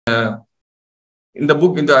இந்த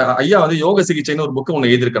புக், இந்த ஐயா வந்து யோக சிகிச்சைன்னு ஒரு புக்கு ஒண்ணு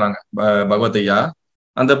எழுதியிருக்கிறாங்க, பகவத் ஐயா.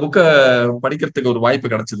 அந்த புக்கை படிக்கிறதுக்கு ஒரு வாய்ப்பு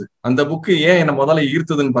கிடைச்சது. அந்த புக்கு ஏன் என்னை முதல்ல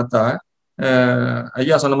ஈர்த்ததுன்னு பார்த்தா,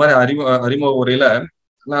 ஐயா சொன்ன மாதிரி அறிமுக உரையில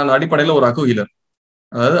நான் அடிப்படையில ஒரு அக்கு ஹீலர்,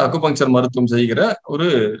 அதாவது அக்குபங்சர் மருத்துவம் செய்கிற ஒரு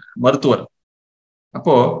மருத்துவர்.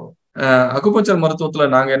 அப்போ அக்குபங்சர் மருத்துவத்துல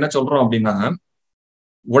நாங்க என்ன சொல்றோம் அப்படின்னா,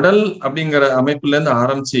 உடல் அப்படிங்கிற அமைப்புல இருந்து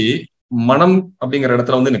ஆரம்பிச்சு மனம் அப்படிங்கிற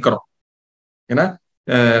இடத்துல வந்து நிக்கிறோம். ஏன்னா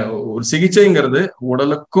ஒரு சிகிச்சைங்கிறது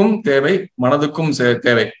உடலுக்கும் தேவை, மனதுக்கும்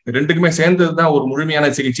தேவை, ரெண்டுக்குமே சேர்ந்ததுதான் ஒரு முழுமையான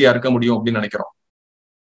சிகிச்சையா இருக்க முடியும் அப்படின்னு நினைக்கிறோம்.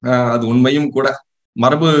 அது உண்மையும் கூட.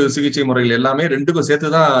 மரபு சிகிச்சை முறைகள் எல்லாமே ரெண்டுக்கும்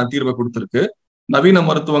சேர்த்துதான் தீர்வை கொடுத்துருக்கு. நவீன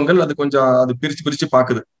மருத்துவங்கள் அது கொஞ்சம் அது பிரிச்சு பிரிச்சு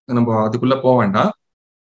பாக்குது, நம்ம அதுக்குள்ள போக வேண்டாம்.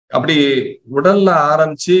 அப்படி உடல்ல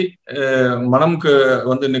ஆரம்பிச்சு மனம்க்கு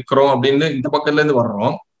வந்து நிக்கிறோம் அப்படின்னு இந்த பக்கத்துல இருந்து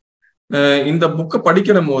வர்றோம். இந்த புக்கை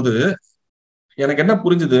படிக்கிற போது எனக்கு என்ன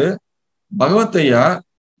புரிஞ்சுது, பகவத் ஐயா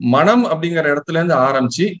மனம் அப்படிங்கிற இடத்துல இருந்து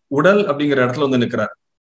ஆரம்பிச்சு உடல் அப்படிங்கிற இடத்துல வந்து நிக்கிறார்.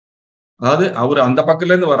 அதாவது அவர் அந்த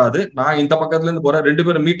பக்கத்துல இருந்து வராது, நான் இந்த பக்கத்துல இருந்து போறேன், ரெண்டு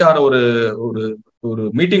பேரும் மீட் ஆகிற ஒரு ஒரு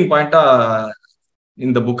மீட்டிங் பாயிண்டா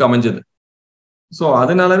இந்த புக் அமைஞ்சது. சோ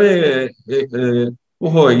அதனாலவே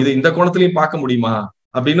ஓஹோ இது இந்த கோணத்திலையும் பார்க்க முடியுமா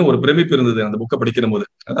அப்படின்னு ஒரு பிரமிப்பு இருந்தது அந்த புக்கை படிக்கிற போது.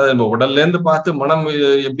 அதாவது நம்ம உடல்ல இருந்து பார்த்து மனம்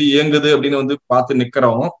எப்படி இயங்குது அப்படின்னு வந்து பார்த்து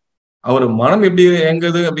நிக்கிறோம். அவர் மனம் எப்படி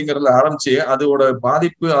இயங்குது அப்படிங்கறதுல ஆரம்பிச்சு அதோட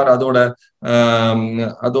பாதிப்பு அதோட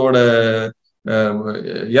அதோட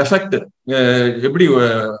எஃபெக்ட் எப்படி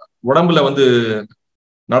உடம்புல வந்து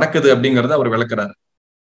நடக்குது அப்படிங்கறத அவர் விளக்குறாரு.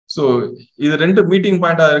 ஸோ இது ரெண்டு மீட்டிங்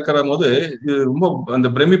பாயிண்டா இருக்கிற போது இது ரொம்ப அந்த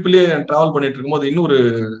பிரமிப்புலயே டிராவல் பண்ணிட்டு இருக்கும்போது இன்னொரு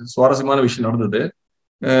சுவாரஸ்யமான விஷயம் நடந்தது.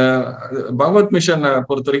 பகவத் மிஷன்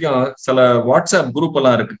பொறுத்த வரைக்கும் சில வாட்ஸ்அப் குரூப்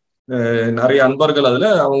எல்லாம் இருக்கு. நிறைய அன்பர்கள் அதுல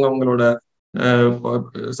அவங்களோட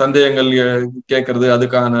சந்தேகங்கள் கேட்கறது,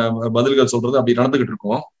 அதுக்கான பதில்கள் சொல்றது அப்படி நடந்துகிட்டு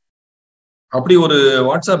இருக்கோம். அப்படி ஒரு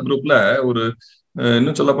வாட்ஸ்அப் குரூப்ல ஒரு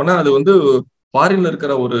இன்னும் சொல்ல போனா அது வந்து ஃபாரின்ல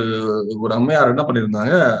இருக்கிற ஒரு அம்மையார் என்ன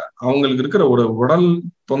பண்ணியிருந்தாங்க, அவங்களுக்கு இருக்கிற ஒரு உடல்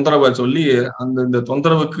தொந்தரவை சொல்லி இந்த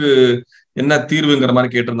தொந்தரவுக்கு என்ன தீர்வுங்கிற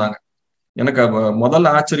மாதிரி கேட்டிருந்தாங்க. எனக்கு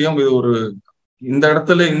முதல்ல ஆச்சரியம், இது ஒரு இந்த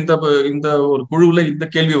இடத்துல இந்த ஒரு குழுவுல இந்த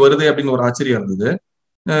கேள்வி வருது அப்படின்னு ஒரு ஆச்சரியம் இருந்தது.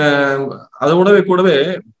 கூடவே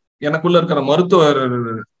எனக்குள்ள இருக்கிற மருத்துவர்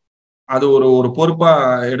அது ஒரு பொறுப்பா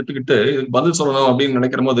எடுத்துக்கிட்டு பதில் சொல்லணும் அப்படின்னு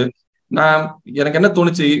நினைக்கிற போது எனக்கு என்ன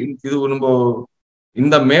தோணுச்சு, இது நம்ம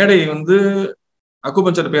இந்த மேடை வந்து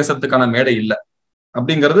அக்குபஞ்சர் பேசுறதுக்கான மேடை இல்லை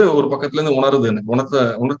அப்படிங்கிறது ஒரு பக்கத்துல இருந்து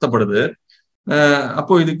உணர்த்தப்படுது.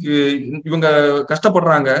 அப்போ இதுக்கு இவங்க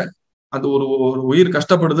கஷ்டப்படுறாங்க, அது ஒரு உயிர்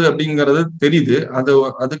கஷ்டப்படுது அப்படிங்கிறது தெரியுது.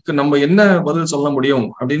 அதுக்கு நம்ம என்ன பதில் சொல்ல முடியும்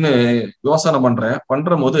அப்படின்னு யோசனை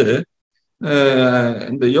பண்ற போது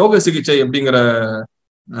இந்த யோக சிகிச்சை அப்படிங்கிற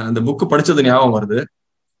அந்த புக்கு படிச்சது ஞாபகம் வருது.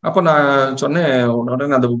 அப்ப நான் சொன்னேன்,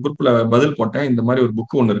 உடனே அந்த குரூப்ல பதில் போட்டேன், இந்த மாதிரி ஒரு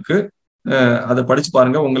புக்கு ஒண்ணு இருக்கு, அதை படிச்சு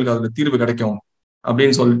பாருங்க, உங்களுக்கு அதுல தீர்வு கிடைக்கும்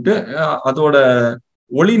அப்படின்னு சொல்லிட்டு அதோட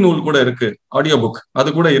ஒளி நூல் கூட இருக்கு, ஆடியோ புக் அது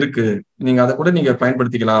கூட இருக்கு, நீங்க அதை கூட நீங்க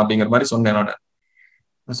பயன்படுத்திக்கலாம் அப்படிங்கிற மாதிரி சொன்னேன்.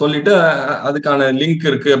 நான் சொல்லிட்டு அதுக்கான லிங்க்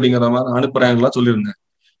இருக்கு அப்படிங்கிற மாதிரி அனுப்புறேங்களா சொல்லியிருந்தேன்.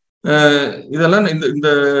 இதெல்லாம் இந்த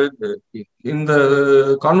இந்த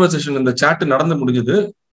கான்வர்சேஷன், இந்த சாட் நடந்து முடிஞ்சது.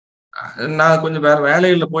 நான் கொஞ்சம் வேற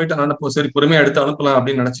வேலைகள்ல போயிட்டு நான் சரி பொறுமையா எடுத்து அனுப்பலாம்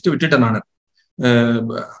அப்படின்னு நினைச்சிட்டு விட்டுட்டேன் நான்.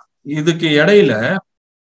 இதுக்கு இடையில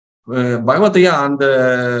பகவத்தையா அந்த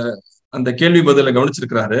அந்த கேள்வி பதில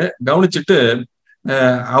கவனிச்சிருக்கிறாரு. கவனிச்சுட்டு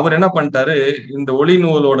அவர் என்ன பண்ணிட்டாரு, இந்த ஒளி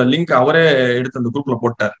நூலோட லிங்க் அவரே எடுத்து அந்த குரூப்ல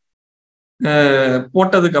போட்டார்.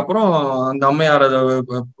 போட்டதுக்கு அப்புறம் அந்த அம்மையார்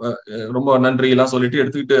ரொம்ப நன்றி எல்லாம் சொல்லிட்டு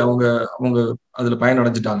எடுத்துக்கிட்டு அவங்க அதுல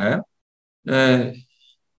பயனடைஞ்சிட்டாங்க.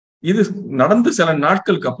 இது நடந்து சில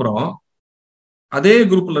நாட்களுக்கு அப்புறம் அதே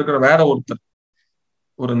குரூப்ல இருக்கிற வேற ஒருத்தர்,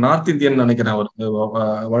 ஒரு நார்த் இந்தியன் நினைக்கிறேன், அவர்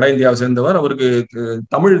வட இந்தியாவை சேர்ந்தவர், அவருக்கு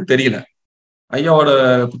தமிழ் தெரியல. ஐயாவோட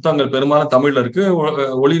புத்தகங்கள் பெரும்பாலும் தமிழ்ல இருக்கு,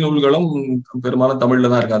 ஒளி நூல்களும் பெரும்பாலும்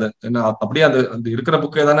தமிழ்ல தான் இருக்காது. ஏன்னா அப்படியே அந்த இருக்கிற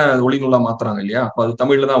புக்கே தானே ஒளி நூலா மாத்துறாங்க இல்லையா, அப்ப அது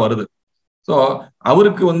தமிழ்ல தான் வருது. ஸோ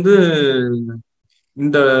அவருக்கு வந்து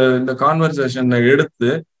இந்த இந்த கான்வர்சேஷனை எடுத்து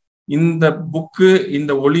இந்த புக்கு,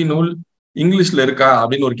 இந்த ஒளி நூல் இங்கிலீஷ்ல இருக்கா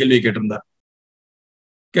அப்படின்னு ஒரு கேள்வியை கேட்டிருந்தார்.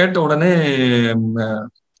 கேட்ட உடனே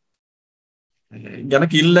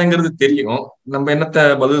எனக்கு இல்லைங்கிறது தெரியும், நம்ம என்னத்த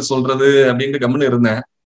பதில் சொல்றது அப்படின்ட்டு கம்முன்னு இருந்தேன்.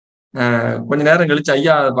 கொஞ்ச நேரம் கழிச்சு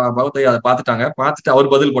ஐயா பகவத் ஐயா அதை பார்த்துட்டு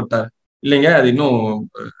அவர் பதில் போட்டார், இல்லைங்க அது இன்னும்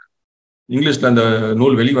இங்கிலீஷ்ல அந்த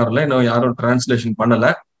நூல் வெளிவரல, இன்னும் யாரும் டிரான்ஸ்லேஷன் பண்ணல,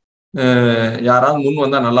 யாராவது முன்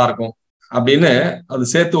வந்தா நல்லா இருக்கும் அப்படின்னு அது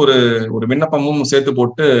சேர்த்து ஒரு விண்ணப்பமும் சேர்த்து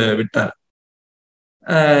போட்டு விட்டார்.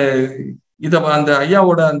 அந்த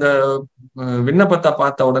ஐயாவோட அந்த விண்ணப்பத்தை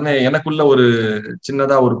பார்த்த உடனே எனக்குள்ள ஒரு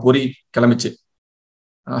சின்னதா ஒரு பொறி கிளம்பிச்சு.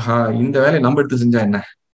 ஆஹா, இந்த வேலையை நம்ம எடுத்து செஞ்சா என்ன,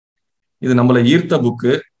 இது நம்மளை ஈர்த்த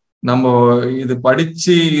புக்கு, நம்ம இது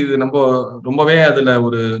படிச்சு இது நம்ம ரொம்பவே அதுல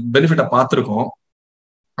ஒரு பெனிஃபிட்டை பார்த்திருக்கோம்.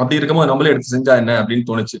 அப்படி இருக்கும்போது நம்மளே எடுத்து செஞ்சா என்ன அப்படின்னு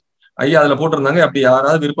தோணுச்சு. ஐயா அதுல போட்டிருந்தாங்க, அப்படி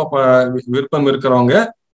யாராவது விருப்பம் இருக்கிறவங்க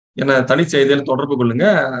என்ன தனி செய்தியில தொடர்பு கொள்ளுங்க,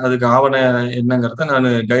 அதுக்கு ஆவண என்னங்கிறத நான்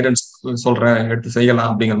கைடன்ஸ் சொல்றேன், எடுத்து செய்யலாம்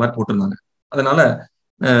அப்படிங்கிற மாதிரி போட்டிருந்தாங்க. அதனால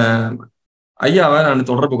ஐயாவை நான்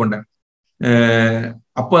தொடர்பு கொண்டேன்.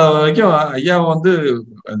 அப்ப வரைக்கும் ஐயாவை வந்து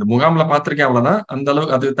அந்த முகாம்ல பார்த்திருக்கேன், அவ்வளவுதான். அந்த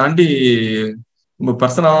அளவுக்கு அதை தாண்டி ரொம்ப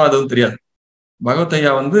பர்சனலா எதுவும் தெரியாது. பகவத்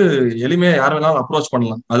ஐயா வந்து எளிமையா யார் வேணாலும் அப்ரோச்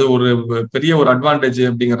பண்ணலாம். அது ஒரு பெரிய ஒரு அட்வான்டேஜ்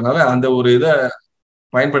அப்படிங்கறதுனால அந்த ஒரு இதை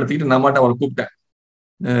பயன்படுத்திக்கிட்டு நான் மாட்ட அவரை கூப்பிட்டேன்.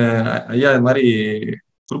 ஐயா இது மாதிரி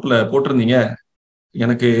குரூப்ல போட்டிருந்தீங்க,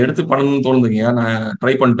 எனக்கு எடுத்து பண்ணணும்னு தோணுதுங்க, நான்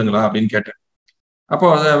ட்ரை பண்ணட்டுங்களா அப்படின்னு கேட்டேன். அப்போ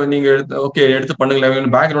அதை நீங்க ஓகே எடுத்து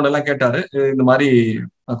பண்ணுங்களேன், பேக்ரவுண்ட் எல்லாம் கேட்டாரு. இந்த மாதிரி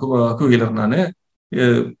அக்கு ஹீலர் நான்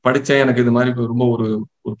படிச்சேன், எனக்கு இது மாதிரி ரொம்ப ஒரு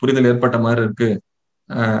புரிதல் ஏற்பட்ட மாதிரி இருக்கு,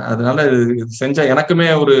 அதனால இது செஞ்சா எனக்குமே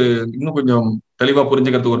ஒரு இன்னும் கொஞ்சம் தெளிவா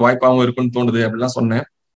புரிஞ்சுக்கிறதுக்கு ஒரு வாய்ப்பாகவும் இருக்குன்னு தோணுது அப்படிலாம் சொன்னேன்.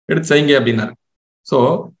 எடுத்து செய்யுங்க அப்படின்னாரு. ஸோ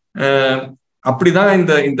அப்படிதான்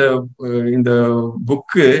இந்த இந்த இந்த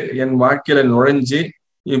புக்கு என் வாழ்க்கையில நுழைஞ்சு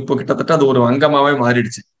இப்போ கிட்டத்தட்ட அது ஒரு அங்கமாவே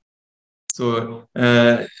மாறிடுச்சு. ஸோ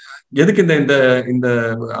எதுக்கு இந்த இந்த இந்த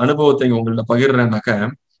அனுபவத்தை உங்கள்ட்ட பகிர்றேன்னாக்க,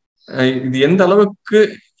 இது எந்த அளவுக்கு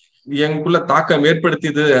எனக்குள்ள தாக்கம்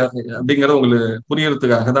ஏற்படுத்தியது அப்படிங்கறத உங்களுக்கு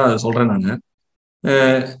புரியறதுக்காக தான் அதை சொல்றேன் நான்.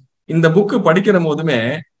 இந்த புக்கு படிக்கிற போதுமே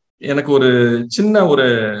எனக்கு ஒரு சின்ன ஒரு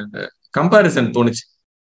கம்பாரிசன் தோணுச்சு.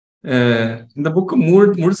 இந்த புக்கு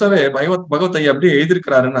முழுசாவே பகவத் ஐயா எப்படி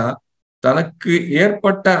எழுதியிருக்கிறாருன்னா, தனக்கு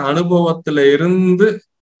ஏற்பட்ட அனுபவத்துல இருந்து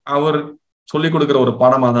அவர் சொல்லிக் கொடுக்கிற ஒரு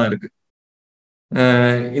பாடமா தான் இருக்கு.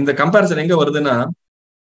 இந்த கம்பாரிசன் எங்க வருதுன்னா,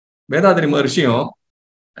 வேதாதிரி மகர்ஷியும்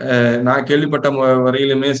நான் கேள்விப்பட்ட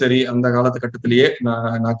வரையிலுமே சரி, அந்த காலத்து கட்டத்திலேயே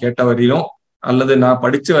நான் கேட்ட வரையிலும் அல்லது நான்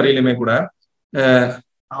படிச்ச வரையிலுமே கூட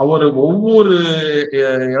அவர் ஒவ்வொரு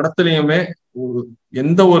இடத்துலயுமே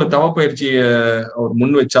எந்த ஒரு தவ பயிற்சியை அவர்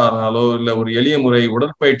முன் வச்சாருனாலோ, இல்ல ஒரு எளிய முறை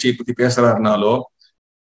உடற்பயிற்சியை பத்தி பேசுறாருனாலோ,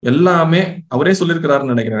 எல்லாமே அவரே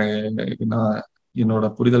சொல்லியிருக்கிறாருன்னு நினைக்கிறேன். நான் என்னோட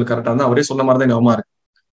புரிதல் கரெக்டா இருந்தா அவரே சொன்ன மாதிரிதான் ஞாபகமா இருக்கு.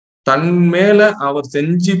 தன் மேல அவர்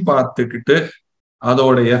செஞ்சு பார்த்துக்கிட்டு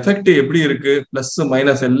அதோட எஃபெக்ட் எப்படி இருக்கு, பிளஸ்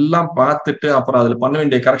மைனஸ் எல்லாம் பார்த்துட்டு அப்புறம் அதுல பண்ண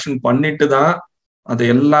வேண்டிய கரெக்ஷன் பண்ணிட்டு தான் அதை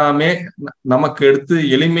எல்லாமே நமக்கு எடுத்து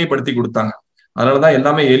எளிமைப்படுத்தி கொடுத்தாங்க. அதனாலதான்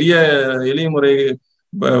எல்லாமே எளிய முறை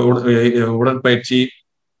உடற்பயிற்சி,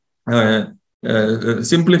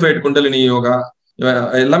 சிம்பிளிஃபைட் குண்டலினி யோகா,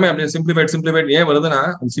 எல்லாமே அப்படியே சிம்பிளிஃபைட் ஏன் வருதுன்னா,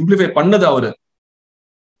 சிம்பிளிஃபை பண்ணது அவரு.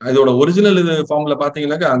 இதோட ஒரிஜினல் இது ஃபார்ம்ல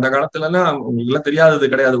பாத்தீங்கன்னாக்கா அந்த காலத்துல எல்லாம் உங்களுக்கு எல்லாம் தெரியாதது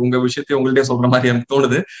கிடையாது. உங்க விஷயத்தையும் உங்கள்கிட்ட சொல்ற மாதிரி எனக்கு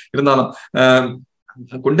தோணுது. இருந்தாலும்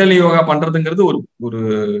குண்டலினி யோகா பண்றதுங்கிறது ஒரு ஒரு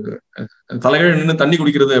தலைகீழ நின்று தண்ணி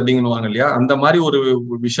குடிக்கிறது அப்படிங்குவாங்க இல்லையா, அந்த மாதிரி ஒரு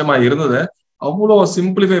விஷயமா இருந்ததை அவ்வளவு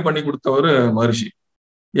சிம்பிளிஃபை பண்ணி கொடுத்தவர் மகர்ஷி.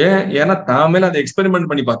 ஏன்னா தான் மேல அதை எக்ஸ்பெரிமெண்ட்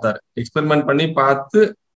பண்ணி பார்த்தாரு. எக்ஸ்பெரிமெண்ட் பண்ணி பார்த்து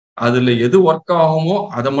அதுல எது ஒர்க் ஆகுமோ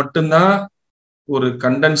அதை மட்டும்தான் ஒரு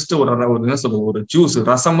கண்டென்ஸ்டு ஒரு என்ன சொல்றது, ஒரு ஜூஸ்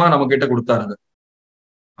ரசமா நம்ம கிட்ட கொடுத்தாரு.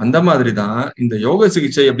 அந்த மாதிரிதான் இந்த யோக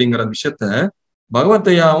சிகிச்சை அப்படிங்கிற விஷயத்த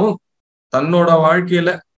பகவத்தையாவும் தன்னோட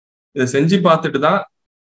வாழ்க்கையில இதை செஞ்சு பார்த்துட்டு தான்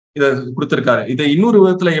இதை கொடுத்திருக்காரு. இதை இன்னொரு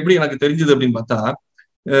விதத்துல எப்படி எனக்கு தெரிஞ்சது அப்படின்னு பார்த்தா,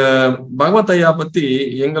 பகவத் ஐயா பத்தி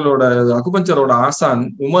எங்களோட அக்குபஞ்சரோட ஆசான்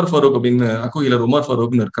உமர் ஃபரூக் அப்படின்னு, அக்குஹீலர் உமர்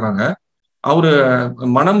ஃபரூக்னு இருக்கிறாங்க. அவரு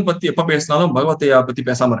மனம் பத்தி எப்ப பேசினாலும் பகவத் ஐயா பத்தி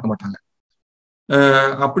பேசாம இருக்க மாட்டாங்க.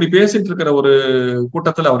 அப்படி பேசிட்டு இருக்கிற ஒரு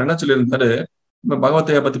கூட்டத்துல அவர் என்ன சொல்லியிருந்தாரு,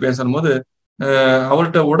 பகவத் ஐயா பத்தி பேசும்போது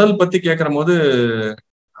அவர்கிட்ட உடல் பத்தி கேட்கிற போது,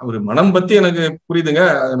 அவரு மனம் பத்தி எனக்கு புரியுதுங்க,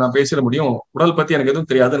 நான் பேசிட முடியும், உடல் பத்தி எனக்கு எதுவும்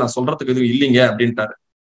தெரியாது, நான் சொல்றதுக்கு எதுவும் இல்லைங்க அப்படின்ட்டாரு.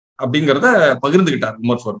 அப்படிங்கிறத பகிர்ந்துகிட்டார்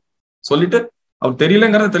உமர் ஃபரூக். சொல்லிட்டு அவர்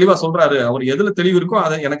தெரியலங்கிறத தெளிவா சொல்றாரு. அவர் எதுல தெளிவு இருக்கோ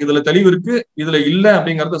அதை எனக்கு இதுல தெளிவு இருக்கு, இதுல இல்ல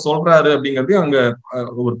அப்படிங்கறத சொல்றாரு அப்படிங்கறதையும் அங்க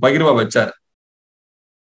ஒரு பகிர்வா வச்சாரு.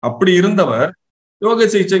 அப்படி இருந்தவர் யோக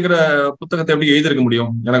சிகிச்சைங்கிற புத்தகத்தை எப்படி எழுதியிருக்க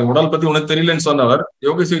முடியும்? எனக்கு உடல் பத்தி உனக்கு தெரியலன்னு சொன்னவர்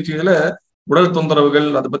யோக சிகிச்சையில உடல் தொந்தரவுகள்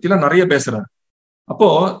அதை பத்தி எல்லாம் நிறைய பேசுறாரு. அப்போ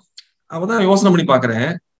அவதான் யோசனை பண்ணி பாக்குறேன்,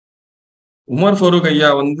 உமர் ஃபரூக் ஐயா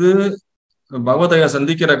வந்து பகவத் ஐயா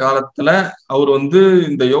சந்திக்கிற காலத்துல அவர் வந்து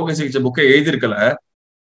இந்த யோக சிகிச்சை புக்கை எழுதியிருக்கல.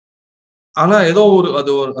 ஆனா ஏதோ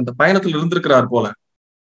அது அந்த பயணத்துல இருந்திருக்கிறார் போல.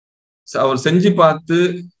 அவர் செஞ்சு பார்த்து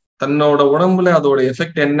தன்னோட உடம்புல அதோட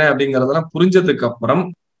எஃபெக்ட் என்ன அப்படிங்கறதெல்லாம் புரிஞ்சதுக்கு அப்புறம்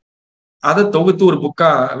அதை தொகுத்து ஒரு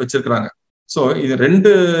புக்கா வச்சிருக்கிறாங்க. சோ இது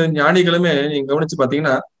ரெண்டு ஞானிகளுமே நீங்க கவனிச்சு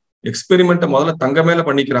பாத்தீங்கன்னா, எக்ஸ்பெரிமெண்ட் முதல்ல தங்க மேல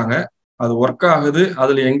பண்ணிக்கிறாங்க, அது ஒர்க் ஆகுது,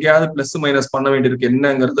 அதுல எங்கேயாவது பிளஸ் மைனஸ் பண்ண வேண்டியிருக்கு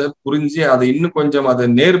என்னங்கிறத புரிஞ்சு அதை இன்னும் கொஞ்சம் அதை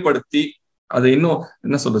நேர்படுத்தி அதை இன்னும்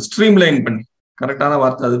என்ன சொல்றது ஸ்ட்ரீம்லைன் பண்ணி, கரெக்டான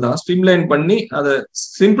வார்த்தை அதுதான், ஸ்ட்ரீம்லைன் பண்ணி அதை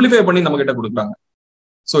சிம்பிளிஃபை பண்ணி நம்ம கிட்ட கொடுக்குறாங்க.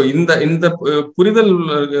 சோ இந்த இந்த புரிதல்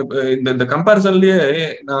இந்த கம்பேரிசன்லயே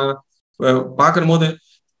நான் பார்க்கும் போது,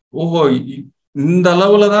 ஓஹோ இந்த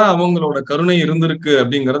அளவுலதான் அவங்களோட கருணை இருந்திருக்கு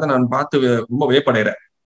அப்படிங்கிறத நான் பார்த்து ரொம்ப வியப்படைகிறேன்.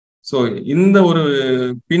 சோ இந்த ஒரு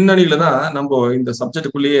பின்னணியில தான் நம்ம இந்த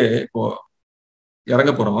சப்ஜெக்டுக்குள்ளேயே இப்போ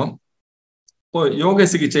இறங்க போறோம். இப்போ யோக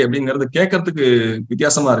சிகிச்சை அப்படிங்கிறது கேட்கறதுக்கு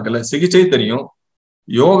வித்தியாசமா இருக்குல்ல. சிகிச்சை தெரியும்,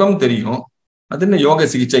 யோகம் தெரியும், அது என்ன யோக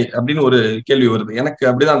சிகிச்சை அப்படின்னு ஒரு கேள்வி வருது. எனக்கு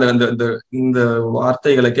அப்படிதான் அந்த இந்த இந்த இந்த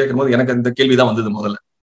வார்த்தைகளை கேட்கும் போது எனக்கு இந்த கேள்விதான் வந்தது முதல்ல.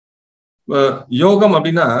 யோகம்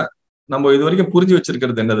அப்படின்னா நம்ம இது வரைக்கும் புரிஞ்சு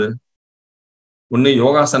வச்சிருக்கிறது என்னது? ஒண்ணு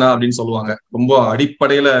யோகாசனா அப்படின்னு சொல்லுவாங்க, ரொம்ப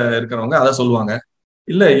அடிப்படையில இருக்கிறவங்க அதை சொல்லுவாங்க.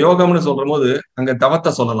 இல்ல யோகம்னு சொல்ற போது அங்க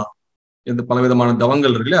தவத்தை சொல்லலாம், இந்த பலவிதமான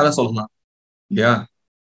தவங்கள் இருக்குல்ல அதை சொல்லலாம் இல்லையா?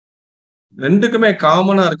 ரெண்டுக்குமே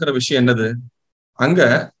காமனா இருக்கிற விஷயம் என்னது? அங்க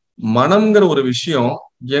மனம்ங்கிற ஒரு விஷயம்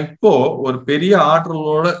எப்போ ஒரு பெரிய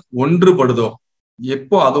ஆற்றலோட ஒன்றுபடுதோ,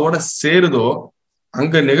 எப்போ அதோட சேருதோ,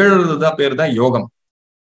 அங்க நிகழ்றதுதான் பேர் தான் யோகம்.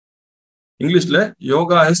 இங்கிலீஷ்ல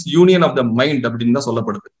yoga is union of the mind அப்படின்னு தான்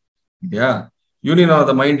சொல்லப்படுது இல்லையா? யூனியன் ஆஃப்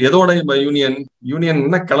த மைண்ட் எதோட யூனியன்?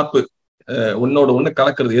 யூனியன்னா கலப்பு, ஒன்னோட ஒண்ணு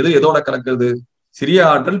கலக்குறது. எது எதோட கலக்குறது? சிறிய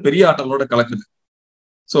ஆற்றல் பெரிய ஆற்றலோட கலக்குது.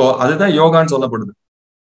 சோ அதுதான் யோகான்னு சொல்லப்படுது.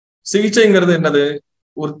 சிகிச்சைங்கிறது என்னது?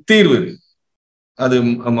 ஒரு தீர்வு. அது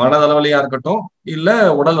மனதளவிலையா இருக்கட்டும், இல்ல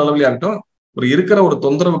உடல் அளவிலையா இருக்கட்டும், ஒரு இருக்கிற ஒரு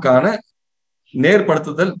தொந்தரவுக்கான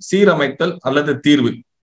நேர்படுத்துதல், சீரமைத்தல் அல்லது தீர்வு.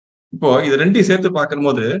 இப்போ இது ரெண்டையும் சேர்த்து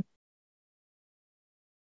பார்க்கும்போது,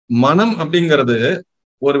 மனம் அப்படிங்கிறது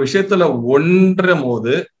ஒரு விஷயத்துல ஒன்ற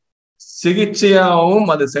போது சிகிச்சையாவும்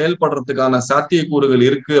அது செயல்படுறதுக்கான சாத்தியக்கூறுகள்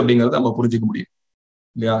இருக்கு அப்படிங்கறத நம்ம புரிஞ்சுக்க முடியும்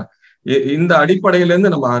இல்லையா? இந்த அடிப்படையில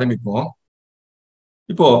இருந்து நம்ம ஆரம்பிப்போம்.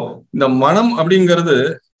 இப்போ இந்த மனம் அப்படிங்கிறது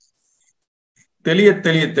தெளிய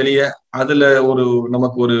தெளிய தெளிய அதுல ஒரு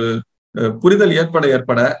நமக்கு ஒரு புரிதல் ஏற்பட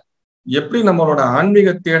ஏற்பட எப்படி நம்மளோட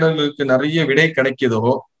ஆன்மீக தேடலுக்கு நிறைய விடை கிடைக்குதோ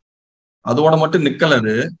அதோட மட்டும் நிக்கல.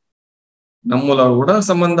 அது நம்மளோட உடல்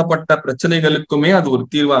சம்பந்தப்பட்ட பிரச்சனைகளுக்குமே அது ஒரு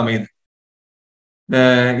தீர்வா அமையுது.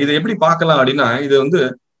 இதை எப்படி பார்க்கலாம் அப்படின்னா, இது வந்து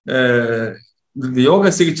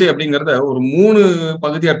யோக சிகிச்சை அப்படிங்கிறத ஒரு 3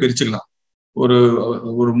 பகுதியா பிரிச்சுக்கலாம். ஒரு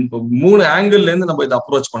ஒரு 3 ஆங்கிள் இருந்து நம்ம இதை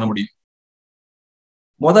அப்ரோச் பண்ண முடியும்.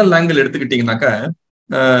 முதல் ஆங்கிள் எடுத்துக்கிட்டீங்கன்னாக்க,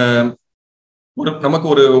 நமக்கு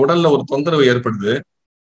ஒரு உடல்ல ஒரு தொந்தரவு ஏற்படுது.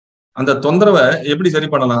 அந்த தொந்தரவை எப்படி சரி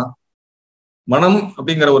பண்ணலாம்? மனம்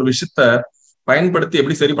அப்படிங்கிற ஒரு விஷயத்த பயன்படுத்தி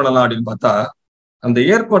எப்படி சரி பண்ணலாம் அப்படின்னு பார்த்தா, அந்த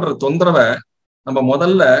ஏற்படுற தொந்தரவை நம்ம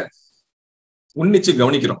முதல்ல உன்னிச்சு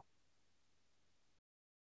கவனிக்கிறோம்.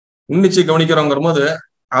 உன்னிச்சு கவனிக்கிறோங்கிற போது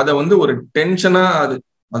அதை வந்து ஒரு டென்ஷனா அது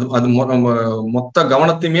அது அது மொத்த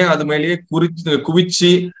கவனத்தையுமே அது மேலேயே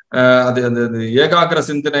குவிச்சு அது அந்த ஏகாகிர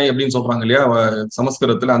சிந்தனை அப்படின்னு சொல்றாங்க இல்லையா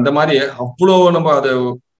சமஸ்கிருதத்துல. அந்த மாதிரி அவ்வளோ நம்ம அதை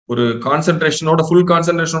ஒரு கான்சென்ட்ரேஷனோட ஃபுல்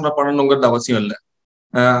கான்சென்ட்ரேஷனோட பண்ணணுங்கிறது அவசியம் இல்லை.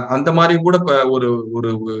 அந்த மாதிரி கூட ஒரு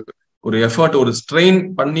ஒரு ஒரு எஃபர்ட், ஒரு ஸ்ட்ரெயின்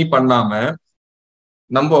பண்ணி பண்ணாம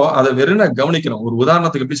நம்ம அதை வெறும் கவனிக்கிறோம். ஒரு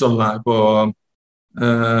உதாரணத்துக்கு எப்படி சொல்லலாம்? இப்போ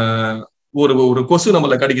ஒரு ஒரு கொசு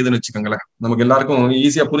நம்மள கடிக்குதுன்னு வச்சுக்கோங்களேன். நமக்கு எல்லாருக்கும்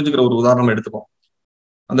ஈஸியா புரிஞ்சுக்கிற ஒரு உதாரணம் எடுத்துப்போம்.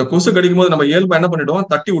 அந்த கொசு கடிக்கும் போது நம்ம இயல்பா என்ன பண்ணிடுவோம்?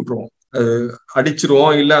 தட்டி விட்டுருவோம்,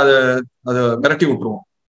 அடிச்சிருவோம், இல்ல அதை விரட்டி விட்டுருவோம்.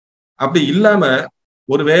 அப்படி இல்லாம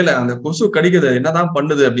ஒருவேளை அந்த கொசு கடிக்கிறது என்னதான்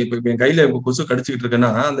பண்ணுது அப்படி, இப்ப என் கையில கொசு கடிச்சுக்கிட்டு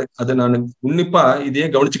இருக்கேன்னா அதை நான் உன்னிப்பா இதையே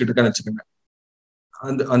கவனிச்சுக்கிட்டு இருக்கேன்னு வச்சுக்கோங்க.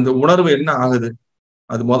 அந்த அந்த உணர்வு என்ன ஆகுது?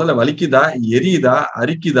 அது முதல்ல வலிக்குதா, எரியுதா,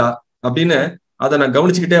 அரிக்குதா அப்படின்னு அதை நான்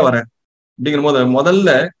கவனிச்சுக்கிட்டே வரேன். அப்படிங்கிற போது முதல்ல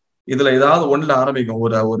இதுல ஏதாவது ஒண்ணுல ஆரம்பிக்கும்,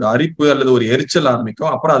 ஒரு ஒரு அரிப்பு அல்லது ஒரு எரிச்சல்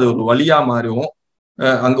ஆரம்பிக்கும். அப்புறம் அது ஒரு வலியா மாறும்.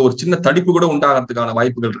 அங்க ஒரு சின்ன தடிப்பு கூட உண்டாகிறதுக்கான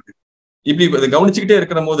வாய்ப்புகள் இருக்கு. இப்படி இதை கவனிச்சுக்கிட்டே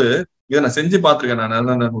இருக்கிற போது இதை நான் செஞ்சு பார்த்திருக்கேன்.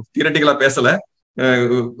 நான் தியரட்டிக்கலா பேசல.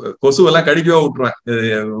 கொசுவெல்லாம் கடிக்கவே விட்டுருவேன்.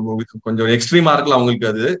 கொஞ்சம் எக்ஸ்ட்ரீமா இருக்கலாம் அவங்களுக்கு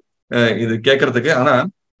அது இது கேட்கறதுக்கு. ஆனா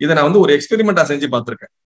இதை நான் வந்து ஒரு எக்ஸ்பெரிமெண்டா செஞ்சு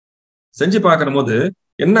பார்த்திருக்கேன். செஞ்சு பார்க்கிற போது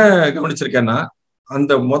என்ன கவனிச்சிருக்கேன்னா,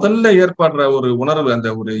 அந்த முதல்ல ஏற்படுற ஒரு உணர்வு, அந்த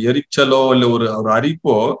ஒரு எரிச்சலோ இல்ல ஒரு ஒரு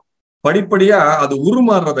அரிப்போ படிப்படியா அது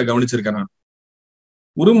உருமாறுறதை கவனிச்சிருக்கேன் நான்.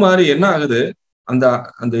 உருமாறி என்ன ஆகுது? அந்த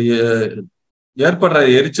அந்த ஏற்படுற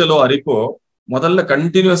எரிச்சலோ அரிப்போ முதல்ல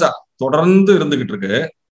கண்டினியூஸா தொடர்ந்து இருந்துகிட்டு இருக்கு.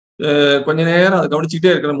 கொஞ்ச நேரம் அதை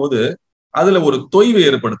கவனிச்சுக்கிட்டே இருக்கிற போது அதுல ஒரு தொய்வு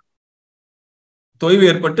ஏற்படுது. தொய்வு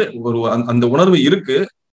ஏற்பட்டு ஒரு அந்த உணர்வு இருக்கு,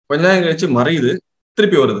 கொஞ்ச நேரம் கழிச்சு மறையுது,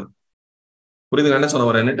 திருப்பி வருது. புரியுது என்ன சொல்ல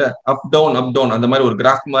வரேன்? அப் டவுன் அப் டவுன் அந்த மாதிரி ஒரு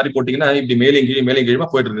கிராஃப் மாதிரி போட்டீங்கன்னா இப்படி மேலே கீழே மேலே கீழமா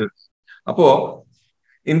போயிட்டு இருக்கு. அப்போ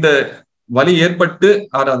இந்த வலி ஏற்பட்டு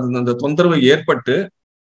அந்த தொந்தரவு ஏற்பட்டு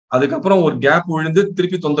அதுக்கப்புறம் ஒரு கேப் விழுந்து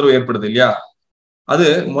திருப்பி தொந்தரவு ஏற்படுது இல்லையா? அது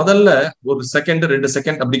முதல்ல ஒரு செகண்ட் 2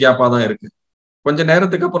 செகண்ட் அப்படி கேப்பா தான் இருக்கு. கொஞ்ச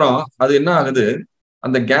நேரத்துக்கு அப்புறம் அது என்ன ஆகுது?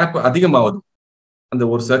 அந்த கேப் அதிகமாகுது. அந்த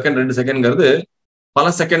ஒரு செகண்ட் 2 செகண்ட்ங்கிறது பல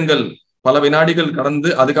செகண்ட்கள், பல வினாடிகள் கடந்து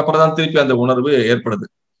அதுக்கப்புறம் தான் திருப்பி அந்த உணர்வு ஏற்படுது.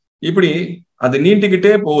 இப்படி அது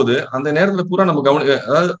நீண்டுகிட்டே போகுது. அந்த நேரத்துல பூரா நம்ம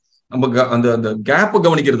அதாவது நம்ம அந்த அந்த கேப்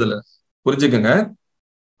கவனிக்கிறது இல்ல. புரிஞ்சுக்கங்க.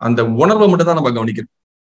 அந்த உணர்வை மட்டும் தான் நம்ம கவனிக்கணும்.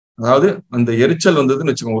 அதாவது அந்த எரிச்சல்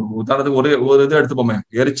வந்ததுன்னு வச்சுக்கோங்க. ஒரு உதாரணத்துக்கு ஒரு இதை எடுத்துப்போமே,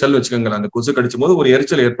 எரிச்சல் வச்சுக்கோங்களேன். அந்த கொசு கடிச்சும் போது ஒரு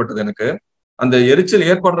எரிச்சல் ஏற்பட்டது எனக்கு. அந்த எரிச்சல்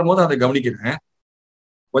ஏற்படுற போது அதை கவனிக்கிறேன்.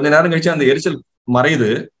 கொஞ்ச நேரம் கழிச்சு அந்த எரிச்சல் மறையுது.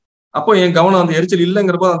 அப்போ என் கவனம் அந்த எரிச்சல்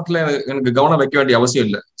இல்லைங்கிறப்போ அதுல எனக்கு கவனம் வைக்க வேண்டிய அவசியம்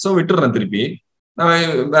இல்லை. சோ விட்டுறேன் திருப்பி. நான்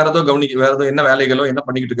வேற ஏதோ வேற ஏதோ என்ன வேலைகளோ என்ன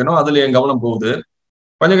பண்ணிக்கிட்டு இருக்கேனோ அதுல என் கவனம் போகுது.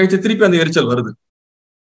 கொஞ்சம் கழிச்சு திருப்பி அந்த எரிச்சல் வருது.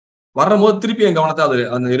 வரும்போது திருப்பி என் கவனத்தை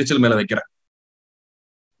அந்த எரிச்சல் மேல வைக்கிறேன்.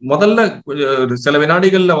 முதல்ல சில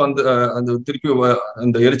வினாடிகள்ல வந்து அந்த திருப்பி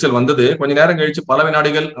அந்த எரிச்சல் வந்தது. கொஞ்ச நேரம் கழிச்சு பல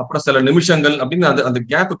வினாடிகள், அப்புறம் சில நிமிஷங்கள் அப்படின்னு அந்த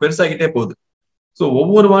கேப் பெருசாகிட்டே போகுது. சோ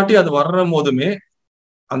ஒவ்வொரு வாட்டி அது வர்ற போதுமே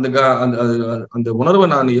அந்த அந்த உணர்வை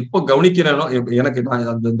நான் எப்போ கவனிக்கிறேனோ, எனக்கு நான்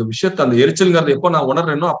அந்த விஷயத்த அந்த எரிச்சல்ங்கிறது எப்போ நான்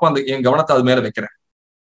உணர்றேனோ அப்போ அந்த என் கவனத்தை அது மேல வைக்கிறேன்.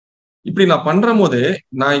 இப்படி நான் பண்ற போது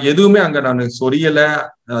நான் எதுவுமே அங்க நான் சொரியல,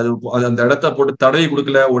 அது அந்த இடத்த போட்டு தடவி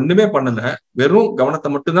கொடுக்கல, ஒண்ணுமே பண்ணல. வெறும்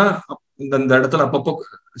கவனத்தை மட்டும்தான் இந்த இடத்துல அப்பப்போ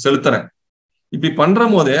செலுத்துறேன். இப்படி பண்ற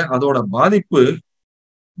போதே அதோட பாதிப்பு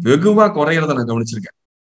வெகுவா குறையறத நான் கவனிச்சிருக்கேன்.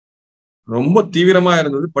 ரொம்ப தீவிரமா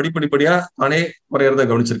இருந்தது, படிப்படிப்படியா தானே குறையறத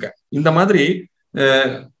கவனிச்சிருக்கேன். இந்த மாதிரி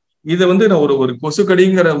இதை வந்து நான் ஒரு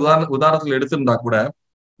கொசுக்கடிங்கிற உதாரணத்துல எடுத்திருந்தா கூட,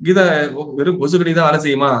 இத வெறும் கொசுக்கடி தான் வேலை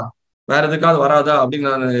செய்யுமா, வேற எதுக்காவது வராதா அப்படின்னு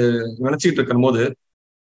நான் நினைச்சுக்கிட்டு இருக்கும் போது,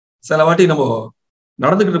 சில வாட்டி நம்ம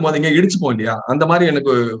நடந்துகிட்டு இருக்கும் போது எங்க இடிச்சுப்போம் இல்லையா, அந்த மாதிரி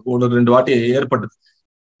எனக்கு ஒரு 2 வாட்டி ஏற்பட்டது.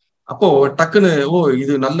 அப்போ டக்குன்னு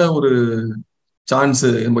இது நல்ல ஒரு சான்ஸ்,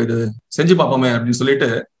 நம்ம இது செஞ்சு பார்ப்போமே அப்படின்னு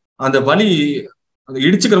சொல்லிட்டு அந்த வலி அந்த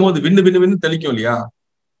இடிச்சுக்கிற போது விண்ணு விண்ணு விண்ணு தெளிக்கும் இல்லையா,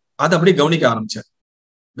 அதை அப்படியே கவனிக்க ஆரம்பிச்சேன்.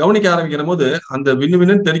 கவனிக்க ஆரம்பிக்கிற போது அந்த விண்ணு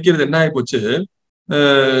விண்ணுன்னு தெளிக்கிறது என்ன ஆகி போச்சு,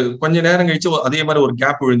 கொஞ்ச நேரம் கழிச்சு அதே மாதிரி ஒரு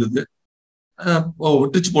கேப் விழுந்தது.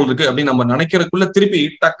 விட்டுச்சு போல் இருக்கு அப்படின்னு நம்ம நினைக்கிறதுக்குள்ள திருப்பி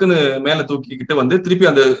டக்குன்னு மேல தூக்கிக்கிட்டு வந்து திருப்பி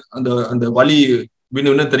அந்த அந்த அந்த வலி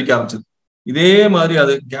விண்ணு விண்ணு தெளிக்க ஆரம்பிச்சது. இதே மாதிரி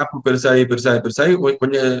அது கேப் பெருசாகி பெருசாகி பெருசாகி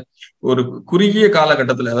கொஞ்சம் ஒரு குறுகிய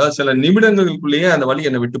காலகட்டத்துல, அதாவது சில நிமிடங்களுக்குள்ளேயே அந்த வலி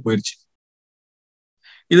என்னை விட்டு போயிருச்சு.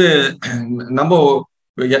 இது நம்ம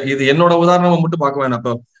இது என்னோட உதாரணமா மட்டும் பார்க்க வேணாம்.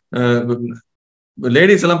 இப்போ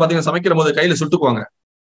லேடிஸ் எல்லாம் பாத்தீங்கன்னா சமைக்கிற போது கையில சுட்டுக்குவாங்க.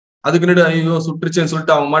 அதுக்கு முன்னாடி ஐயோ சுட்டுருச்சுன்னு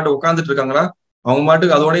சொல்லிட்டு அவங்க மாட்டு உட்காந்துட்டு இருக்காங்களா, அவங்க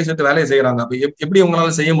மாட்டுக்கு அதோடய சேர்த்து வேலையை செய்யறாங்க. அப்ப எப்படி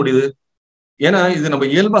அவங்களால செய்ய முடியுது? ஏன்னா இது நம்ம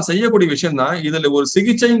இயல்பா செய்யக்கூடிய விஷயம் தான். இதுல ஒரு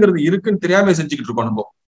சிகிச்சைங்கிறது இருக்குன்னு தெரியாம செஞ்சுக்கிட்டு இருக்கோம் நம்ம.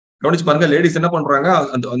 கவனிச்சு பாருங்க, லேடிஸ் என்ன பண்றாங்க,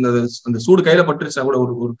 அந்த அந்த அந்த சூடு கையில பட்டுருச்சா கூட,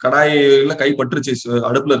 ஒரு கடாயில கை பட்டுருச்சு,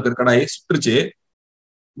 அடுப்புல இருக்கிற கடாயை சுட்டுருச்சு,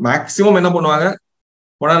 மேக்சிமம் என்ன பண்ணுவாங்க,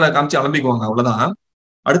 குழந்தை காமிச்சு அலம்பிக்குவாங்க, அவ்வளவுதான்.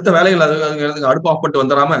 அடுத்த வேலைகள் அது அடுப்பு ஆஃப் பண்ணிட்டு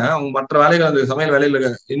வந்துடாம அவங்க மற்ற வேலைகள், அந்த சமையல்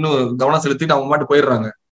வேலையில இன்னும் கவனம் செலுத்திட்டு அவங்க மாட்டு போயிடுறாங்க.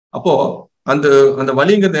 அப்போ அந்த அந்த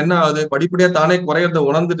வலிங்கிறது என்ன ஆகுது, படிப்படியா தானே குறையறத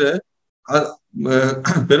உணர்ந்துட்டு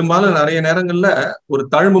பெரும்பாலும் நிறைய நேரங்கள்ல ஒரு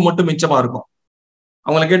தழும்பு மட்டும் மிச்சமா இருக்கும்.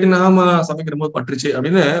 அவங்களை கேட்டீங்கன்னா ஆமா சமைக்கிற போது பட்டுருச்சு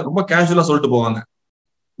அப்படின்னு ரொம்ப கேஷுவலா சொல்லிட்டு போவாங்க.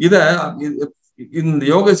 இத இந்த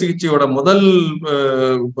யோக சிகிச்சையோட முதல்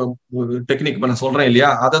டெக்னிக் நான் சொல்றேன் இல்லையா,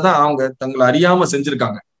 அதை தான் அவங்க தங்களை அறியாம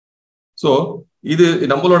செஞ்சிருக்காங்க. சோ இது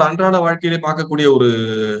நம்மளோட அன்றாட வாழ்க்கையிலே பார்க்கக்கூடிய ஒரு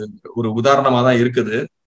ஒரு உதாரணமா தான் இருக்குது.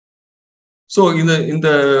 சோ இந்த இந்த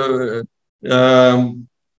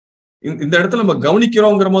இந்த இடத்துல நம்ம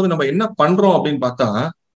கவனிக்கிறோங்கிற போது நம்ம என்ன பண்றோம் அப்படின்னு பார்த்தா,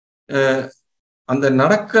 அந்த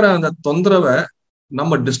நடக்கிற அந்த தொந்தரவை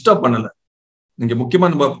நம்ம டிஸ்டர்ப் பண்ணல. நீங்க முக்கியமா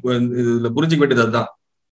நம்ம இதுல புரிஞ்சுக்க வேண்டியது அதுதான்.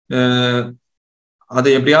 அதை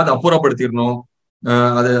எப்படியாவது அப்புறப்படுத்திடணும்,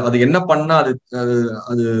 அது என்ன பண்ணா அது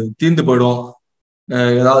அது தீர்ந்து போயிடும்,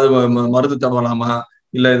 ஏதாவது மருந்து தடவலாமா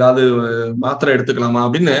இல்ல ஏதாவது மாத்திரை எடுத்துக்கலாமா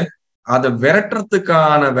அப்படின்னு அதை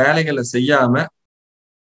விரட்டுறதுக்கான வேலைகளை செய்யாம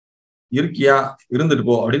இருக்கியா இருந்துட்டு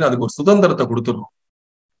போ அப்படின்னு அதுக்கு ஒரு சுதந்திரத்தை கொடுத்துடணும்.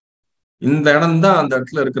 இந்த இடம் தான் அந்த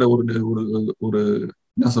இடத்துல இருக்கிற ஒரு ஒரு ஒரு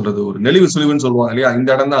என்ன சொல்றது, ஒரு நெளிவு சுழிவுன்னு சொல்லுவாங்க இல்லையா, இந்த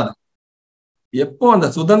இடம் தான் அது. எப்போ அந்த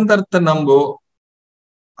சுதந்திரத்தை நம்ம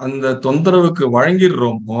அந்த தொந்தரவுக்கு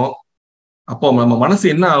வழங்கிடுறோமோ அப்போ நம்ம மனசு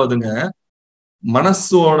என்ன ஆகுதுங்க,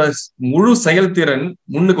 மனசோட முழு செயல்திறன்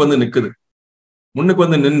முன்னுக்கு வந்து நிக்குது. முன்னுக்கு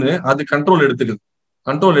வந்து நின்று அது கண்ட்ரோல் எடுத்துக்குது.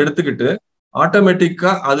 கண்ட்ரோல் எடுத்துக்கிட்டு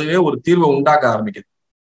ஆட்டோமேட்டிக்கா அதுவே ஒரு தீர்வை உண்டாக்க ஆரம்பிக்குது.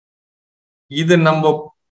 இது நம்ம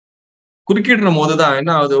குறுக்கிடுற போதுதான்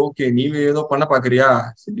என்ன ஆகுது, ஓகே நீ ஏதோ பண்ண பாக்குறியா,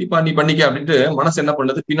 சரிப்பா நீ பண்ணிக்க அப்படின்ட்டு மனசு என்ன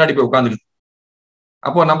பண்ணுது, பின்னாடி போய் உட்காந்துக்குது.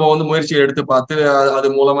 அப்போ நம்ம வந்து முயற்சியை எடுத்து பார்த்து அது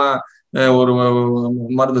மூலமா ஒரு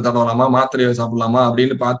மருந்து தடவலாமா மாத்திரையை சாப்பிடலாமா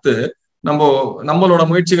அப்படின்னு பார்த்து நம்ம நம்மளோட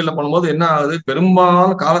முயற்சிகள்ல பண்ணும்போது என்ன ஆகுது,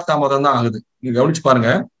 பெரும்பாலும் காலதாமதம் தான் ஆகுது. நீங்க கவனிச்சு பாருங்க,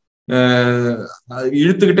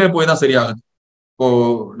 இழுத்துக்கிட்டே போய் தான் சரியாகுது. இப்போ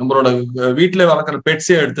நம்மளோட வீட்டுல வளர்க்குற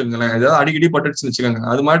பெட்ஸே எடுத்துக்கங்களேன், ஏதாவது அடிக்கடி பட்டுச்சுன்னு வச்சுக்கோங்க,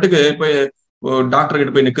 அது மாட்டுக்கு போய் டாக்டர்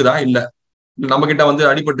கிட்ட போய் நிக்குதா இல்ல, நம்ம கிட்ட வந்து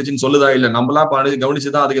அடிபட்டுச்சுன்னு சொல்லுதா இல்ல, நம்மளா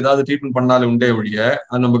கவனிச்சுதான் அதுக்கு ஏதாவது ட்ரீட்மெண்ட் பண்ணாலும் உண்டே ஒழிய,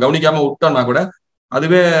 அது நம்ம கவனிக்காம விட்டோம்னா கூட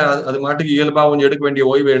அதுவே அது மாட்டுக்கு இயல்பா கொஞ்சம் எடுக்க வேண்டிய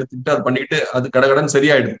ஓய்வை எடுத்துக்கிட்டு அது பண்ணிக்கிட்டு அது கடகடன்னு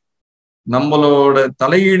சரியாயிடுது. நம்மளோட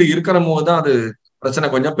தலையீடு இருக்கிற போதுதான் அது பிரச்சனை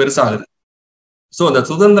கொஞ்சம் பெருசாகுது. சோ அந்த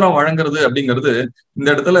சுதந்திரம் வழங்குறது அப்படிங்கிறது இந்த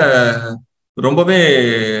இடத்துல ரொம்பவே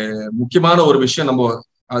முக்கியமான ஒரு விஷயம். நம்ம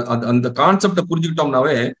அந்த கான்செப்டை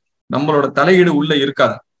புரிஞ்சுக்கிட்டோம்னாவே நம்மளோட தலையீடு உள்ள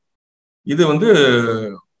இருக்காது. இது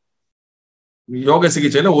யோக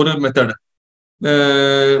சிகிச்சையில ஒரு மெத்தடு.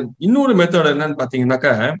 இன்னொரு மெத்தட் என்னன்னு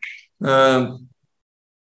பாத்தீங்கன்னாக்கா,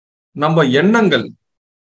 நம்ம எண்ணங்கள்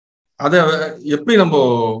அத எப்படி நம்ம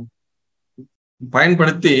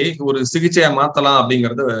பயன்படுத்தி ஒரு சிகிச்சையா மாத்தலாம்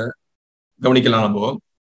அப்படிங்கறத கவனிக்கலாம். நம்ம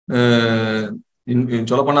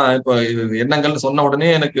சொல்லப்போனா இப்ப எண்ணங்கள்னு சொன்ன உடனே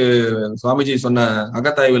எனக்கு சுவாமிஜி சொன்ன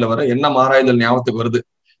அகத்தாய்வுல வர எண்ணம் ஆராய்தல் ஞாபகத்துக்கு வருது.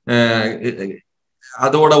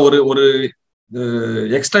 அதோட ஒரு ஒரு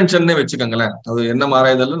எக்ஸ்டென்ஷன்னே வச்சுக்கோங்களேன். அது எண்ணம்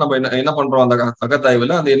ஆராய்தல் நம்ம என்ன பண்றோம், அந்த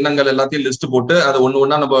அகத்தாய்வுல அந்த எண்ணங்கள் எல்லாத்தையும் லிஸ்ட் போட்டு அதை ஒண்ணு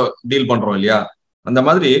ஒண்ணா நம்ம டீல் பண்றோம் இல்லையா. அந்த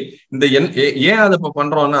மாதிரி இந்த ஏன் அதை இப்ப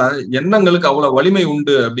பண்றோம்னா, எண்ணங்களுக்கு அவ்வளவு வலிமை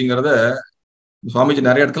உண்டு அப்படிங்கிறத சுவாமிஜி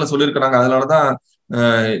நிறைய இடத்துல சொல்லியிருக்கிறாங்க. அதனாலதான்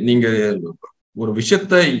நீங்க ஒரு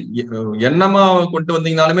விஷயத்த எண்ணமா கொண்டு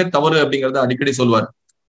வந்தீங்கனாலுமே தவறு அப்படிங்கறத அடிக்கடி சொல்லுவார்.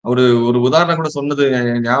 அவரு ஒரு உதாரணம் கூட சொன்னது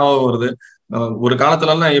ஞாபகம் வருது. ஒரு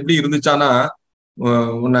காலத்துல எல்லாம் எப்படி இருந்துச்சானா,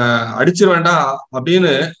 உன்னை அடிச்சிட வேண்டாம்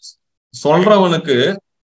அப்படின்னு சொல்றவனுக்கு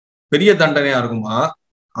பெரிய தண்டனையா இருக்குமா,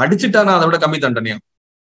 அடிச்சுட்டானா அதை விட கம்மி தண்டனையா.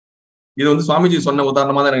 இது சுவாமிஜி சொன்ன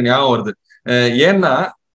உதாரணமா தான் எனக்கு ஞாபகம் வருது. ஏன்னா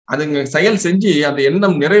அதுங்க செயல் செஞ்சு அந்த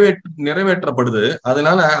எண்ணம் நிறைவேற்றப்படுது.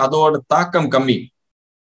 அதனால அதோட தாக்கம் கம்மி.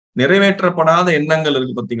 நிறைவேற்றப்படாத எண்ணங்கள்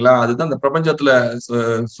இருக்கு பாத்தீங்களா, அதுதான் இந்த பிரபஞ்சத்துல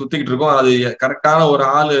சுத்திக்கிட்டு இருக்கும். அது கரெக்டான ஒரு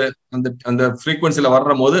ஆளு அந்த அந்த ஃப்ரீக்வன்சில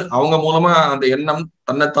வர்ற போது அவங்க மூலமா அந்த எண்ணம்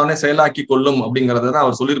தன்னைத்தானே செயலாக்கி கொள்ளும் அப்படிங்கறதான்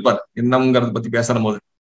அவர் சொல்லியிருப்பாரு எண்ணம்ங்கிறத பத்தி பேசுற போது.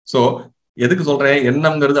 சோ எதுக்கு சொல்றேன்,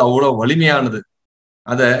 எண்ணம்ங்கிறது அவ்வளவு வலிமையானது.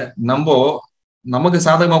 அத நமக்கு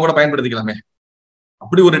சாதகமா கூட பயன்படுத்திக்கலாமே.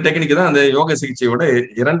 அப்படி ஒரு டெக்னிக் தான் அந்த யோக சிகிச்சையோட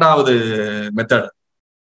இரண்டாவது மெத்தட்.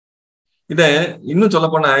 இத இன்னும் சொல்ல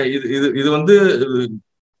போனா இது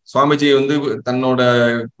சுவாமிஜி தன்னோட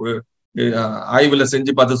ஆய்வுல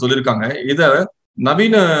செஞ்சு பார்த்து சொல்லியிருக்காங்க. இத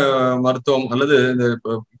நவீன மருத்துவம் அல்லது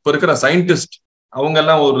இப்ப இருக்கிற சயின்டிஸ்ட் அவங்க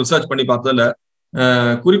எல்லாம் ஒரு ரிசர்ச் பண்ணி பார்த்ததுல,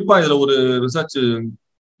 குறிப்பா இதுல ஒரு ரிசர்ச்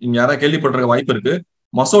நீங்க யாராவது கேள்விப்பட்டிருக்க வாய்ப்பு இருக்கு.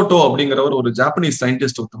 மசோட்டோ அப்படிங்கிறவர் ஒரு ஜாப்பனீஸ்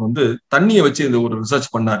சயின்டிஸ்ட் ஒருத்தர் தண்ணியை வச்சு இந்த ஒரு ரிசர்ச்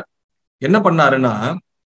பண்ணாரு. என்ன பண்ணாருன்னா,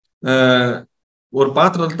 ஒரு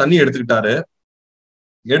பாத்திரத்துல தண்ணி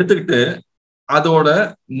எடுத்துக்கிட்டு அதோட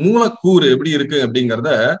மூலக்கூறு எப்படி இருக்கு அப்படிங்கிறத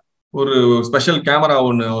ஒரு ஸ்பெஷல் கேமரா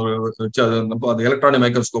ஒண்ணு வச்சு, அது எலக்ட்ரானிக்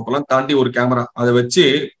மைக்ரோஸ்கோப் எல்லாம் தாண்டி ஒரு கேமரா அதை வச்சு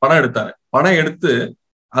படம் எடுத்தாரு. படம் எடுத்து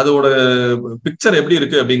அதோட பிக்சர் எப்படி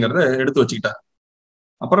இருக்கு அப்படிங்கிறத எடுத்து வச்சுக்கிட்டாரு.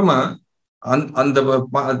 அப்புறமா அந்த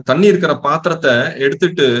தண்ணி இருக்கிற பாத்திரத்தை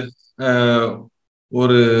எடுத்துட்டு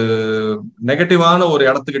ஒரு நெகட்டிவான ஒரு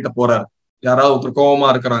இடத்துக்கிட்ட போறாரு. யாராவது ஒருத்தர் கோபமா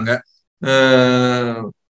இருக்கிறாங்க.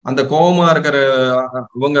 அந்த கோபமா இருக்கிற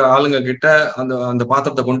இவங்க ஆளுங்க கிட்ட அந்த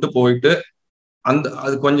பாத்திரத்தை கொண்டு போயிட்டு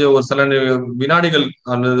அது கொஞ்சம் ஒரு சில வினாடிகள்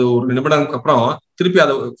அல்லது ஒரு நிமிடங்களுக்கு அப்புறம் திருப்பி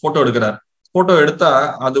அதை போட்டோ எடுக்கிறார். போட்டோ எடுத்தா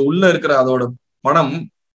அது உள்ள இருக்கிற அதோட படம்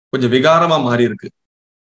கொஞ்சம் விகாரமா மாறி இருக்கு.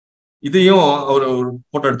 இதையும் அவர் ஒரு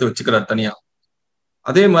போட்டோ எடுத்து வச்சுக்கிறார் தனியா.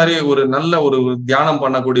 அதே மாதிரி ஒரு நல்ல ஒரு தியானம்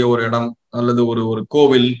பண்ணக்கூடிய ஒரு இடம் அல்லது ஒரு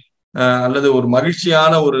கோவில் அல்லது ஒரு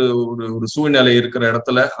மகிழ்ச்சியான ஒரு சூழ்நிலை இருக்கிற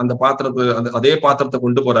இடத்துல அந்த அதே பாத்திரத்தை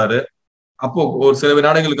கொண்டு போறாரு. அப்போ ஒரு சில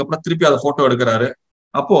வினாடிகளுக்கு அப்புறம் திருப்பி அதை போட்டோ எடுக்கிறாரு.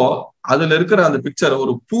 அப்போ அதுல இருக்கிற அந்த பிக்சர்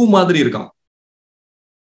ஒரு பூ மாதிரி இருக்கான்.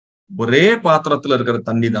 ஒரே பாத்திரத்துல இருக்கிற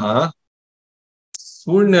தண்ணி தான்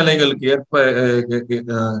சூழ்நிலைகளுக்கு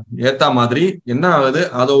ஏத்த மாதிரி என்ன ஆகுது,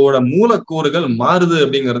 அதோட மூலக்கூறுகள் மாறுது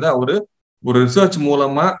அப்படிங்கறத அவரு ஒரு ரிசர்ச்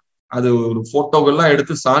மூலமா அது ஒரு போட்டோகள்லாம்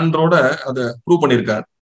எடுத்து சான்றோட அதை ப்ரூவ் பண்ணியிருக்காரு.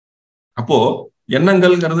 அப்போ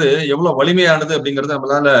எண்ணங்கள்ங்கிறது எவ்வளவு வலிமையானது அப்படிங்கறத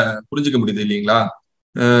நம்மளால புரிஞ்சுக்க முடியுது இல்லைங்களா.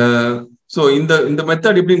 சோ இந்த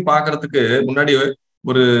மெத்தட் எப்படின்னு பாக்குறதுக்கு முன்னாடி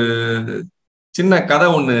ஒரு சின்ன கதை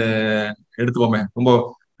ஒண்ணு எடுத்துப்போமே. ரொம்ப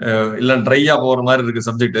இல்ல ட்ரையா போற மாதிரி இருக்கு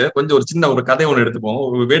சப்ஜெக்ட். கொஞ்சம் ஒரு சின்ன ஒரு கதை ஒண்ணு எடுத்துப்போம்.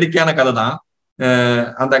 ஒரு வேடிக்கையான கதை தான்.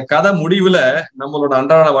 அந்த கதை முடிவுல நம்மளோட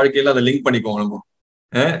அன்றாட வாழ்க்கையில அதை லிங்க் பண்ணிக்குவோம் நம்ம.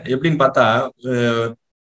 எப்படின்னு பார்த்தா,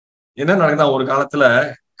 என்ன நடக்குதா, ஒரு காலத்துல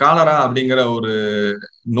காலரா அப்படிங்கிற ஒரு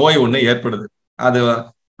நோய் ஒண்ணு ஏற்படுது.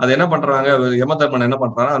 அது என்ன பண்றாங்க, யமதர்மன் என்ன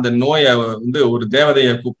பண்றாங்க, அந்த நோயை ஒரு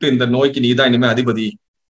தேவதையை கூப்பிட்டு, இந்த நோய்க்கு நீதான் இனிமே அதிபதி,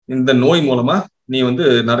 இந்த நோய் மூலமா நீ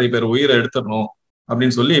நிறைய பேர் உயிரை எடுத்துடணும்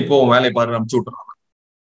அப்படின்னு சொல்லி இப்போ வேலையை பாரு அனுப்பிச்சு விட்டுறாங்க.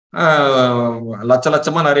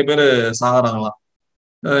 லட்சமா நிறைய பேர் சாகுறாங்களாம்.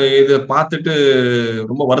 இதை பார்த்துட்டு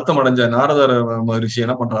ரொம்ப வருத்தம் அடைஞ்ச நாரதர் மகரிஷி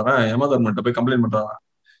என்ன பண்றாரா, யமதர்மன்ட்ட போய் கம்ப்ளைண்ட் பண்றாரா,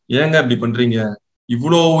 ஏங்க இப்படி பண்றீங்க,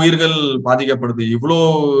 இவ்வளோ உயிர்கள் பாதிக்கப்படுது, இவ்வளோ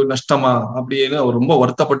நஷ்டமா அப்படின்னு அவர் ரொம்ப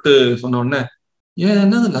வருத்தப்பட்டு சொன்ன உடனே, ஏன்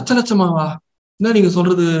என்னது லட்சமாவா, என்ன நீங்க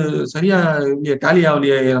சொல்றது சரியா இல்லையே, டேலி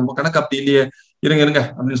ஆகலையே, நம்ம கணக்கு அப்படி இல்லையே, இருங்க இருங்க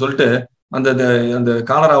அப்படின்னு சொல்லிட்டு அந்த அந்த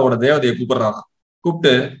காலராவோட தேவதையை கூப்பிடுறாராம்.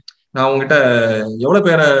 கூப்பிட்டு, நான் உங்ககிட்ட எவ்வளவு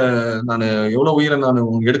பேரை நான் எவ்வளவு உயிரை நான்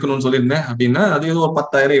எடுக்கணும்னு சொல்லியிருந்தேன் அப்படின்னா, அது ஏதோ ஒரு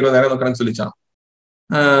 10,000 20,000 கணக்கு சொல்லிச்சான்.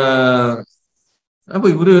 அப்ப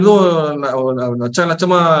இவரு ஏதோ லட்சம்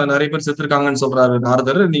லட்சமா நிறைய பேர் செத்துருக்காங்கன்னு சொல்றாரு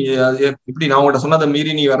நாரதர். நீ இப்படி நான் உங்கள்கிட்ட சொன்னதை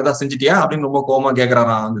மீறி நீ வேற ஏதாவது செஞ்சுட்டியா அப்படின்னு ரொம்ப கோபமா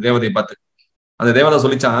கேட்கிறாராம் அந்த தேவதையை பார்த்து. அந்த தேவதை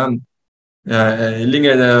சொல்லிச்சான்,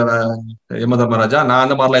 இல்லைங்க யம தர்மராஜா, நான்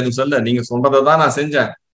அந்த மாதிரிலாம் எதுவும் சொல்ல, நீங்க சொல்றதை தான் நான்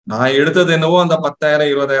செஞ்சேன். நான் எடுத்தது என்னவோ அந்த 10,000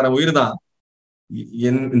 20,000 உயிர் தான்.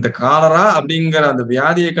 இந்த காலரா அப்படிங்கிற அந்த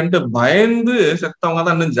வியாதியை கண்டு பயந்து செத்தவங்க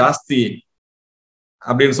தான் இன்னும் ஜாஸ்தி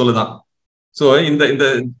அப்படின்னு சொல்லுதான். சோ இந்த இந்த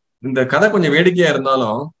இந்த கதை கொஞ்சம் வேடிக்கையா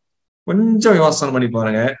இருந்தாலும் கொஞ்சம் யோசனை பண்ணி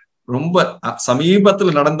பாருங்க. ரொம்ப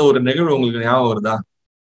சமீபத்துல நடந்த ஒரு நிகழ்வு உங்களுக்கு ஞாபகம் வருதா?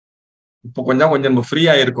 இப்போ கொஞ்சம் நம்ம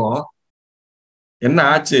ஃப்ரீயா இருக்கோம். என்ன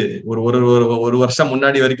ஆச்சு? ஒரு ஒரு ஒரு வருஷம்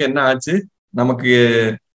முன்னாடி வரைக்கும் என்ன ஆச்சு? நமக்கு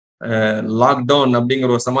லாக்டவுன்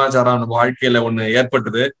அப்படிங்கிற ஒரு சமாச்சாரம் நம்ம வாழ்க்கையில ஒண்ணு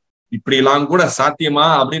ஏற்பட்டது. இப்படி எல்லாம் கூட சாத்தியமா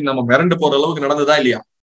அப்படின்னு நம்ம மிரண்டு போற அளவுக்கு நடந்ததா இல்லையா?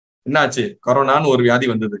 என்ன ஆச்சு? கொரோனான்னு ஒரு வியாதி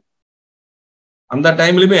வந்தது. அந்த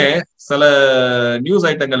டைம்லயுமே சில நியூஸ்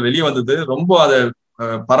ஐட்டங்கள் வெளியே வந்தது. ரொம்ப அதை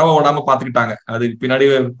பரவ விடாம பாத்துக்கிட்டாங்க. அது பின்னாடி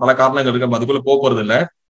பல காரணங்கள் இருக்கு, அதுக்குள்ள போறது இல்லை.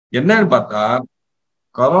 என்னன்னு பார்த்தா,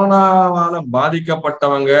 கொரோனாவால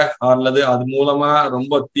பாதிக்கப்பட்டவங்க அல்லது அது மூலமா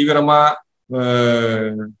ரொம்ப தீவிரமா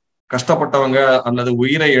கஷ்டப்பட்டவங்க அல்லது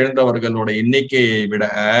உயிரை இழந்தவர்களோட எண்ணிக்கையை விட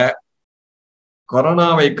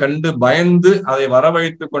கொரோனாவை கண்டு பயந்து அதை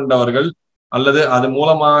வரவழைத்து கொண்டவர்கள் அல்லது அது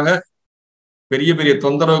மூலமாக பெரிய பெரிய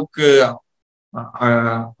தொந்தரவுக்கு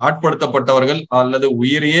ஆட்படுத்தப்பட்டவர்கள் அல்லது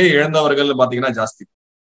உயிரையே இழந்தவர்கள் பாத்தீங்கன்னா ஜாஸ்தி.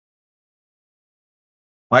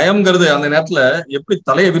 பயம்ங்கிறது அந்த நேரத்துல எப்படி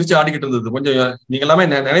தலையை விரிச்சு ஆடிக்கிட்டு இருந்தது கொஞ்சம் நீங்க எல்லாமே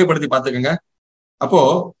நினைவுபடுத்தி பாத்துக்கோங்க. அப்போ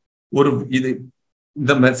ஒரு இது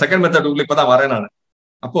இந்த செகண்ட் மெத்தட் உங்களுக்கு இப்பதான் வரேன் நான்.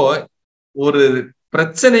 அப்போ ஒரு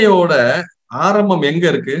பிரச்சனையோட ஆரம்பம் எங்க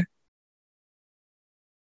இருக்கு?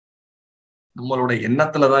 நம்மளோட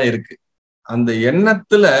எண்ணத்துலதான் இருக்கு. அந்த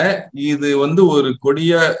எண்ணத்துல இது ஒரு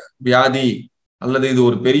கொடிய வியாதி அல்லது இது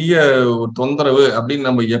ஒரு பெரிய ஒரு தொந்தரவு அப்படின்னு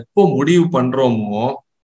நம்ம எப்போ முடிவு பண்றோமோ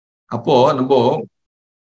அப்போ நம்ம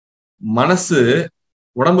மனசு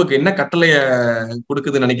உடம்புக்கு என்ன கட்டளைய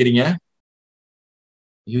கொடுக்குதுன்னு நினைக்கிறீங்க?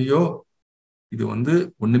 ஐயோ, இது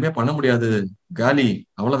ஒண்ணுமே பண்ண முடியாது, காலி,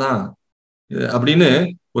 அவ்வளவுதான் அப்படின்னு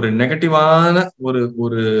ஒரு நெகட்டிவான ஒரு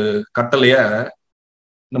ஒரு கட்டளைய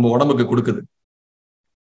நம்ம உடம்புக்கு கொடுக்குது.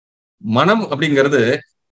 மனம் அப்படிங்கிறது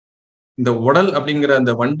இந்த உடல் அப்படிங்கிற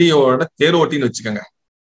அந்த வண்டியோட தேரோட்டின்னு வச்சுக்கோங்க,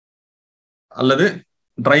 அல்லது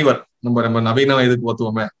டிரைவர். நம்ம நவீன இதுக்கு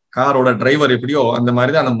ஒத்துவோமே, காரோட டிரைவர் எப்படியோ அந்த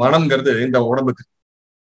மாதிரிதான் அந்த மனம்ங்கிறது இந்த உடம்புக்கு.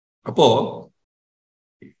 அப்போ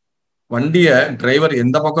வண்டிய டிரைவர்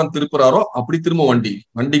எந்த பக்கம் திருப்புறாரோ அப்படி திரும்ப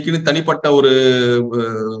வண்டிக்குன்னு தனிப்பட்ட ஒரு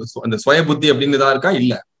அந்த சுய புத்தி அப்படின்னு தான் இருக்கா?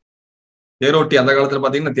 இல்ல. தேரோட்டி அந்த காலத்துல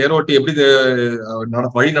பாத்தீங்கன்னா தேரோட்டி எப்படி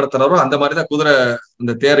வழி நடத்துறாரோ அந்த மாதிரிதான் குதிரை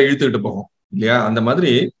அந்த தேரை இழுத்துக்கிட்டு போகும் இல்லையா? அந்த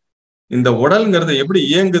மாதிரி இந்த உடல்ங்கிறது எப்படி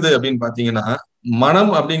இயங்குது அப்படின்னு பாத்தீங்கன்னா,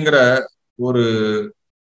 மனம் அப்படிங்கிற ஒரு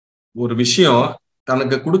ஒரு விஷயம்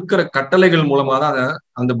தனக்கு கொடுக்கிற கட்டளைகள் மூலமா தான்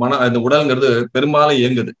அந்த உடல்ங்கிறது பெரும்பாலும்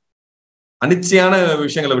இயங்குது. அனிச்சையான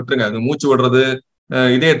விஷயங்களை விட்டுருங்க, அது மூச்சு விடுறது,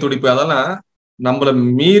 இதய துடிப்பு, அதெல்லாம் நம்மளை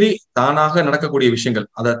மீறி தானாக நடக்கக்கூடிய விஷயங்கள்.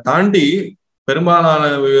 அதை தாண்டி பெரும்பாலான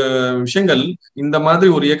விஷயங்கள் இந்த மாதிரி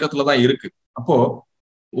ஒரு இயக்கத்துலதான் இருக்கு. அப்போ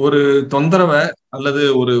ஒரு தொந்தரவை அல்லது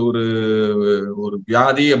ஒரு ஒரு ஒரு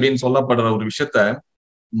வியாதி அப்படின்னு சொல்லப்படுற ஒரு விஷயத்த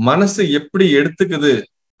மனசு எப்படி எடுத்துக்குது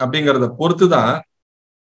அப்படிங்கிறத பொறுத்துதான்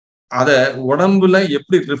அத உடம்புல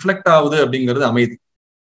எப்படி ரிஃப்ளெக்ட் ஆகுது அப்படிங்கிறது அமைதி.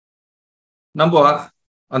 நம்ம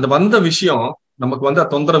அந்த வந்த விஷயம் நமக்கு வந்த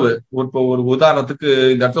தொந்தரவு, இப்போ ஒரு உதாரணத்துக்கு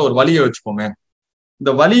இந்த இடத்துல ஒரு வலியை வச்சுப்போமே,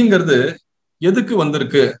 இந்த வலிங்கிறது எதுக்கு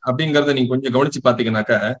வந்திருக்கு அப்படிங்கிறத நீங்க கொஞ்சம் கவனிச்சு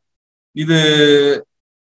பாத்தீங்கன்னாக்க, இது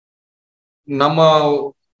நம்ம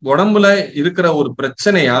உடம்புல இருக்கிற ஒரு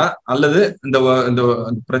பிரச்சனையா அல்லது இந்த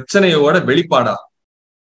பிரச்சனையோட வெளிப்பாடா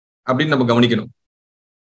அப்படின்னு நம்ம கவனிக்கணும்.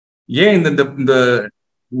 ஏன் இந்த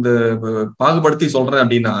இந்த பாகுபடுத்தி சொல்றேன்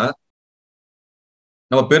அப்படின்னா,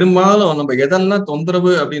 நம்ம பெரும்பாலும் நம்ம எதெல்லாம்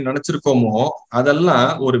தொந்தரவு அப்படின்னு நினைச்சிருக்கோமோ அதெல்லாம்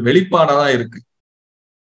ஒரு வெளிப்பாடாதான் இருக்கு.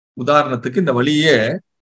 உதாரணத்துக்கு இந்த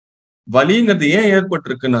வலிங்கிறது ஏன்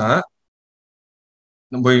ஏற்பட்டிருக்குன்னா,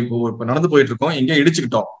 நம்ம இப்போ நடந்து போயிட்டு இருக்கோம், இங்கே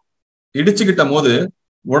இடிச்சுக்கிட்ட போது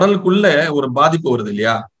உடலுக்குள்ள ஒரு பாதிப்பு வருது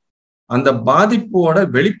இல்லையா? அந்த பாதிப்போட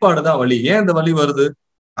வெளிப்பாடுதான் வலி. ஏன் அந்த வலி வருது?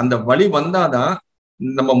 அந்த வலி வந்தாதான்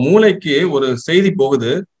நம்ம மூளைக்கு ஒரு செய்தி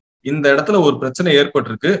போகுது, இந்த இடத்துல ஒரு பிரச்சனை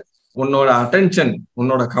ஏற்பட்டிருக்கு, உன்னோட அட்டென்ஷன்,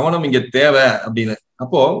 உன்னோட கவனம் இங்க தேவை அப்படின்னு.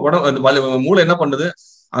 அப்போ மூளை என்ன பண்ணுது?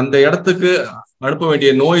 அந்த இடத்துக்கு அனுப்ப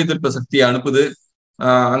வேண்டிய நோய் எதிர்ப்பு சக்தியை அனுப்புது.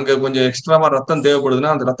 அங்க கொஞ்சம் எக்ஸ்ட்ராவா ரத்தம்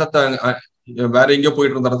தேவைப்படுதுன்னா அந்த ரத்தத்தை வேற எங்கேயோ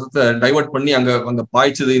போயிட்டு இருந்த ரத்தத்தை டைவர்ட் பண்ணி அங்க அங்க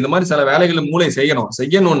பாய்ச்சது. இந்த மாதிரி சில வேலைகளை மூளை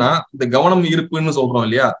செய்யணும்னா இந்த கவனம் ஈர்ப்புன்னு சொல்றோம்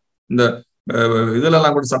இல்லையா, இந்த இதுல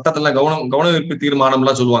எல்லாம் கூட சட்டத்துல கவன ஈர்ப்பு தீர்மானம்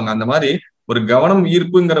எல்லாம் சொல்லுவாங்க. அந்த மாதிரி ஒரு கவனம்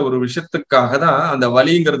ஈர்ப்புங்கிற ஒரு விஷயத்துக்காக தான் அந்த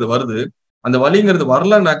வலிங்கிறது வருது. அந்த வலிங்கிறது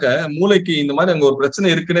வரலனாக்க மூளைக்கு இந்த மாதிரி அங்க ஒரு பிரச்சனை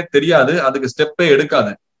இருக்குன்னே தெரியாது, அதுக்கு ஸ்டெப்பே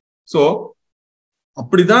எடுக்காது. சோ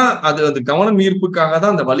அப்படிதான் அது கவனம் ஈர்ப்புக்காக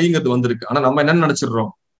தான் அந்த வலிங்கிறது வந்திருக்கு. ஆனா நம்ம என்ன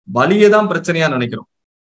நினைச்சிடுறோம், வலியை தான் பிரச்சனையா நினைக்கிறோம்.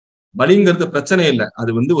 வலிங்கிறது பிரச்சனை இல்லை,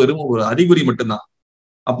 அது வெறும் ஒரு அறிகுறி மட்டும்தான்.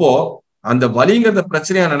 அப்போ அந்த வலிங்கிறத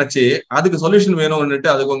பிரச்சனையா நினைச்சு அதுக்கு சொல்யூஷன் வேணும்னுட்டு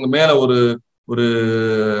அதுக்கு உங்க மேல ஒரு ஒரு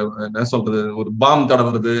என்ன சொல்றது, ஒரு பாம்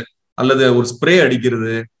தடவுறது அல்லது ஒரு ஸ்ப்ரே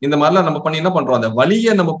அடிக்கிறது, இந்த மாதிரிலாம் நம்ம பண்ணி என்ன பண்றோம், அந்த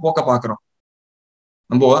வலியை நம்ம போக்க பாக்குறோம்.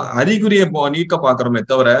 நம்ம அறிகுறியை நீக்க பாக்குறோமே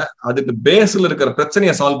தவிர அதுக்கு பேஸ்ல இருக்கிற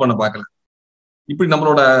பிரச்சனையை சால்வ் பண்ண பாக்கல. இப்படி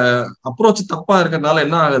நம்மளோட அப்ரோச் தப்பா இருக்கிறதுனால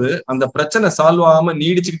என்ன ஆகுது, அந்த பிரச்சனை சால்வ் ஆகாம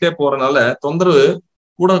நீடிச்சுக்கிட்டே போறதுனால தொந்தரவு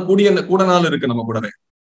கூட நாள் இருக்கு நம்ம கூடவே.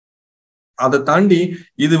 அதை தாண்டி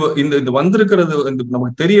இது வந்திருக்கிறது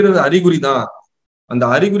நமக்கு தெரியறது அறிகுறி தான். அந்த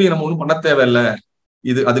அறிகுறியை நம்ம ஒண்ணும் பண்ண தேவையில்லை.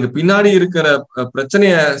 அதுக்கு பின்னாடி இருக்கிற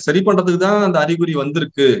பிரச்சனைய சரி பண்றதுக்கு தான் அந்த அறிகுறி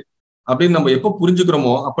வந்திருக்கு அப்படின்னு நம்ம எப்ப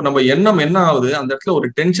புரிஞ்சுக்கிறோமோ அப்ப நம்ம எண்ணம் என்ன ஆகுது, அந்த இடத்துல ஒரு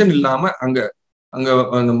டென்ஷன் இல்லாம அங்க அங்க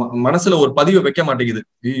அந்த மனசுல ஒரு பதிவை வைக்க மாட்டேங்குது.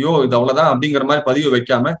 ஐயோ இது அவ்வளவுதான் அப்படிங்கிற மாதிரி பதிவை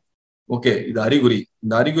வைக்காம, ஓகே இது அறிகுறி,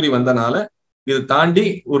 இந்த அறிகுறி வந்தனால இது தாண்டி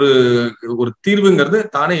ஒரு ஒரு தீர்வுங்கிறது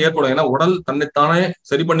தானே ஏற்படும். ஏன்னா உடல் தன்னைத்தானே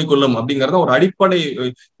சரி பண்ணி கொள்ளும் அப்படிங்கறத ஒரு அடிப்படை.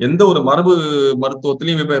 எந்த ஒரு மரபு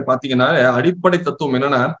மருத்துவத்திலையும் பாத்தீங்கன்னா அடிப்படை தத்துவம்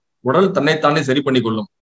என்னன்னா உடல் தன்னைத்தானே சரி பண்ணி கொள்ளும்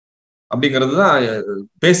அப்படிங்கிறது தான்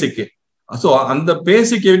பேசிக். சோ அந்த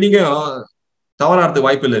பேசிக் நீங்க தவறாறதுக்கு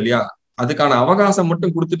வாய்ப்பு இல்லை இல்லையா, அதுக்கான அவகாசம்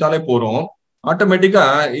மட்டும் கொடுத்துட்டாலே போறோம். ஆட்டோமேட்டிக்கா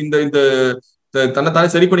இந்த இந்த தன்னைத்தானே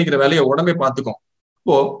சரி பண்ணிக்கிற வேலையை உடம்பே பார்த்துக்கும்.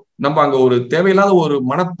 இப்போ நம்ம அங்க ஒரு தேவையில்லாத ஒரு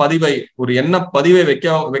மனப்பதிவை, ஒரு எண்ண பதிவை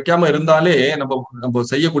வைக்காம இருந்தாலே நம்ம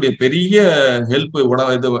செய்யக்கூடிய பெரிய ஹெல்ப்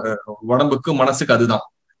உடம்புக்கு மனசுக்கு அதுதான்.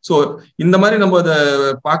 சோ இந்த மாதிரி நம்ம அதை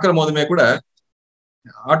பாக்குற போதுமே கூட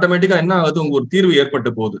ஆட்டோமேட்டிக்கா என்ன ஆகுது, உங்க ஒரு தீர்வு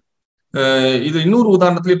ஏற்பட்டு போகுது. இது இன்னொரு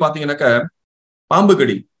உதாரணத்திலேயே பாத்தீங்கன்னாக்க பாம்பு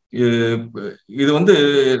கடி. இது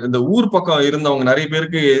இந்த ஊர் பக்கம் இருந்தவங்க நிறைய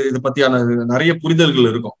பேருக்கு இது பத்தியான நிறைய புரிதல்கள்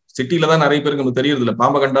இருக்கும். சிட்டில தான் நிறைய பேருக்கு நம்ம தெரியறது இல்லை.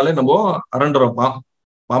 பாம்பை கண்டாலே நம்ம அரண்டுறோம்.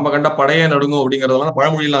 பாம்பை கண்டா படையே நடுங்கும் அப்படிங்கறதெல்லாம்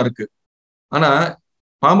பழமொழியெல்லாம் இருக்கு. ஆனா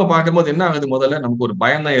பாம்பை பார்க்கும்போது என்ன ஆகுது, முதல்ல நமக்கு ஒரு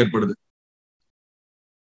பயம் தான் ஏற்படுது.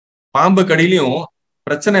 பாம்பு கடியிலையும்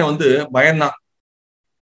பிரச்சனை பயம்தான்.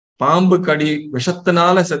 பாம்பு கடி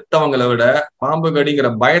விஷத்தினால செத்தவங்களை விட பாம்பு கடிங்கிற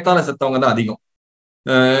பயத்தால செத்தவங்க தான் அதிகம்.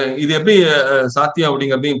 இது எப்படி சாத்தியம்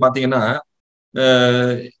அப்படிங்கிறதையும் பாத்தீங்கன்னா,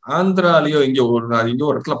 ஆந்திராலயோ இங்க ஒரு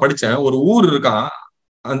இடத்துல படிச்சேன். ஒரு ஊர் இருக்கான்,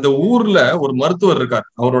 அந்த ஊர்ல ஒரு மருத்துவர் இருக்கார்.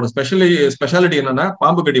 அவரோட ஸ்பெஷாலிட்டி என்னன்னா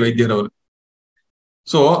பாம்பு கடி வைத்தியர் அவர்.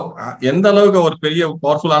 சோ எந்த அளவுக்கு ஒரு பெரிய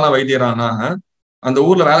பவர்ஃபுல்லான வைத்தியரானா, அந்த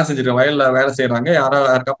ஊர்ல வேலை செஞ்சிருக்க, வயல்ல வேலை செய்யறாங்க,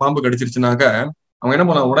 யாருக்கா பாம்பு கடிச்சிருச்சுனாக்க அவங்க என்ன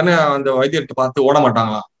பண்ணுவாங்க, உடனே அந்த வைத்தியர்கிட்ட பார்த்து ஓட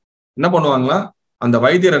மாட்டாங்களாம். என்ன பண்ணுவாங்களா, அந்த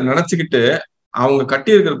வைத்தியரை நினைச்சுக்கிட்டு அவங்க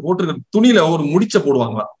கட்டி போட்டிருக்கிற துணியில ஒரு முடிச்ச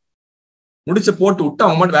போடுவாங்களாம். முடிச்ச போட்டு விட்டு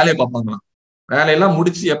அவங்க மட்டும் வேலையை பார்ப்பாங்களாம். வேலையெல்லாம்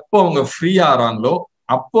முடிச்சு எப்போ அவங்க ஃப்ரீயா ஆறாங்களோ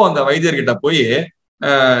அப்போ அந்த வைத்தியர்கிட்ட போய்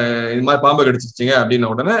இது மாதிரி பாம்பு கடிச்சிருச்சிங்க அப்படின்ன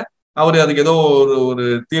உடனே அவரு அதுக்கு ஏதோ ஒரு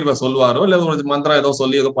தீர்வை சொல்லுவாரோ இல்ல ஒரு மந்திரம் ஏதோ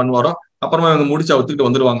சொல்லி ஏதோ பண்ணுவாரோ, அப்புறமா இவங்க முடிச்சு ஒத்துக்கிட்டு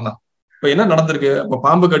வந்துருவாங்களாம். இப்ப என்ன நடந்திருக்கு, இப்ப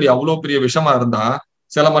பாம்பு கடி அவ்வளவு பெரிய விஷமா இருந்தா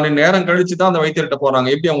சில மணி நேரம் கழிச்சுதான் அந்த வைத்தியர்கிட்ட போறாங்க.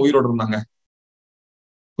 எப்படி அவங்க உயிரோடு இருந்தாங்க?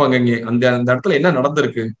 இப்ப அங்க அந்த இடத்துல என்ன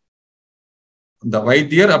நடந்திருக்கு, இந்த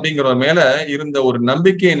வைத்தியர் அப்படிங்கிற மேல இருந்த ஒரு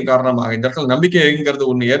நம்பிக்கையின் காரணமாக, இந்த இடத்துல நம்பிக்கைங்கிறது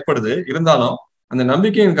ஒண்ணு ஏற்படுது. இருந்தாலும் அந்த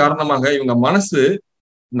நம்பிக்கையின் காரணமாக இவங்க மனசு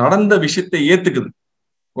நடந்த விஷயத்தை ஏத்துக்குது.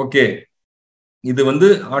 ஓகே இது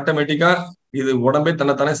ஆட்டோமேட்டிக்கா இது உடம்பே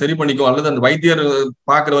தன்னைத்தானே சரி பண்ணிக்கும், அல்லது அந்த வைத்தியர்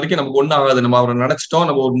பாக்குற வரைக்கும் நமக்கு ஒண்ணும் ஆகாது, நம்ம அவரை நினைச்சிட்டோம்,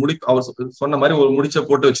 நம்ம ஒரு அவர் சொன்ன மாதிரி ஒரு முடிச்ச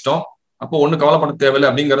போட்டு வச்சிட்டோம், அப்போ ஒண்ணும் கவலைப்பட தேவையில்லை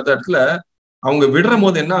அப்படிங்கிற இடத்துல அவங்க விடுற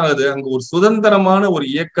போது என்ன ஆகுது, அங்க ஒரு சுதந்திரமான ஒரு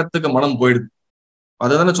இயக்கத்துக்கு மனம் போயிடுது.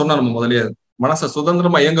 அதுதானே சொன்னா நம்ம முதலே, மனசை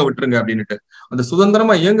சுதந்திரமா இயங்க விட்டுருங்க அப்படின்னுட்டு. அந்த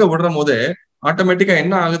சுதந்திரமா இயங்க விடுற போதே ஆட்டோமேட்டிக்கா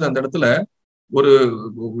என்ன ஆகுது, அந்த இடத்துல ஒரு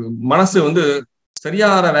மனசு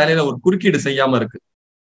சரியான வேலையில ஒரு குறுக்கீடு செய்யாம இருக்கு.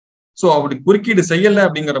 சோ அப்படி குறுக்கீடு செய்யல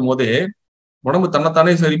அப்படிங்கிற போதே உடம்பு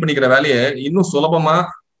தன்னைத்தானே சரி பண்ணிக்கிற வேலையை இன்னும் சுலபமா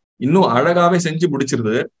இன்னும் அழகாவே செஞ்சு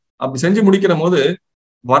முடிச்சிருது. அப்படி செஞ்சு முடிக்கிற போது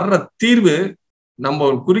வர்ற தீர்வு நம்ம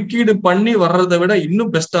குறுக்கீடு பண்ணி வர்றதை விட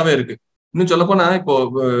இன்னும் பெஸ்டாவே இருக்கு. இன்னும் சொல்ல போனா இப்போ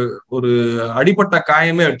ஒரு அடிப்பட்ட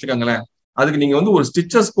காயமே வச்சுக்கோங்களேன், அதுக்கு நீங்க ஒரு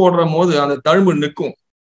ஸ்டிச்சஸ் போடுற போது அந்த தழும்பு நிற்கும்.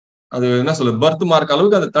 அது என்ன சொல்ல, பர்த் மார்க்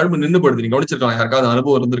அளவுக்கு அந்த தழும்பு நின்றுபடுது. நீங்க கவனிச்சிருக்கலாம், யாருக்காவது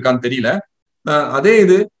அனுபவம் இருந்திருக்கான்னு தெரியல. அதே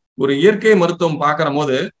இது ஒரு இயற்கை மருத்துவம் பாக்குற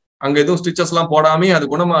போது அங்க எதுவும் ஸ்டிச்சஸ் எல்லாம் போடாமே அது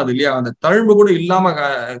குணமாகுது இல்லையா, அந்த தழும்பு கூட இல்லாம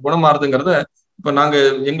குணமாறுதுங்கிறத இப்ப நாங்க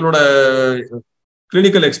எங்களோட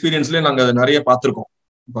கிளினிக்கல் எக்ஸ்பீரியன்ஸ்லயே நாங்க நிறைய பார்த்திருக்கோம்.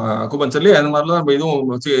 அக்குபஞ்சர்லயே அந்த மாதிரிலாம் நம்ம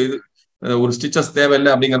இதுவும் வச்சு இது ஒரு ஸ்டிச்சஸ் தேவையில்லை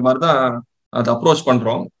அப்படிங்கிற மாதிரி தான் அதை அப்ரோச்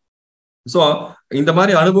பண்றோம். ஸோ இந்த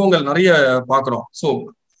மாதிரி அனுபவங்கள் நிறைய பாக்குறோம். ஸோ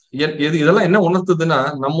இதெல்லாம் என்ன உணர்த்துதுன்னா,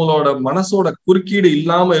 நம்மளோட மனசோட குறுக்கீடு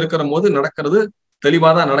இல்லாம இருக்கிற போது நடக்கிறது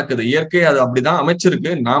தெளிவாதான் நடக்குது. இயற்கை அது அப்படிதான்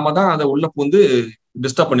அமைச்சிருக்கு. நாம தான் அதை உள்ள பூந்து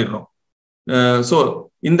டிஸ்டர்ப் பண்ணிடுறோம். ஸோ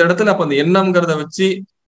இந்த இடத்துல அப்ப அந்த எண்ணம்ங்கிறத வச்சு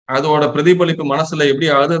அதோட பிரதிபலிப்பு மனசுல எப்படி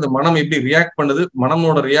ஆகுது, அந்த மனம் எப்படி ரியாக்ட் பண்ணுது,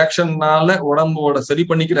 மனமோட ரியாக்ஷன்னால உடம்போட சரி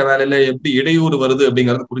பண்ணிக்கிற வேலையில எப்படி இடையூறு வருது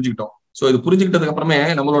அப்படிங்கறத புரிஞ்சுக்கிட்டோம். ஸோ இது புரிஞ்சுக்கிட்டதுக்கு அப்புறமே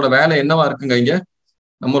நம்மளோட வேலை என்னவா இருக்குங்க, இங்க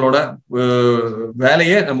நம்மளோட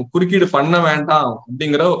வேலையை நம்ம குறுக்கீடு பண்ண வேண்டாம்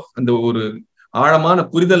அப்படிங்கிற அந்த ஒரு ஆழமான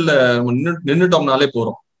புரிதல்ல நம்ம நின்றுட்டோம்னாலே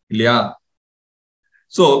போறோம் இல்லையா?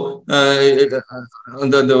 சோ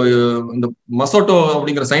அந்த மசோட்டோ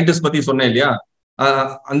அப்படிங்கிற சயின்டிஸ்ட் பத்தி சொன்னேன் இல்லையா?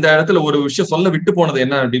 அந்த இடத்துல ஒரு விஷயம் சொல்ல விட்டு போனது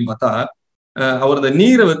என்ன அப்படின்னு பார்த்தா, அவர் அந்த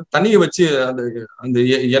நீரை தண்ணியை வச்சு அந்த அந்த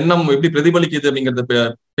எண்ணம் எப்படி பிரதிபலிக்குது அப்படிங்கறத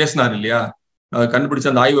பேசினார் இல்லையா?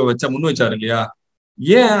 கண்டுபிடிச்ச அந்த ஆய்வை வச்சா முன் வச்சாரு இல்லையா?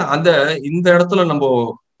 ஏன் இந்த இடத்துல நம்ம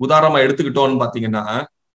உதாரணமா எடுத்துக்கிட்டோம்னு பாத்தீங்கன்னா,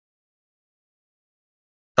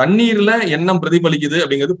 தண்ணீர்ல எண்ணம் பிரதிபலிக்குது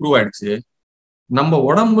அப்படிங்கிறது ப்ரூவ் ஆயிடுச்சு. நம்ம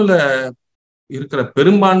உடம்புல இருக்கிற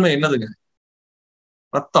பெரும்பான்மை என்னதுங்க?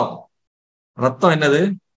 ரத்தம். ரத்தம் என்னது?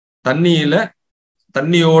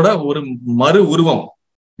 தண்ணியோட ஒரு மறு உருவம்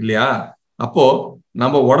இல்லையா? அப்போ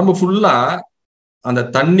நம்ம உடம்பு ஃபுல்லா அந்த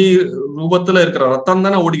தண்ணீர் ரூபத்துல இருக்கிற ரத்தம்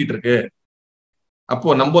தானே ஓடிக்கிட்டு இருக்கு. அப்போ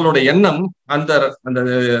நம்மளோட எண்ணம் அந்த அந்த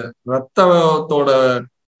ரத்தத்தோட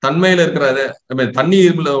தன்மையில இருக்கிற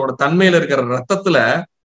தண்ணீரோட தன்மையில இருக்கிற ரத்தத்துல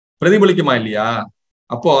பிரதிபலிக்குமா இல்லையா?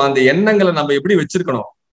 அப்போ அந்த எண்ணங்களை நம்ம எப்படி வச்சிருக்கணும்?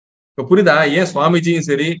 இப்ப புரியுதா ஏன் சுவாமிஜியும்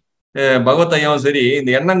சரி பகவத் ஐயாவும் சரி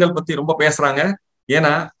இந்த எண்ணங்கள் பத்தி ரொம்ப பேசுறாங்க?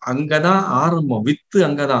 ஏன்னா அங்கதான் ஆரம்பம், வித்து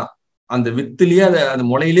அங்கதான். அந்த வித்துலயே அந்த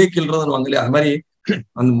முளையிலேயே கிள்றதுன்னு இல்லையா? அது மாதிரி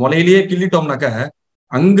அந்த முளையிலேயே கிள்ளிட்டோம்னாக்க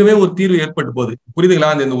அங்கவே ஒரு தீர்வு ஏற்பட்டு போகுது.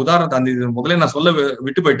 புரியுதுங்களா? இந்த உதாரணத்தை அந்த முதல்ல நான் சொல்ல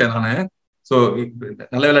விட்டு போயிட்டேன் நானு. சோ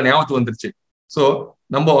நல்ல வேலை ஞாபகத்துக்கு வந்துருச்சு. சோ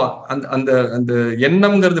நம்ம அந்த அந்த அந்த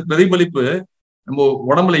எண்ணம்ங்கிறது பிரதிபலிப்பு நம்ம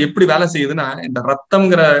உடம்புல எப்படி வேலை செய்யுதுன்னா, இந்த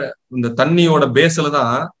ரத்தம்ங்கிற இந்த தண்ணியோட பேஸ்ல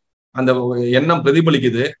தான் அந்த எண்ணம்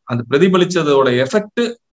பிரதிபலிக்குது. அந்த பிரதிபலிச்சதோட எஃபெக்ட்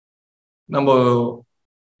நம்ம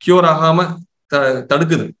கியூர் ஆகாம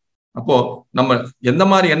தடுக்குது. அப்போ நம்ம எந்த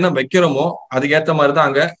மாதிரி எண்ணம் வைக்கிறோமோ அதுக்கு ஏத்த மாதிரிதான்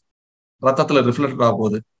அங்க ரத்தத்துல ரிஃப்ளெக்ட் ஆக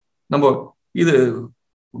போகுது. நம்ம இது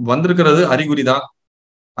வந்திருக்கிறது அறிகுறி தான்.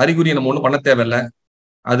 அறிகுறியை நம்ம ஒண்ணும் பண்ண தேவையில்லை.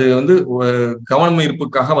 அது கவனம்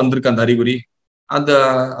ஈர்ப்புக்காக வந்திருக்கு அந்த அறிகுறி. அந்த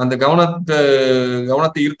அந்த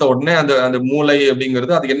கவனத்தை ஈர்த்த உடனே அந்த அந்த மூளை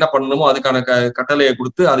அப்படிங்கிறது அதுக்கு என்ன பண்ணணுமோ அதுக்கான கட்டளையை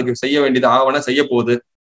கொடுத்து அதுக்கு செய்ய வேண்டியது ஆவண செய்ய போகுது,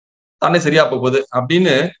 தானே சரியா போகுது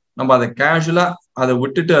அப்படின்னு நம்ம அதை கேஷுவலா அதை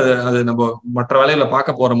விட்டுட்டு அது நம்ம மற்ற வேலைகளை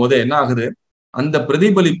பார்க்க போற போது என்ன ஆகுது, அந்த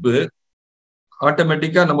பிரதிபலிப்பு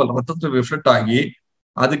ஆட்டோமேட்டிக்கா நம்ம ரத்தத்துல ரிஃப்ளெக்ட் ஆகி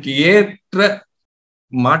அதுக்கு ஏற்ற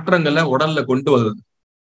மாற்றங்களை உடல்ல கொண்டு வருது.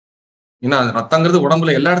 ஏன்னா ரத்தங்கிறது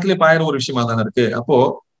உடம்புல எல்லா இடத்துலயும் பாயிற ஒரு விஷயமா தானே இருக்கு. அப்போ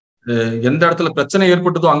எந்த இடத்துல பிரச்சனை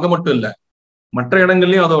ஏற்பட்டதோ அங்க மட்டும் இல்ல, மற்ற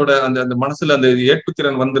இடங்கள்லயும் அதோட அந்த அந்த மனசுல அந்த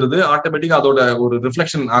ஏற்புத்திறன் வந்துருது. ஆட்டோமேட்டிக்கா அதோட ஒரு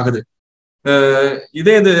ரிஃப்ளெக்ஷன் ஆகுது.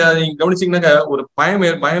 இதே இது நீங்க கவனிச்சீங்கன்னாக்க ஒரு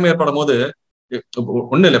பயம் ஏற்படும் போது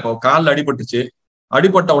ஒண்ணு இல்லை. இப்போ காலில் அடிபட்டுச்சு,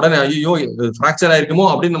 அடிபட்ட உடனே ஐயோ பிராக்சர் ஆயிருக்குமோ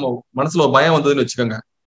அப்படின்னு நம்ம மனசுல ஒரு பயம் வந்ததுன்னு வச்சுக்கோங்க.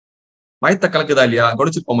 வயத்த கலக்குதா இல்லையா?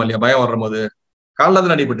 கவனிச்சிருப்போமா இல்லையா? பயம் வர்ற போது காலில்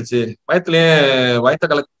தான் அடிபட்டுச்சு,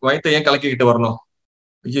 வயத்தை ஏன் கலக்கிக்கிட்டு வரணும்?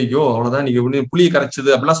 ஐயோ அவ்வளவுதான், நீங்க புளியை கரைச்சது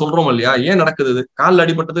அப்படிலாம் சொல்றோம் இல்லையா? ஏன் நடக்குது? காலில்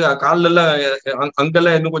அடிபட்டது, காலில் எல்லாம்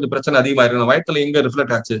அங்கெல்லாம் இன்னும் கொஞ்சம் பிரச்சனை அதிகமாயிருக்கு, வயத்துல எங்க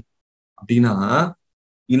ரிஃப்ளெக்ட் ஆச்சு அப்படின்னா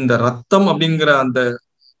இந்த ரத்தம் அப்படிங்கிற அந்த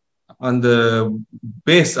அந்த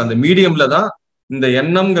பேஸ் அந்த மீடியம்ல தான் இந்த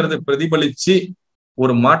எண்ணம்ங்கிறது பிரதிபலிச்சு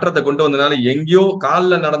ஒரு மாற்றத்தை கொண்டு வந்ததுனால எங்கேயோ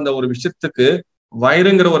காலில் நடந்த ஒரு விஷயத்துக்கு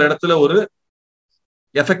வயிறுங்கிற ஒரு இடத்துல ஒரு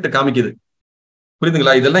எஃபெக்ட் காமிக்குது.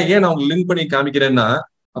 புரியுதுங்களா? இதெல்லாம் ஏன் நான் லிங்க் பண்ணி காமிக்கிறேன்னா,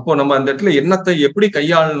 அப்போ நம்ம அந்த இடத்துல எண்ணத்தை எப்படி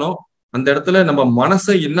கையாளணும், அந்த இடத்துல நம்ம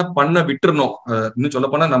மனசை என்ன பண்ண விட்டுறணும். இன்னும் சொல்ல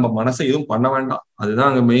போனா நம்ம மனசை எதுவும் பண்ண வேண்டாம், அதுதான்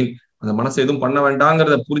அங்க மெயின். அந்த மனசை எதுவும் பண்ண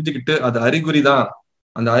வேண்டாங்கிறத புரிஞ்சுக்கிட்டு அது அறிகுறி தான்,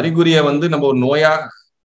 அந்த அறிகுறியை நம்ம ஒரு நோயா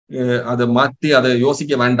அதை மாத்தி அதை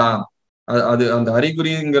யோசிக்க வேண்டாம். அது அந்த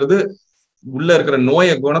அறிகுறிங்கிறது உள்ள இருக்கிற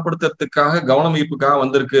நோயை குணப்படுத்துறதுக்காக கவனம் ஈர்ப்புக்காக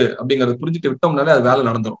வந்திருக்கு அப்படிங்கறத புரிஞ்சுட்டு விட்டோம்னாலே அது வேலை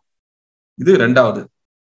நடந்துடும். இது ரெண்டாவது.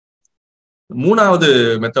 மூணாவது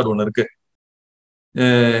மெத்தட் ஒண்ணு இருக்கு.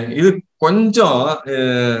 இது கொஞ்சம்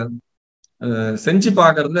செஞ்சு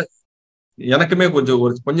பாக்குறது எனக்குமே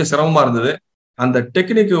கொஞ்சம் சிரமமா இருந்தது. அந்த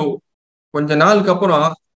டெக்னிக் கொஞ்ச நாளுக்கு அப்புறம்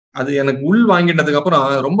அது எனக்கு உள் வாங்கிட்டதுக்கு அப்புறம்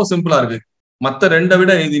ரொம்ப சிம்பிளா இருக்கு. மத்த ரெண்டை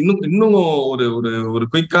விட இது இன்னும் ஒரு ஒரு ஒரு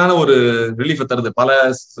குயிக்கான ஒரு ரிலீஃப் தருது. பல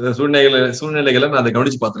சூழ்நிலைகளை நான் அதை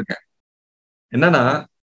கவனிச்சு பார்த்திருக்கேன். என்னன்னா,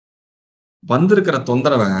 வந்திருக்கிற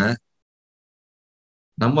தொந்தரவை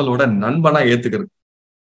நம்மளோட நண்பனா ஏத்துக்கிறது.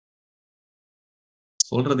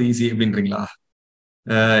 சொல்றது ஈஸி அப்படின்றீங்களா?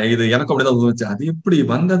 இது எனக்கு அப்படிதான் தோணுச்சு. அது எப்படி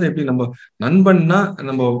வந்தது, எப்படி நம்ம நண்பன்னா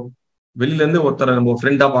நம்ம வெளியில இருந்து ஒருத்தரை நம்ம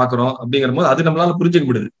ஃப்ரெண்டா பாக்குறோம் அப்படிங்கிற போது அது நம்மளால புரிஞ்சுக்க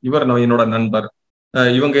முடியுது. இவர் என்னோட நண்பர்,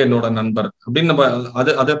 இவங்க என்னோட நண்பர் அப்படின்னு நம்ம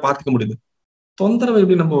அதை பார்த்துக்க முடியுது. தொந்தரவு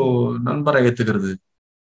எப்படி நம்ம நண்பரை ஏத்துக்கிறது?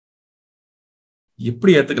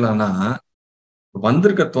 எப்படி ஏத்துக்கலாம்னா,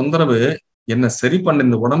 வந்திருக்க தொந்தரவு என்ன சரி பண்ண,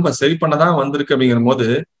 இந்த உடம்ப சரி பண்ணதான் வந்திருக்கு அப்படிங்கிற போது,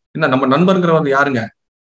 என்ன நம்ம நண்பருங்கிறவர் யாருங்க?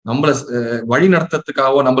 நம்மள வழி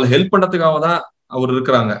நடத்துறதுக்காகவோ நம்மள ஹெல்ப் பண்றதுக்காக தான் அவர்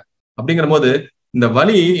இருக்கிறாங்க. அப்படிங்கிற போது இந்த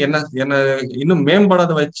வழி என்ன என்ன இன்னும்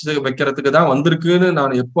மேம்படாத வைக்கிறதுக்கு தான் வந்திருக்குன்னு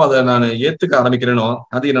நான் எப்போ அதை நான் ஏத்துக்க ஆரம்பிக்கிறேனோ,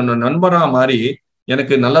 அது என்னோட நண்பரா மாறி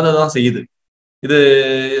எனக்கு நல்லதை தான் செய்யுது. இது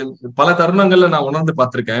பல தருணங்கள்ல நான் உணர்ந்து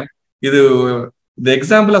பார்த்திருக்கேன். இது இந்த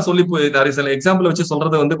எக்ஸாம்பிளா சொல்லி நிறைய சில எக்ஸாம்பிள் வச்சு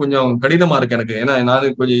சொல்றது கொஞ்சம் கடினமா இருக்கு எனக்கு. ஏன்னா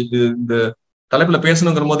நான் கொஞ்சம் இந்த தலைப்புல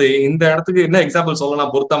பேசணுங்கிற போது இந்த இடத்துக்கு என்ன எக்ஸாம்பிள்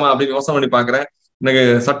சொல்லலாம் பொருத்தமா அப்படின்னு யோசனை பண்ணி பாக்குறேன். எனக்கு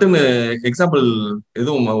சட்டுன்னு எக்ஸாம்பிள்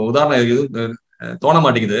எதுவும் உதாரணம் எதுவும் தோண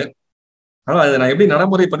மாட்டேங்குது. ஆனா அதை நான் எப்படி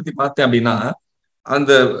நடைமுறைப்படுத்தி பார்த்தேன் அப்படின்னா,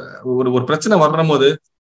 அந்த ஒரு ஒரு பிரச்சனை வர்ற போது,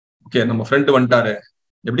 ஓகே நம்ம ஃப்ரெண்டு வந்துட்டாரு,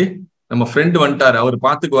 எப்படி நம்ம ஃப்ரெண்டு வந்துட்டாரு அவர்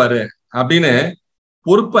பாத்துக்குவாரு அப்படின்னு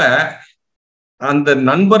பொறுப்பை அந்த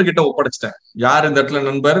நண்பர்கிட்ட ஒப்படைச்சிட்டேன். யார் இந்த இடத்துல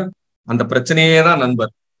நண்பர்? அந்த பிரச்சனையே தான்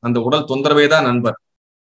நண்பர், அந்த உடல் தொந்தரவே தான் நண்பர்.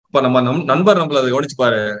 இப்ப நம்ம நண்பர் நம்மள அதை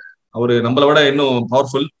கவனிச்சுப்பாரு, அவரு நம்மளை விட இன்னும்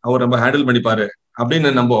பவர்ஃபுல், அவர் நம்ம ஹேண்டில் பண்ணிப்பாரு அப்படின்னு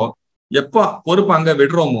நம்ம எப்ப பொறுப்பு அங்க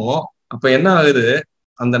விடுறோமோ, அப்ப என்ன ஆகுது,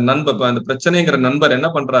 அந்த நண்பர் அந்த பிரச்சனைங்கிற நண்பர் என்ன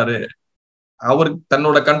பண்றாரு, அவர்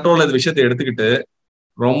தன்னோட கண்ட்ரோல் இந்த விஷயத்தை எடுத்துக்கிட்டு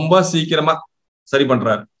ரொம்ப சீக்கிரமா சரி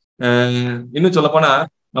பண்றாரு. இன்னும் சொல்ல போனா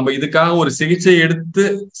நம்ம இதுக்காக ஒரு சிகிச்சை எடுத்து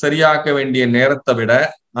சரியாக்க வேண்டிய நேரத்தை விட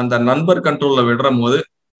அந்த நண்பர் கண்ட்ரோல்ல விடுற போது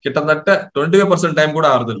கிட்டத்தட்ட 25% டைம் கூட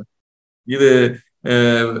ஆறுது இல்லை. இது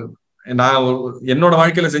நான் என்னோட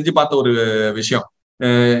வாழ்க்கையில செஞ்சு பார்த்த ஒரு விஷயம்.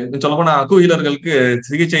 சொல்ல போனா அக்குஹீலர்களுக்கு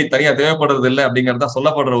சிகிச்சை தனியா தேவைப்படுறது இல்லை அப்படிங்கறதா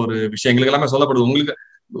சொல்லப்படுற ஒரு விஷயம். எங்களுக்கு எல்லாமே சொல்லப்படுது. உங்களுக்கு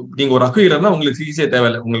நீங்க ஒரு அக்குஹீலர்னா உங்களுக்கு சிகிச்சை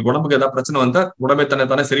தேவையில்லை, உங்களுக்கு உடம்புக்கு ஏதாவது பிரச்சனை வந்தா உடம்பை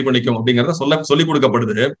தானே சரி பண்ணிக்கும் அப்படிங்கறத சொல்லி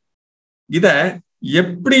கொடுக்கப்படுது. இத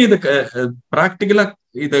எப்படி இது பிராக்டிக்கலா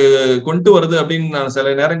இது கொண்டு வருது அப்படின்னு நான்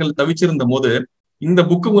சில நேரங்கள் தவிச்சிருந்த போது, இந்த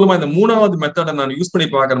புக்கு மூலமா இந்த 3வது மெத்தடை நான் யூஸ் பண்ணி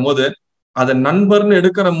பார்க்கிற போது, அதை நண்பர்னு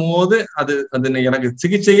எடுக்கிற போது அது அது எனக்கு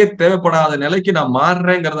சிகிச்சையே தேவைப்படாத நிலைக்கு நான்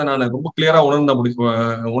மாறுறேங்கிறத நான் ரொம்ப கிளியரா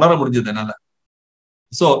உணர முடிஞ்சது என்னால.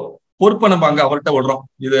 சோ பொறுப்பை நம்ம அங்க அவர்கிட்ட விடுறோம்.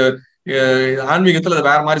 இது ஆன்மீகத்துல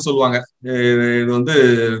வேற மாதிரி சொல்லுவாங்க. இது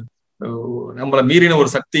நம்மளை மீறின ஒரு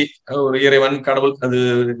சக்தி, ஒரு இறைவன், கடவுள், அது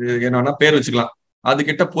என்னன்னா பேர் வச்சுக்கலாம், அது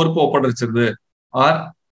கிட்ட பொறுப்பு ஒப்படைச்சிருது. ஆர்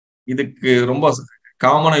இதுக்கு ரொம்ப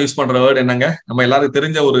காமனா யூஸ் பண்ற வேர்டு என்னங்க, நம்ம எல்லாருக்கும்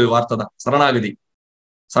தெரிஞ்ச ஒரு வார்த்தை தான், சரணாகதி.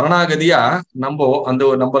 சரணாகதியா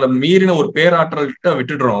நம்மள மீறின ஒரு பேராற்றல் கிட்ட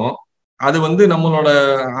விட்டுடுறோம். அது நம்மளோட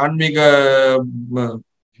ஆன்மீக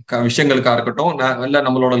விஷயங்களுக்கா இருக்கட்டும், இல்ல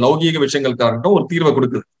நம்மளோட லௌகீக விஷயங்களுக்கா இருக்கட்டும் ஒரு தீர்வை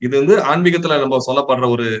கொடுக்குது. இது ஆன்மீகத்துல நம்ம சொல்லப்படுற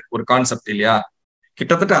ஒரு கான்செப்ட் இல்லையா?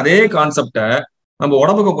 கிட்டத்தட்ட அதே கான்செப்ட நம்ம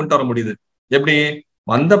உடம்புக்கு கொண்டு வர முடியுது. எப்படி?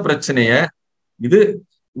 வந்த பிரச்சனைய, இது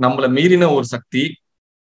நம்மள மீறின ஒரு சக்தி,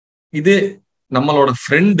 இது நம்மளோட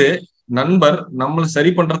ஃப்ரெண்டு, நண்பர் நம்மள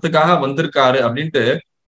சரி பண்றதுக்காக வந்திருக்காரு அப்படின்ட்டு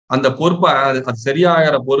அந்த பொறுப்பை, அது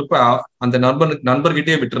சரியாகிற பொறுப்பை அந்த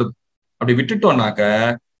நண்பர்கிட்டயே விட்டுருது. அப்படி விட்டுட்டோம்னாக்க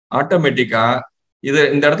ஆட்டோமேட்டிக்கா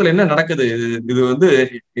இந்த இடத்துல என்ன நடக்குது, இது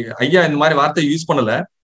ஐயா இந்த மாதிரி வார்த்தை யூஸ் பண்ணல,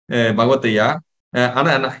 பகவத் ஐயா.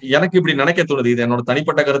 ஆனா எனக்கு இப்படி நினைக்க தோணுது. இது என்னோட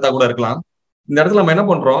தனிப்பட்ட கருத்தா கூட இருக்கலாம். இந்த இடத்துல நம்ம என்ன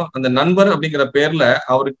பண்றோம், அந்த நண்பர் அப்படிங்கிற பேர்ல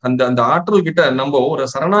அவருக்கு அந்த அந்த ஆற்றல் கிட்ட நம்ம ஒரு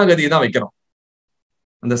சரணாகதி தான் வைக்கிறோம்.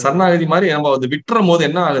 அந்த சரணாகதி மாதிரி நம்ம அதை விட்டுற போது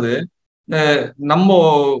என்ன ஆகுது, நம்ம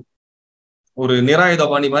ஒரு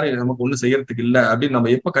நிராயுதபாணி மாதிரி நமக்கு ஒண்ணும் செய்யறதுக்கு இல்லை அப்படின்னு நம்ம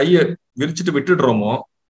எப்ப கையை விரிச்சுட்டு விட்டுடுறோமோ,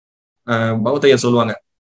 பௌத்தையா சொல்லுவாங்க,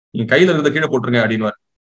 நீங்க கையில இருக்கிறத கீழே போட்டுருங்க அப்படின்னு.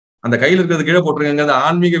 அந்த கையில இருக்கிறது கீழே போட்டுருங்கிறது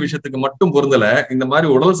ஆன்மீக விஷயத்துக்கு மட்டும் பொருந்தல, இந்த மாதிரி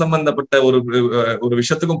உடல் சம்பந்தப்பட்ட ஒரு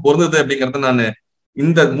விஷயத்துக்கும் பொருந்தது அப்படிங்கறத நான்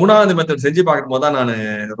இந்த 3வது மெத்தட் செஞ்சு பார்க்கும் போதுதான் நான்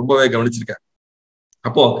ரொம்பவே கவனிச்சிருக்கேன்.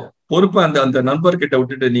 அப்போ பொறுப்பை அந்த அந்த நண்பர்கிட்ட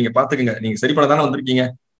விட்டுட்டு நீங்க பாத்துக்கங்க, நீங்க சரி பண்ண தானே வந்திருக்கீங்க,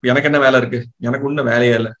 எனக்கு என்ன வேலை இருக்கு, எனக்கு ஒன்னும்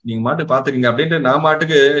வேலையே இல்லை, நீங்க மாட்டு பாத்துக்கங்க அப்படின்ட்டு நான்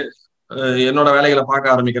மாட்டுக்கு என்னோட வேலைகளை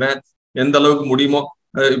பார்க்க ஆரம்பிக்கிறேன். எந்த அளவுக்கு முடியுமோ,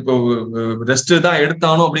 இப்போ ரெஸ்ட் தான்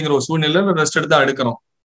எடுத்தானோ அப்படிங்கிற ஒரு சூழ்நிலையில ரெஸ்ட் எடுத்து தான் எடுக்கிறோம்.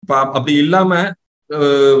 இப்ப அப்படி இல்லாம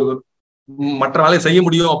மற்ற வேலையை செய்ய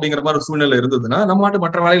முடியும் அப்படிங்கிற மாதிரி ஒரு சூழ்நிலை இருந்ததுன்னா நம்ம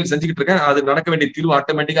மற்ற வேலைகள் செஞ்சுக்கிட்டு இருக்கேன், அது நடக்க வேண்டிய தீர்வு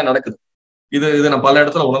ஆட்டோமேட்டிக்கா நடக்குது. இது நான் பல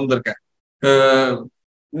இடத்துல உணர்ந்திருக்கேன்.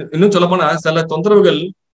 இன்னும் சொல்ல போனா சில தொந்தரவுகள்,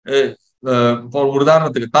 ஒரு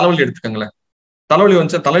உதாரணத்துக்கு தலைவலி எடுத்துக்கங்களேன். தலைவலி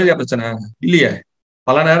வந்துச்சா தலைவலியா பிரச்சனை இல்லையே.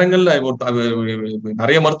 பல நேரங்கள்ல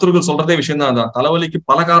நிறைய மருத்துவர்கள் சொல்றதே விஷயம் தான், தலைவலிக்கு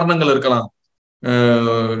பல காரணங்கள் இருக்கலாம்.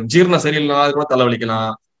 ஜீரணம் சரியில்லைனா கூட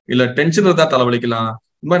தலைவலிக்கலாம், இல்ல டென்ஷன் இருந்தா தலைவலிக்கலாம்.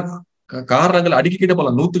 இந்த மாதிரி காரணங்கள் அடுக்கிக்கிட்டே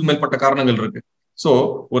போல 100க்கு மேற்பட்ட காரணங்கள் இருக்கு. சோ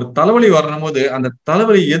ஒரு தலைவலி வரணும் போது அந்த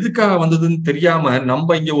தலைவலி எதுக்காக வந்ததுன்னு தெரியாம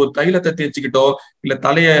நம்ம இங்க ஒரு தைலத்தை தேய்ச்சிக்கிட்டோ இல்ல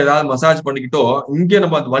தலையை ஏதாவது மசாஜ் பண்ணிக்கிட்டோ இங்க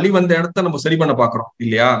நம்ம அந்த வலி வந்த இடத்த நம்ம சரி பண்ண பாக்குறோம்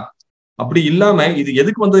இல்லையா? அப்படி இல்லாம இது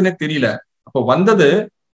எதுக்கு வந்ததுன்னே தெரியல. அப்போ வந்தது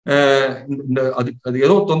அது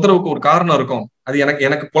ஏதோ தொந்தரவுக்கு ஒரு காரணம் இருக்கும். அது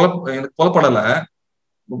எனக்கு புலப்படல.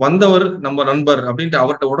 வந்தவர் நம்ம நண்பர் அப்படின்ட்டு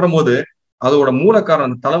அவர்கிட்ட விடுற போது அதோட மூல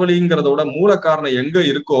காரணம் தலைவலிங்கிறதோட மூல காரணம் எங்க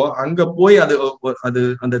இருக்கோ அங்க போய் அது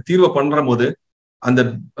அந்த தீர்வை பண்ற போது அந்த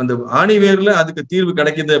அந்த ஆணிவேர்ல அதுக்கு தீர்வு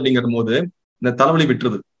கிடைக்குது அப்படிங்கிற போது இந்த தலைவலி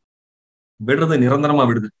விடுறது நிரந்தரமா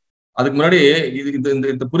விடுது. அதுக்கு முன்னாடி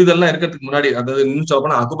இந்த புரிதல்லாம் இருக்கிறதுக்கு முன்னாடி, அதாவது இன்னும் சொல்ல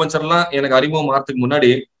போனா அக்குபஞ்சர்லாம் எனக்கு அறிமுகம் ஆகிறதுக்கு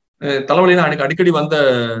முன்னாடி தலைவலிலாம் எனக்கு அடிக்கடி வந்த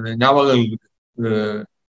ஞாபகங்கள் இருக்கு.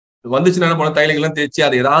 வந்துச்சுன்னா என்ன பண்ண தைலங்கள்லாம் தேய்ச்சி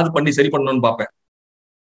அதை ஏதாவது பண்ணி சரி பண்ணணும்னு பார்ப்பேன்.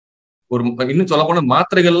 இன்னும் சொல்ல போனா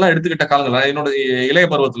மாத்திரைகள் எல்லாம் எடுத்துக்கிட்ட காலங்கள் என்னோட இளைய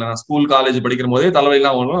பருவத்துல நான் ஸ்கூல் காலேஜ் படிக்கிற போதே தலைவலி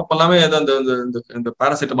எல்லாம் வரும். அப்பெல்லாமே இந்த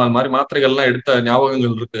பாராசிட்டமால் மாதிரி மாத்திரைகள் எல்லாம் எடுத்த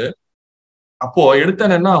ஞாபகங்கள் இருக்கு. அப்போ எடுத்த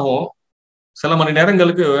என்ன ஆகும், சில மணி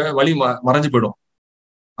நேரங்களுக்கு வலி மறைஞ்சு போயிடும்.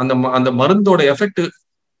 அந்த மருந்தோட எஃபெக்ட்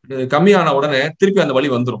கம்மியான உடனே திருப்பி அந்த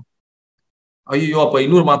வலி வந்துடும். ஐயோ அப்ப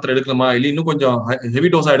இன்னொரு மாத்திரை எடுக்கணுமா இல்ல இன்னும் கொஞ்சம் ஹெவி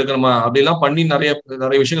டோஸா எடுக்கணுமா அப்படி எல்லாம் பண்ணி நிறைய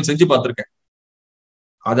விஷயங்கள் செஞ்சு பார்த்திருக்கேன்.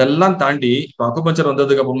 அதெல்லாம் தாண்டி இப்ப அக்குபஞ்சர்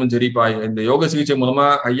வந்ததுக்கு அப்புறமும் சரி, இப்ப இந்த யோக சிகிச்சை மூலமா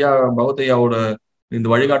ஐயா பகவத் ஐயாவோட இந்த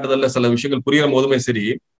வழிகாட்டுதல்ல சில விஷயங்கள் புரியுற போதுமே சரி,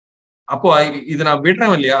 அப்போ இது நான்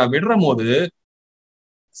விடுறேன் இல்லையா, விடுற போது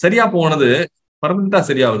சரியா போனது பர்மனண்டா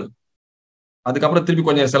சரியாகுது. அதுக்கப்புறம் திருப்பி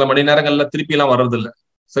கொஞ்சம் சில மணி நேரங்கள்ல திருப்பி எல்லாம் வர்றது இல்லை,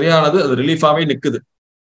 சரியானது அது ரிலீஃபாவே நிக்குது.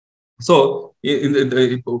 சோ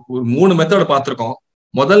இப்போ 3 மெத்தட் பார்த்திருக்கோம்.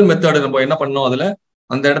 முதல் மெத்தட் நம்ம என்ன பண்ணோம், அதுல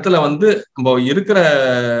அந்த இடத்துல நம்ம இருக்கிற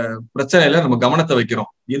பிரச்சனையில நம்ம கவனத்தை வைக்கிறோம்.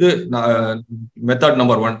 இது மெத்தட்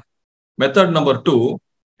நம்பர் 1. மெத்தட் நம்பர் 2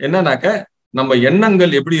 என்னன்னாக்க நம்ம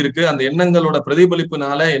எண்ணங்கள் எப்படி இருக்கு, அந்த எண்ணங்களோட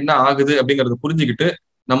பிரதிபலிப்புனால என்ன ஆகுது அப்படிங்கறத புரிஞ்சுக்கிட்டு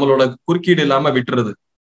நம்மளோட குறுக்கீடு இல்லாம விட்டுறது.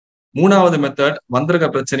 3வது மெத்தட் வந்திருக்க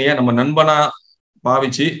பிரச்சனைய நம்ம நண்பனா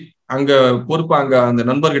பாவிச்சு அங்க பொறுப்பா அங்க அந்த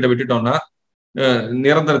நண்பர்கிட்ட விட்டுட்டோம்னா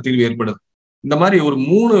நிரந்தர தீர்வு ஏற்படுது. இந்த மாதிரி ஒரு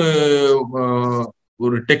 3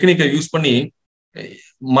 ஒரு டெக்னிக்கை யூஸ் பண்ணி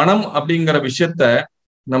மனம் அப்படிங்கிற விஷயத்த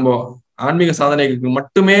நம்ம ஆன்மீக சாதனைக்கு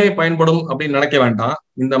மட்டுமே பயன்படும் அப்படின்னு நினைக்க வேண்டாம்.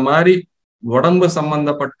 இந்த மாதிரி உடம்பு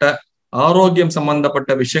சம்பந்தப்பட்ட ஆரோக்கியம்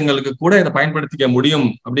சம்பந்தப்பட்ட விஷயங்களுக்கு கூட இதை பயன்படுத்திக்க முடியும்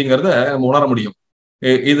அப்படிங்கிறத நம்ம உணர முடியும்.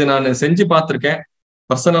 இது நான் செஞ்சு பார்த்திருக்கேன்.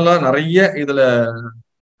 பர்சனலா நிறைய இதுல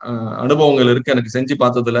அனுபவங்கள் இருக்கு எனக்கு செஞ்சு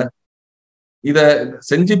பார்த்ததுல. இத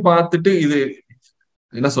செஞ்சு பார்த்துட்டு இது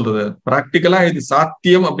என்ன சொல்றது, பிராக்டிக்கலா இது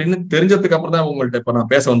சாத்தியம் அப்படின்னு தெரிஞ்சதுக்கு அப்புறம் தான் உங்கள்ட்ட இப்ப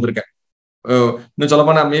நான் பேச வந்திருக்கேன். இன்னும் சொல்ல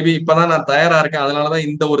போனா மேபி இப்பதான் நான் தயாரா இருக்கேன். அதனாலதான்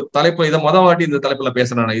இந்த ஒரு தலைப்பு இதை வாட்டி இந்த தலைப்புல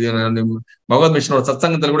பேசுறேன். இது பகவத் மிஷனோட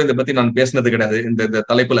சத்சங்கத்துல கூட இதை பத்தி நான் பேசினது கிடையாது. இந்த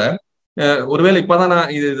தலைப்புல ஒருவேளை இப்பதான்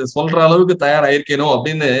நான் இது சொல்ற அளவுக்கு தயாராயிருக்கேனோ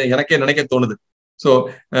அப்படின்னு எனக்கே நினைக்க தோணுது. சோ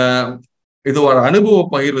இது ஒரு அனுபவ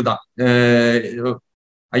பகிர்வு தான்.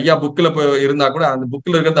 ஐயா புக்ல இருந்தா கூட அந்த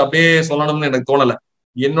புக்ல இருக்கிறது அப்படியே சொல்லணும்னு எனக்கு தோணல.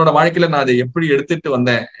 என்னோட வாழ்க்கையில நான் அதை எப்படி எடுத்துட்டு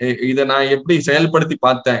வந்தேன், இதை நான் எப்படி செயல்படுத்தி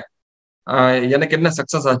பார்த்தேன், எனக்கு என்ன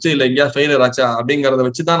சக்சஸ் ஆச்சு இல்ல எங்கேயாவது ஃபெயிலியர் ஆச்சா அப்படிங்கறத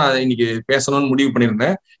வச்சுதான் நான் இன்னைக்கு பேசணும்னு முடிவு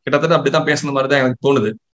பண்ணியிருந்தேன். கிட்டத்தட்ட அப்படித்தான் பேசணும் மாதிரிதான் எனக்கு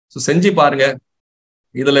தோணுது. ஸோ செஞ்சு பாருங்க.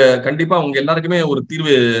 இதுல கண்டிப்பா உங்க எல்லாருக்குமே ஒரு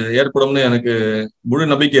தீர்வு ஏற்படும்னு எனக்கு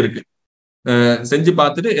முழு நம்பிக்கை இருக்கு. செஞ்சு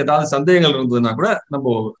பார்த்துட்டு ஏதாவது சந்தேகங்கள் இருந்ததுன்னா கூட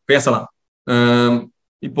நம்ம பேசலாம்.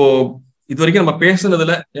 இப்போ இது வரைக்கும் நம்ம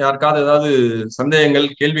பேசுனதுல யாருக்காவது ஏதாவது சந்தேகங்கள்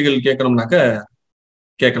கேள்விகள் கேட்கணும்னாக்க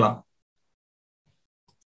கேட்கலாம்.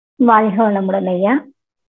 வாழ்க வளமுடன் ஐயா.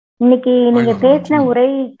 இன்னைக்கு நீங்க பேசின உரை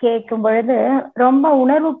கேட்கும் பொழுது ரொம்ப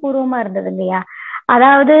உணர்வு பூர்வமா இருந்ததுங்க ஐயா.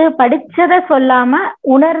 அதாவது படிச்சத சொல்லாம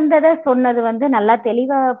உணர்ந்தத சொன்னது நல்லா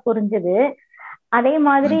தெளிவா புரிஞ்சுது. அதே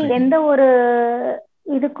மாதிரி எந்த ஒரு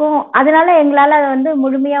இதுக்கும் அதனால எங்களால அதை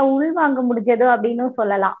முழுமையா உள்வாங்க முடிஞ்சதோ அப்படின்னு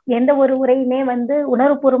சொல்லலாம். எந்த ஒரு உரையுமே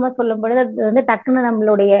உணர்வுபூர்வமா சொல்லும் பொழுது அது டக்குன்னு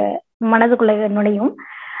நம்மளுடைய மனதுக்குள்ள நுழையும்.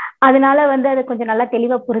 அதனால அது கொஞ்சம் நல்லா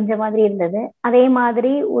தெளிவா புரிஞ்ச மாதிரி இருந்தது. அதே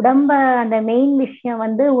மாதிரி உடம்ப அந்த மெயின் விஷயம்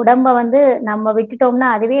உடம்ப நம்ம விட்டுட்டோம்னா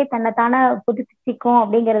அதுவே தன்னைத்தானே புதுப்பிச்சுக்கும்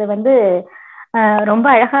அப்படிங்கறது ரொம்ப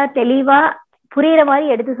அழகா தெளிவா புரியுற மாதிரி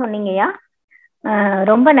எடுத்து சொன்னீங்கய்யா.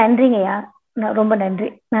 ரொம்ப நன்றிங்கய்யா. ரொம்ப நன்றி.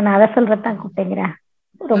 நான் அதை சொல்றதுதான் கூப்பிட்டேங்கிறேன்.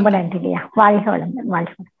 ரொம்ப நன்றிங்கய்யா. வாழ்க வளமுடன்.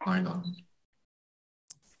 வாழ்க வளமுடன்.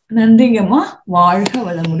 நன்றிங்கம்மா. வாழ்க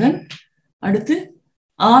வளமுடன். அடுத்து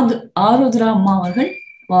ஆருத்ரா அம்மா அவர்கள்.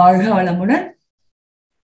 வாழ்க வளமுடன்.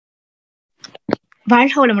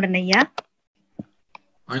 வாழ்க வளமுடன் ஐயா.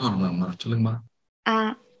 சொல்லுங்கம்மா.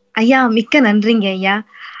 ஐயா மிக்க நன்றிங்க ஐயா.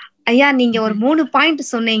 ஐயா நீங்க ஒரு 3 பாயிண்ட்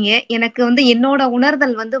சொன்னீங்க. எனக்கு என்னோட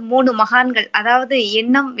உணர்தல் 3 மகான்கள், அதாவது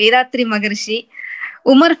எண்ணம் வேதாத்ரி மகரிஷி,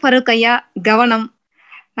 உமர் ஃபருக் ஐயா கவனம்,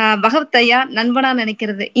 பகவத் ஐயா நண்பனா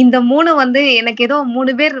நினைக்கிறது. இந்த 3 வந்து எனக்கு ஏதோ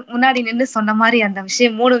 3 பேர் முன்னாடி நின்று சொன்ன மாதிரி அந்த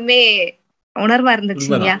விஷயம் 3மே உணர்வா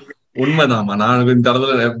இருந்துச்சுங்கய்யா. உண்மைதான்மா. நான் இந்த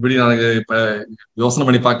இடத்துல எப்படி நான் இப்ப யோசனை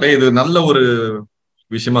பண்ணி பார்க்கல. இது நல்ல ஒரு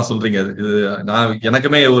விஷயமா சொல்றீங்க. இது நான்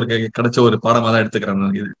எனக்குமே ஒரு கிடைச்ச ஒரு பாடமா தான் எடுத்துக்கிறேன்.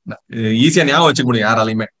 இது ஈஸியா ஞாபகம் வச்சுக்க முடியும்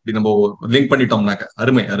யாராலையுமே. இப்படி நம்ம லிங்க் பண்ணிட்டோம்னாக்க.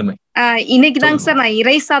 அருமை அருமை. இன்னைக்குதாங்க சார் நான்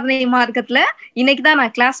இறை சாதனை மார்க்கத்துல இன்னைக்குதான்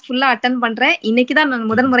நான் கிளாஸ் ஃபுல்லா அட்டன் பண்றேன். இன்னைக்குதான் நான்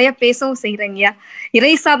முதல் முறையா பேசவும் செய்யறேங்கய்யா.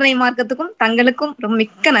 இறை சாதனை மார்க்கத்துக்கும் தங்களுக்கும் ரொம்ப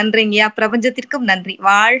மிக்க நன்றிங்கய்யா. பிரபஞ்சத்திற்கும் நன்றி.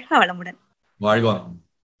 வாழ்க வளமுடன். வாழ்வா.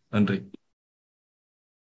 நன்றி.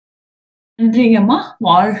 நன்றிங்க அம்மா.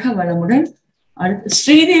 வாழ்க வளமுடன். அடுத்து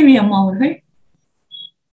ஸ்ரீதேவி அம்மா அவர்கள்.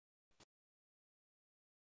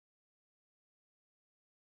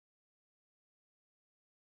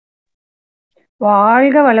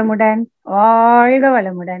 வாழ்க வளமுடன். வாழ்க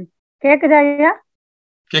வளமுடன். கேக்குதா ஐயா?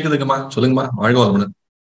 கேக்குதுங்கம்மா. சொல்லுங்கம்மா. வாழ்க வளமுடன்.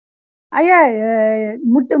 ஐயா,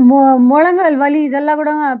 முழங்கால் வலி இதெல்லாம்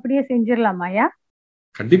கூட அப்படியே செஞ்சிடலாமா ஐயா?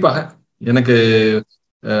 கண்டிப்பாக. எனக்கு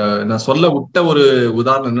நான் சொல்ல விட்ட ஒரு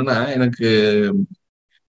உதாரணம் என்னன்னா, எனக்கு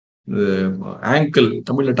ஆங்கிள்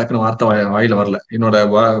தமிழ்ல டக்குன்னு வார்த்தை வாயில வரல. என்னோட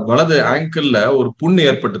வலது ஆங்கிள்ல ஒரு புண்ணு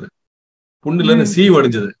ஏற்பட்டது. புண்ணுல இருந்து சீ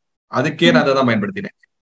வடிஞ்சது. அதுக்கே நான் அதை தான் பயன்படுத்தினேன்.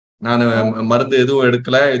 நான் மருந்து எதுவும்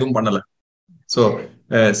எடுக்கல, எதுவும் பண்ணல. சோ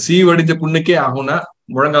சீ வடிஞ்ச புண்ணுக்கே ஆகும்னா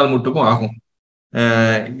முழங்கால் முட்டுக்கும் ஆகும்.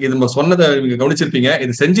 இது நம்ம சொன்னதை நீங்க கவனிச்சிருப்பீங்க.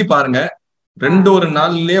 இது செஞ்சு பாருங்க. 2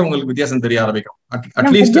 நாள்லயே உங்களுக்கு வித்தியாசம் தெரிய ஆரம்பிக்கும்.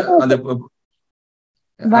 அட்லீஸ்ட் அந்த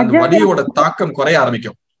வலியோட தாக்கம் குறைய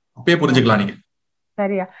ஆரம்பிக்கும். அப்பயே புரிஞ்சுக்கலாம் நீங்க.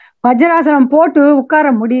 சரியா? வஜ்ராசனம் போட்டு உட்கார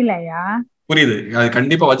முடியலையா? புரியுது. அது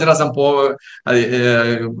கண்டிப்பா வஜ்ராசனம் அது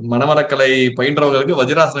மனவளக்கலை பயின்றவங்களுக்கு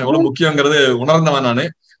வஜ்ராசனம் எவ்வளவு முக்கியங்கிறது உணர்ந்தவன் நானு.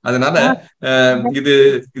 அதனால இது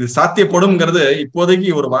சாத்தியப்படும்ங்கிறது இப்போதைக்கு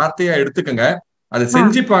ஒரு வார்த்தையா எடுத்துக்கங்க. அதை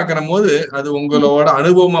செஞ்சு பாக்குற போது அது உங்களோட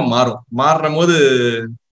அனுபவமா மாறுற போது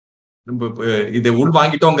இதை உள்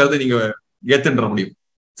வாங்கிட்டோங்கிறது நீங்க ஏத்துன்ற முடியும்.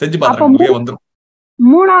 செஞ்சு பாருங்க, வந்துடும்.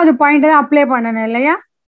 3வது பாயிண்ட் அப்ளை பண்ணணும் இல்லையா?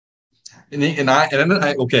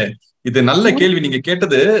 ஓகே, இது நல்ல கேள்வி நீங்க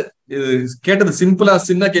கேட்டது சிம்பிளா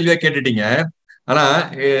சின்ன கேள்வியா கேட்டுட்டீங்க. ஆனா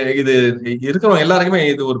இது இருக்கிறவங்க எல்லாருக்குமே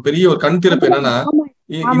இது ஒரு பெரிய ஒரு கண் திறப்பு. என்னன்னா,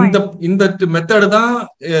 இந்த மெத்தடு தான்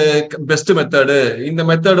பெஸ்ட் மெத்தடு, இந்த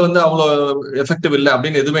மெத்தடு வந்து அவ்வளவு எஃபெக்டிவ் இல்லை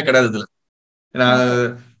அப்படின்னு எதுவுமே கிடையாது இதுல.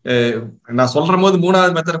 நான் சொல்ற போது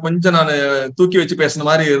 3வது மெத்தட் கொஞ்சம் நான் தூக்கி வச்சு பேசுன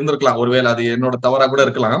மாதிரி இருந்திருக்கலாம். ஒருவேளை அது என்னோட தவறா கூட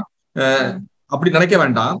இருக்கலாம். அப்படி நினைக்க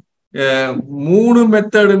வேண்டாம். 3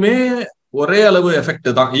 மெத்தடுமே ஒரே அளவு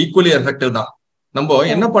எஃபெக்டிவ் தான், ஈக்குவலி எஃபெக்டிவ் தான். நம்ம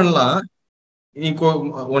என்ன பண்ணலாம்,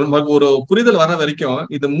 ஒரு புரிதல் வர வரைக்கும்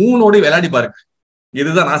இது 3ஓட விளையாடி பாருங்க.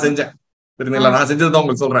 இதுதான் நான் செஞ்சேன், தெரியுங்களா? நான் செஞ்சதுதான்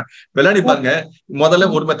உங்களுக்கு சொல்றேன். விளையாடி பாருங்க. முதல்ல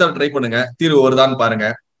ஒரு மெத்தட் ட்ரை பண்ணுங்க, தீர்வு வருதான்னு பாருங்க.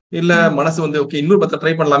 இல்ல மனசு வந்து ஓகே இன்னொரு மெத்தட்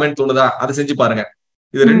ட்ரை பண்ணலாமேன்னு தோணுதா, அதை செஞ்சு பாருங்க.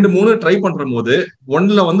 இது 2 3 ட்ரை பண்ற போது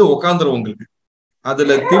 1ல வந்து உட்காந்துரும் உங்களுக்கு.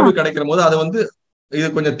 அதுல தீர்வு கிடைக்கிற போது அது வந்து இது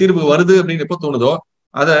கொஞ்சம் தீர்வு வருது அப்படின்னு எப்ப தோணுதோ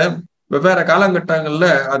அதை வெவ்வேறு காலகட்டங்கள்ல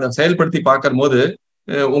அதை செயல்படுத்தி பார்க்கும் போது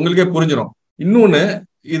உங்களுக்கே புரிஞ்சிடும். இன்னொன்னு,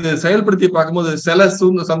 இது செயல்படுத்தி பார்க்கும்போது சில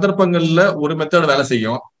சந்தர்ப்பங்கள்ல ஒரு மெத்தட் வேலை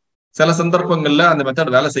செய்யும், சில சந்தர்ப்பங்கள்ல அந்த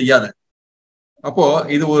மெத்தட் வேலை செய்யாது. அப்போ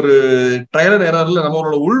இது ஒரு ட்ரையல் அண்ட் எரர்ல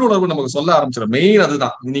நம்மளோட உள்ளுணர்வு நமக்கு சொல்ல ஆரம்பிச்சிடும். மெயின்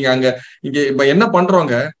அதுதான். நீங்க இங்க இப்ப என்ன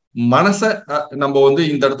பண்றோங்க, மனசை நம்ம வந்து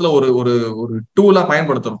இந்த இடத்துல ஒரு டூலா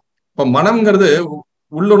பயன்படுத்துறோம். இப்ப மனம்ங்கிறது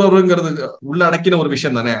உள்ளுணர்வுங்கிறது உள்ள அடக்கின ஒரு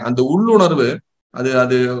விஷயம் தானே. அந்த உள்ளுணர்வு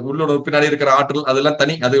அது உள்ளுணர்வு பின்னாடி இருக்கிற ஆற்றல் அதெல்லாம்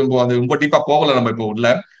தனி. அது ரொம்ப டீப்பா போகல நம்ம இப்போ உள்ள.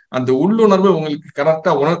 அந்த உள்ளுணர்வு உங்களுக்கு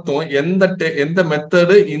கரெக்டா உணர்த்தும் எந்த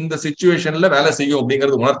மெத்தடு இந்த சிச்சுவேஷன்ல வேலை செய்யும்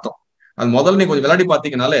அப்படிங்கிறது உணர்த்தும். அது முதல்ல நீங்க கொஞ்சம் விளையாடி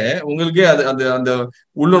பார்த்தீங்கன்னாலே உங்களுக்கே அது அந்த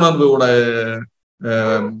உள்ளுணர்வோட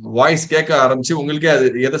வாய்ஸ் கேட்க ஆரம்பிச்சு உங்களுக்கே அது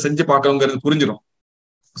எதை செஞ்சு பார்க்கணுங்கிறது புரிஞ்சிடும்.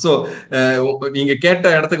 ஸோ நீங்க கேட்ட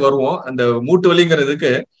இடத்துக்கு வருவோம். அந்த மூட்டு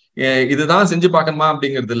வலிங்கிறதுக்கு இதுதான் செஞ்சு பார்க்கணுமா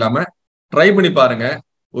அப்படிங்கிறது இல்லாம ட்ரை பண்ணி பாருங்க.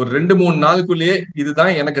 ஒரு 2-3 நாளுக்குள்ளேயே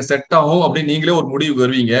இதுதான் எனக்கு செட் ஆகும் அப்படின்னு நீங்களே ஒரு முடிவுக்கு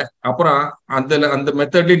வருவீங்க. அப்புறம் அந்த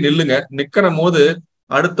மெத்தட்லயே நில்லுங்க. நிக்கிற போது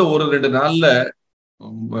அடுத்த 1-2 நாள்ல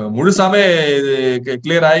முழுசாவே இது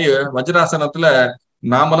கிளியர் ஆகி வஜ்ராசனத்துல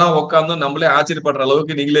நாமளா உட்கார்ந்தோம் நம்மளே ஆச்சரியப்படுற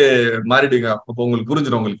அளவுக்கு நீங்களே மாறிடுங்க. அப்போ உங்களுக்கு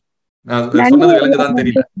புரிஞ்சிடும். உங்களுக்கு நான் சொன்னது விளங்குதான்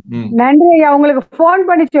தெரியல. நன்றி ஐயா, உங்களுக்கு போன்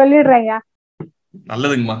பண்ணி சொல்லிடுறேன்.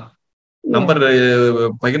 நல்லதுங்கம்மா. நம்பர்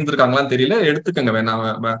பகிர்ந்துருக்காங்களான்னு தெரியல, எடுத்துக்கங்க. வேணாம்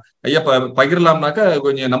ஐயா, பகிரலாம்னாக்கா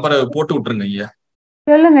கொஞ்சம் நம்பரை போட்டு விட்டுருங்க ஐயா.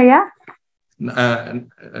 சொல்லுங்க ஐயா.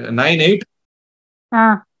 98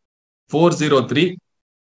 403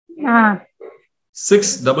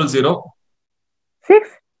 600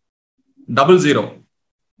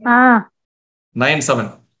 97.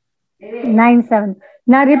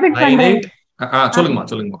 நான் ரிப்பீட் பண்றேன்.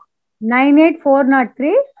 சொல்லுங்கம்மா. 98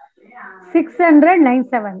 403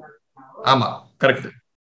 697. ஆமா, கரெக்ட்.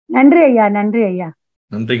 நன்றி ஐயா, நன்றி ஐயா.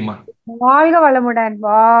 நன்றிங்கம்மா. வாழ்க வளமுடன்.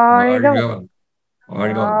 வாழ்க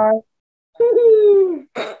வாழ்க.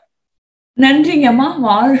 நன்றிங்கம்மா.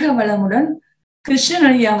 வாழ்க வளமுடன். கிருஷ்ணன்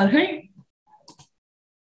ஐயா அவர்கள்.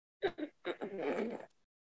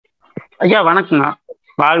 ஐயா வணக்கங்க.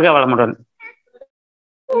 வாழ்க வளமுடன்.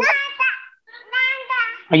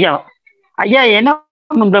 ஐயா ஐயா என்ன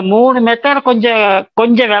இந்த 3 மெத்தட்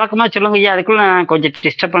கொஞ்சம் விளக்கமா சொல்லுங்க ஐயா. அதுக்குள்ள கொஞ்சம்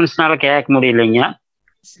டிஸ்டர்பன்ஸ்னால கேட்க முடியலைங்க.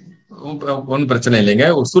 ஒன்னும் பிரச்சனை இல்லைங்க,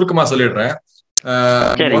 ஒரு சுருக்கமா சொல்லிடுறேன்.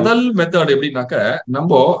 முதல் மெத்தட் எப்படின்னாக்க,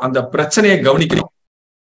 நம்ம அந்த பிரச்சனையை கவனிக்கணும்.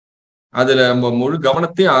 அதுல நம்ம முழு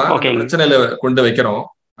கவனத்தையும் பிரச்சனையில கொண்டு வைக்கிறோம்.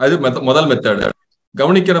 அது முதல் மெத்தட்.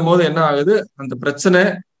 கவனிக்கிற போது என்ன ஆகுது, அந்த பிரச்சனை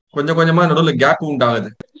கொஞ்சம் கொஞ்சமா நடுவில் கேப் உண்டாகுது.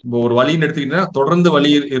 இப்போ ஒரு வலின்னு எடுத்துக்கிட்டீங்கன்னா தொடர்ந்து வலி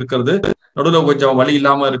இருக்கிறது, நடுவில் கொஞ்சம் வலி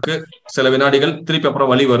இல்லாம இருக்கு, சில வினாடிகள், திருப்பி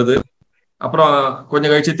அப்புறம் வலி வருது, அப்புறம்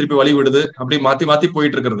கொஞ்சம் கழிச்சு திருப்பி வலி விடுது, அப்படி மாத்தி மாத்தி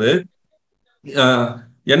போயிட்டு இருக்கிறது.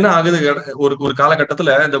 என்ன ஆகுது, ஒரு காலகட்டத்துல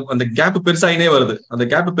அந்த கேப் பெருசாயினே வருது. அந்த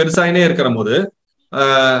கேப் பெருசாயினே இருக்கிற போது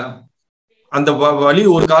அந்த வலி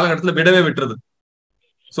ஒரு காலகட்டத்துல விடவே விட்டுருது.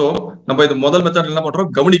 சோ நம்ம இது முதல் மெத்தட் என்ன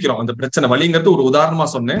பண்றோம், கவனிக்கிறோம். அந்த பிரச்சனை வலிங்கிறது ஒரு உதாரணமா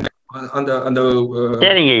சொன்னேன். அந்த அந்த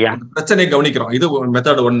பிரச்சனையை கவனிக்கிறோம். இது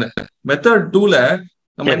மெத்தட் 1. மெத்தட் 2ல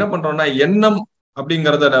நம்ம என்ன பண்றோம்னா, எண்ணம்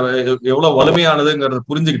அப்படிங்கறத எவ்வளவு வலிமையானதுங்கிறத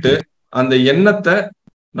புரிஞ்சுக்கிட்டு அந்த எண்ணத்தை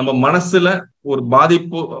நம்ம மனசுல ஒரு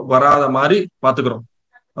பாதிப்பு வராத மாதிரி பாத்துக்கிறோம்.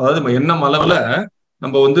 அதாவது எண்ணம் அளவுல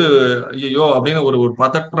நம்ம ஐயோ அப்படின்னு ஒரு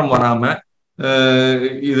பதற்றம் வராம,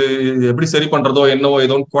 இது எப்படி சரி பண்றதோ என்னவோ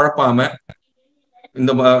ஏதோன்னு குழப்பாம,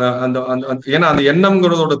 இந்த ஏன்னா அந்த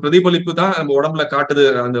எண்ணம்ங்கிறதோட பிரதிபலிப்பு தான் நம்ம உடம்புல காட்டுது.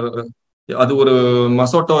 அது ஒரு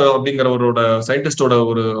மசோட்டோ அப்படிங்கிறவரோட சயின்டிஸ்டோட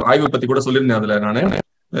ஒரு ஆய்வு பத்தி கூட சொல்லியிருந்தேன். அதுல நானு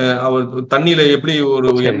அவர் தண்ணியில எப்படி ஒரு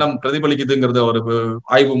எண்ணம் பிரதிபலிக்குதுங்கிறத ஒரு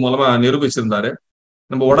ஆய்வு மூலமா நிரூபிச்சிருந்தாரு.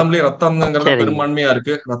 நம்ம உடம்புலயே ரத்தம்ங்கிறது பெரும்பான்மையா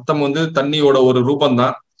இருக்கு. ரத்தம் தண்ணியோட ஒரு ரூபம்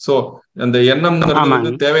தான். சோ அந்த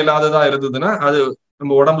எண்ணம்ங்கிறது தேவையில்லாததா இருந்ததுன்னா அது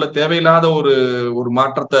நம்ம உடம்புல தேவையில்லாத ஒரு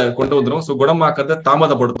மாற்றத்தை கொண்டு வந்துடும். சோ குணமாக்கத்தை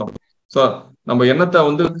தாமதப்படுத்தும். சோ நம்ம எண்ணத்தை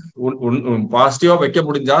பாசிட்டிவா வைக்க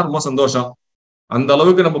முடிஞ்சா ரொம்ப சந்தோஷம். அந்த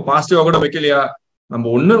அளவுக்கு நம்ம பாசிட்டிவா கூட வைக்கலையா,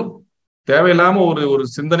 நம்ம தேவையில்லாம ஒரு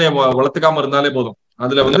சிந்தனையை வளர்த்துக்காம இருந்தாலே போதும்.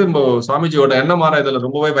 அதுல நம்ம சுவாமிஜியோட எண்ணம் மாற இதுல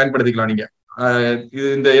ரொம்பவே பயன்படுத்திக்கலாம். நீங்க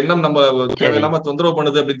இந்த எண்ணம் நம்ம தேவையில்லாம தொந்தரவு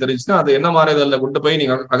பண்ணுது அப்படின்னு தெரிஞ்சுன்னா அது எண்ணம் மாற இதுல கொண்டு போய்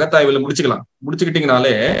நீங்க அகத்தாய்வுல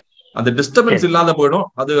முடிச்சுக்கிட்டீங்கனாலே அந்த டிஸ்டர்பன்ஸ் இல்லாத போயிடும்.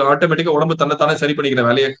 அது ஆட்டோமேட்டிக்கா உடம்பு தன்னைத்தானே சரி பண்ணிக்கிற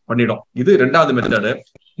வேலையை பண்ணிடும். இது 2வது மெத்தடு.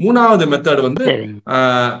 3வது மெத்தட்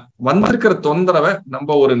வந்திருக்கிற தொந்தரவை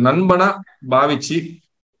நம்ம ஒரு நண்பனா பாவிச்சு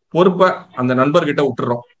பொறுப்பை அந்த நண்பர்கிட்ட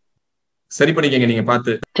விட்டுறோம். சரி பண்ணிக்கங்க, நீங்க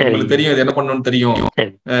பார்த்து, உங்களுக்கு தெரியும் இது என்ன பண்ணணும்னு தெரியும்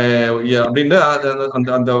அப்படின்னு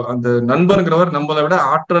அந்த நண்பருங்கிறவர் நம்மளை விட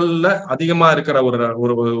ஆற்றல்ல அதிகமா இருக்கிற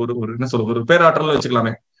ஒரு என்ன சொல்றது, ஒரு பேராற்றல்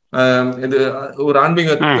வச்சுக்கலாமே. இது ஒரு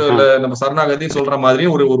ஆன்மீகத்துல நம்ம சரணாகதி சொல்ற மாதிரி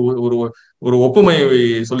ஒரு ஒப்புமை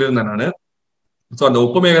சொல்லியிருந்தேன் நானு. சோ அந்த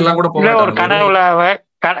ஒப்புமைகள்லாம் கூட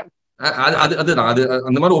அதுதான் அது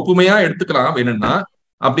அந்த மாதிரி ஒப்புமையா எடுத்துக்கலாம் வேணும்னா.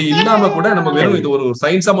 அப்படி இல்லாம கூட நம்ம வெறும் இது ஒரு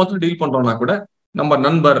சயின்ஸா மட்டும் டீல் பண்றோம்னா கூட நம்ம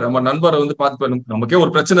நண்பரை பார்த்து, நமக்கே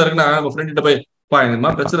ஒரு பிரச்சனை இருக்குன்னா நம்ம ஃப்ரெண்ட் கிட்ட போய், இந்த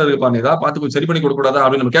மாதிரி பிரச்சனை இருக்குப்பா, நீ ஏதாவது பார்த்து கொஞ்சம் சரி பண்ணி கொடுக்க கூடாதா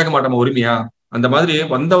அப்படின்னு நம்ம கேட்க மாட்டோம் உரிமையா. அந்த மாதிரி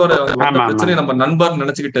வந்த பிரச்சனையை நம்ம நண்பர்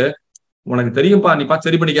நினைச்சுக்கிட்டு, உனக்கு தெரியும்பா, நீ பார்த்து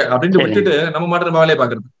சரி பண்ணிக்க அப்படின்னு விட்டுட்டு நம்ம மட்டும் நம்ம வேலையை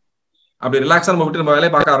பாக்குறது. அப்படி ரிலாக்ஸா நம்ம விட்டு நம்ம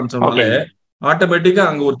வேலையை பார்க்க ஆரம்பிச்சோம்னாலே ஆட்டோமேட்டிக்கா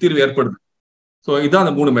அங்க ஒரு தீர்வு ஏற்படுது. சோ இதான்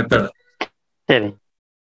அந்த 3 மெத்தட். சரி,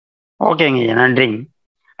 ஓகேங்க, நன்றிங்க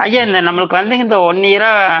ஐயா. இந்த நம்மளுக்கு இந்த 1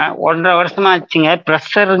 இயரா 1.5 வருஷமா ஆச்சுங்க,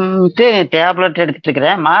 ப்ரெஷர்ன்ட்டு டேப்லெட் எடுத்துட்டு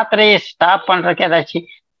இருக்கிறேன். மாத்திரையை ஸ்டாப் பண்றதுக்கு ஏதாச்சும்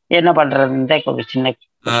என்ன பண்றதுன்னு ஒரு சின்ன.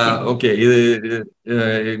 ஓகே, இது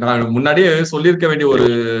நான் முன்னாடியே சொல்லியிருக்க வேண்டிய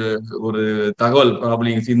ஒரு தகவல்.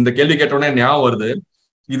 அப்படிங்க இந்த கேள்வி கேட்டோடனே ஞாபகம் வருது.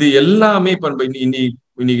 இது எல்லாமே இப்ப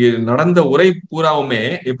இன்னைக்கு நடந்த உரை பூராவுமே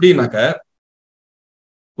எப்படின்னாக்க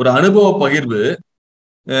ஒரு அனுபவ பகிர்வு.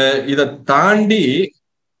 இதை தாண்டி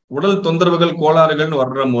உடல் தொந்தரவுகள் கோளாறுகள்னு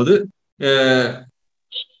வர்ற போது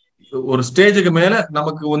ஒரு ஸ்டேஜுக்கு மேல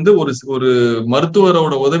நமக்கு ஒரு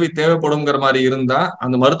மருத்துவரோட உதவி தேவைப்படுங்கிற மாதிரி இருந்தா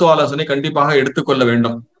அந்த மருத்துவ ஆலோசனை கண்டிப்பாக எடுத்துக்கொள்ள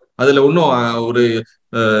வேண்டும். அதுல இன்னும் ஒரு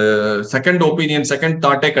செகண்ட் ஒப்பீனியன், செகண்ட்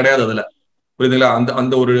தாட்டே கிடையாது அதுல, புரியுதுங்களா?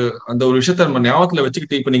 அந்த ஒரு விஷயத்த நம்ம ஞாபகத்துல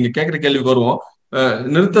வச்சுக்கிட்டு இப்ப நீங்க கேட்கிற கேள்விக்கு வருவோம்.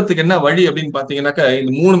 நிறுத்தத்துக்கு என்ன வழி அப்படின்னு பாத்தீங்கன்னாக்கா,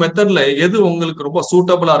 இந்த 3 மெத்தட்ல எது உங்களுக்கு ரொம்ப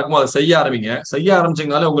சூட்டபிளா இருக்குமோ அதை செய்ய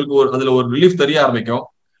ஆரம்பிச்சீங்கனாலே உங்களுக்கு அதுல ஒரு ரிலீஃப் தெரிய ஆரம்பிக்கும்.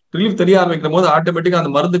 ரிலீஃப் தெரிய ஆரம்பிக்கிற போது ஆட்டோமேட்டிக்கா அந்த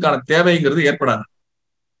மருந்துக்கான தேவைங்கிறது ஏற்படாது.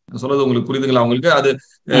 சொல்றது உங்களுக்கு புரியுதுங்களா? உங்களுக்கு அது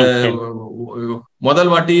முதல்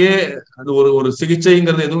வாட்டியே அது ஒரு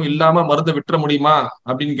சிகிச்சைங்கிறது எதுவும் இல்லாம மருந்தை விட்டுற முடியுமா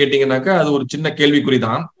அப்படின்னு கேட்டீங்கன்னாக்கா அது ஒரு சின்ன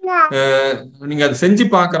கேள்விக்குறிதான். நீங்க அதை செஞ்சு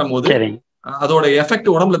பாக்குற போது அதோட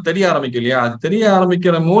எஃபெக்ட் உடம்புல தெரிய ஆரம்பிக்கும் இல்லையா? அது தெரிய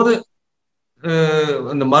ஆரம்பிக்கிற போது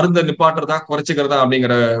இந்த மருந்தை நிப்பாட்டுறதா குறைச்சிக்கிறதா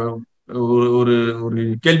அப்படிங்கிற ஒரு ஒரு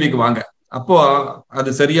கேள்விக்கு வாங்க. அப்போ அது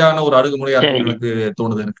சரியான ஒரு அணுகுமுறையா இருக்கு எனக்கு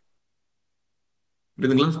தோணுது. எனக்கு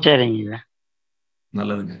புரியுதுங்களா? சரிங்க.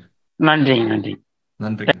 நல்லதுங்க. நன்றிங்க. நன்றி.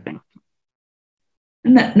 நன்றி.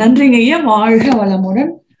 நன்றிங்க ஐயா. வாழ்க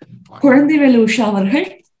வளமுடன். குழந்தைவேலு உஷா அவர்கள்.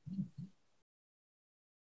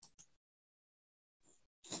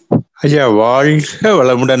 ஐயா வாழ்க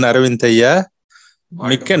வளமுடன். அரவிந்த் ஐயா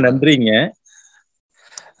மிக்க நன்றிங்க.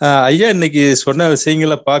 ஐயா இன்னைக்கு சொன்ன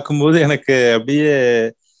விஷயங்களை பார்க்கும்போது எனக்கு அப்படியே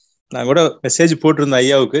நான் கூட மெசேஜ் போட்டிருந்தேன்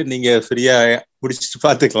ஐயாவுக்கு, நீங்க ஃப்ரீயா முடிச்சுட்டு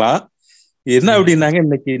பாத்துக்கலாம். என்ன அப்படின்னாங்க,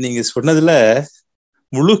 இன்னைக்கு நீங்க சொன்னதுல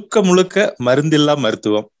முழுக்க முழுக்க மருந்தில்லா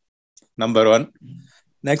மருத்துவம் நம்பர் 1.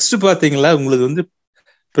 நெக்ஸ்ட் பாத்தீங்களா உங்களுக்கு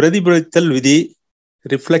பிரதிபலித்தல் விதி,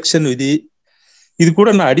 ரிஃப்ளெக்ஷன் விதி, இது கூட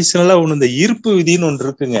நான் அடிஷனலா ஒண்ணு இந்த ஈர்ப்பு விதின்னு ஒன்று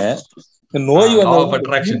இருக்குங்க. நோய்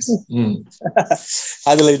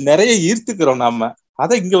அதுல நிறைய ஈர்த்துக்கிறோம் நாம,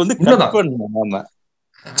 அதை இங்க கட் பண்ணணும் நாம.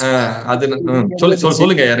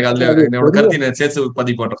 சொல்லுங்க, எனக்கு அதுல என்னோட கருத்தை சேர்த்து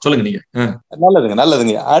பதிவு பண்றேன். சொல்லுங்க நீங்க.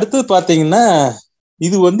 நல்லதுங்க. அடுத்தது பாத்தீங்கன்னா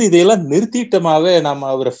இது இதையெல்லாம் நிறுத்திட்டமாவே நாம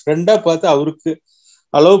அவரை ஃப்ரெண்டா பார்த்து அவருக்கு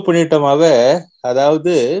அலோவ் பண்ணிட்டோமாவே,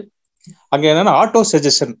 அதாவது அங்க என்னன்னா ஆட்டோ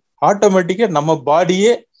சஜஷன், ஆட்டோமேட்டிக்கா நம்ம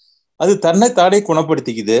பாடியே அது தன்னை தானே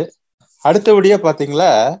குணப்படுத்திக்குது. அடுத்தபடியா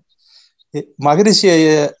பாத்தீங்களா மகரிஷி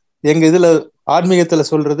எங்க இதுல ஆன்மீகத்துல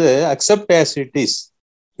சொல்றது accept as it is.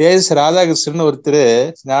 S Radhakrishnan ஒருத்தர்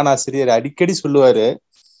ஞானாசிரியர் அடிக்கடி சொல்லுவாரு,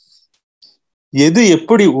 எது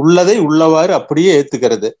எப்படி உள்ளதை உள்ளவாறு அப்படியே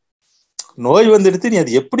ஏத்துக்கிறது. நோய் வந்துடுத்து, நீ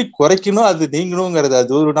அது எப்படி குறைக்கணும் அது நீங்கணுங்கிறது,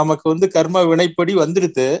 அது ஒரு நமக்கு கர்ம வினைப்படி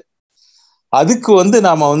வந்துடுது. அதுக்கு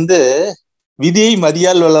நாம விதியை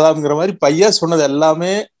மதியால் வெல்லலாம்ங்கிற மாதிரி பையா சொன்னது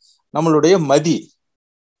எல்லாமே நம்மளுடைய மதி.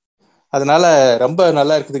 அதனால ரொம்ப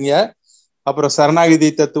நல்லா இருக்குதுங்க. அப்புறம் சரணாகிதி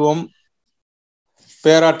தத்துவம்,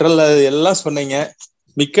 பேராற்றல், அது எல்லாம் சொன்னீங்க.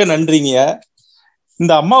 மிக்க நன்றிங்க.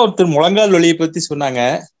 இந்த அம்மா ஒருத்தர் முழங்கால் வலியை பத்தி சொன்னாங்க.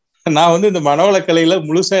 நான் இந்த மனவளக்கலையில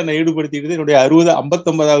முழுசா என்னை ஈடுபடுத்திக்கிட்டு என்னுடைய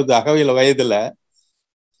 59வது அகவையில வயதுல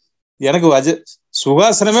எனக்கு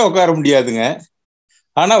சுகாசனமே உட்கார முடியாதுங்க.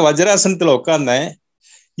 ஆனா வஜ்ராசனத்துல உட்கார்ந்தேன்.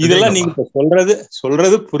 இதெல்லாம் நீங்க இப்ப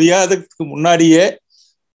சொல்றது புரியாததுக்கு முன்னாடியே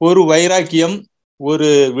ஒரு வைராக்கியம், ஒரு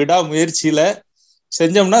விடாமுயற்சியில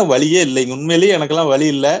செஞ்சோம்னா வலியே இல்லைங்க. உண்மையிலேயே எனக்கெல்லாம் வலி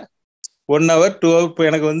இல்லை. 1 hour 2 hour இப்போ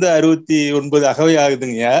எனக்கு 69 அகவை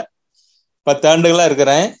ஆகுதுங்க. 10 ஆண்டுகளா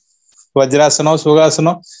இருக்கிறேன். வஜ்ராசனம்,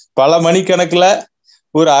 சுகாசனம் பல மணிக்கணக்குல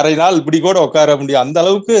ஒரு அரை நாள் இப்படி கூட உட்கார முடியும், அந்த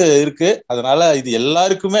அளவுக்கு இருக்கு. அதனால இது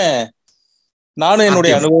எல்லாருக்குமே நானும்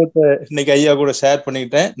என்னுடைய அனுபவத்தை இன்னைக்கு ஐயா கூட ஷேர்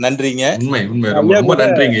பண்ணிக்கிட்டேன். நன்றிங்க. ரொம்ப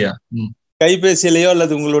நன்றிங்க. கைபேசியிலயோ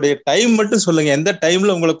அல்லது உங்களுடைய டைம் மட்டும் சொல்லுங்க, எந்த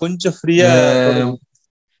டைம்ல உங்களை கொஞ்சம் ஃப்ரீயா.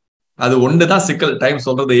 அது ஒண்ணுதான் சிக்கல், டைம்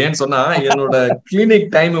சொல்றது. ஏன்னு சொன்னா என்னோட கிளினிக்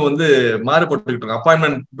டைம் மாறுபட்டுக்கிட்டு இருக்கும்.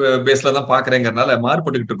 அப்பாயின்மெண்ட் பேஸ்ல தான் பாக்குறேங்கிறதுனால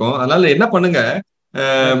மாறுபட்டுக்கிட்டு இருக்கோம். அதனால என்ன பண்ணுங்க,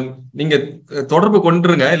 நீங்க தொடர்பு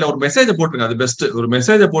கொண்டுருங்க, இல்ல ஒரு மெசேஜ் போட்டுருங்க. அது பெஸ்ட். ஒரு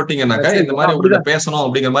மெசேஜ போட்டீங்கன்னாக்கா, இந்த மாதிரி உங்கள்கிட்ட பேசணும்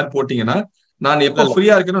அப்படிங்கிற மாதிரி போட்டீங்கன்னா, நான் எப்ப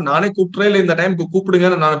ஃப்ரீயா இருக்கணும் நானே கூப்பிட்டுறேன், இல்ல இந்த டைமுக்கு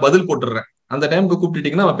கூப்பிடுங்கன்னு நான் பதில் போட்டுறேன். அந்த டைமுக்கு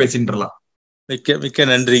கூப்பிட்டுட்டீங்கன்னா நம்ம பேசிட்டுலாம். மிக்க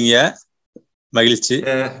நன்றிங்க. மகிழ்ச்சி.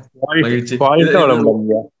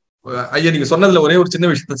 ஐயா நீங்க சொன்னதுல ஒரே ஒரு சின்ன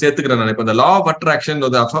விஷயத்த சேர்த்துக்கிறேன் நான். இப்ப இந்த லா ஆஃப் அட்ராக்ஷன்,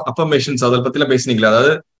 அஃபர்மேஷன்ஸ், அதை பத்தி எல்லாம் பேசுனீங்களா?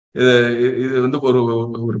 அதாவது இது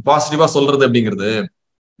ஒரு பாசிட்டிவா சொல்றது அப்படிங்கிறது,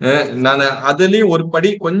 நான் அதுலயும் ஒரு படி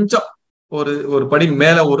கொஞ்சம் ஒரு படி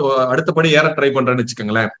மேல ஒரு அடுத்த படி ஏற ட்ரை பண்றேன்னு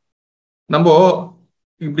வச்சுக்கோங்களேன். நம்ம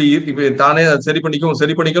இப்படி தானே சரி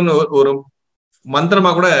பண்ணிக்கும் ஒரு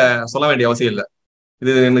மந்திரமா கூட சொல்ல வேண்டிய அவசியம் இல்லை.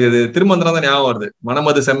 இது திருமந்திரம் தான் ஞாபகம் வருது.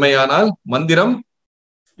 மனமது செம்மையானால் மந்திரம்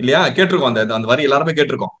இல்லையா, கேட்டிருக்கோம். அந்த வரி எல்லாருமே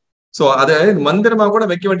கேட்டிருக்கோம். சோ அதை மந்திரமா கூட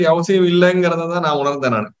வைக்க வேண்டிய அவசியம் இல்லைங்கிறத தான் நான்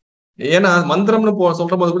உணர்ந்தேன் நான். ஏன்னா மந்திரம்னு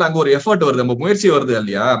சொல்ற போது கூட அங்க ஒரு எஃபர்ட் வருது, நம்ம முயற்சி வருது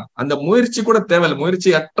இல்லையா. அந்த முயற்சி கூட தேவையில்லை. முயற்சி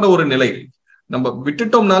அற்ற ஒரு நிலை நம்ம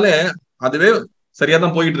விட்டுட்டோம்னாலே அதுவே சரியா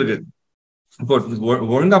தான் போயிட்டு இருக்கு. இப்போ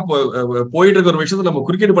ஒழுங்கா போயிட்டு இருக்க ஒரு விஷயத்துல நம்ம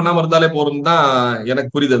குறுக்கீடு பண்ணாம இருந்தாலே போறோம் தான்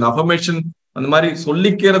எனக்கு புரியுது. அந்த அஃபர்மேஷன் அந்த மாதிரி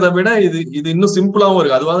சொல்லிக்கிறத விட இது இன்னும் சிம்பிளாவும்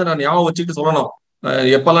இருக்கு. அதுவாது நான் ஞாபகம் வச்சுட்டு சொல்லணும்.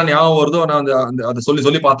 எப்பெல்லாம் ஞாபகம் வருதோ நான் அதை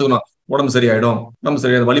சொல்லி பாத்துக்கணும். உடம்பு சரியாயிடும், உடம்பு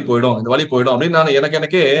சரியாயிடும், வலி போயிடும், இந்த வலி போயிடும் அப்படின்னு நான்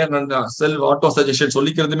எனக்கே செல்ஃப் ஆட்டோ சஜஷன்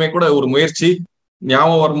சொல்லிக்கிறதுமே கூட ஒரு முயற்சி.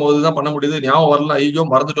 ஞாபகம் வரும்போதுதான் பண்ண முடியுது. ஞாபகம் வரல, ஐயோ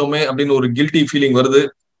மறந்துட்டோமே அப்படின்னு ஒரு கில்ட்டி ஃபீலிங் வருது.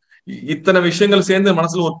 இத்தனை விஷயங்கள் சேர்ந்து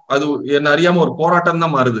மனசுல அது என்ன அறியாம ஒரு போராட்டம்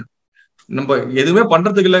தான் மாறுது. நம்ம எதுவுமே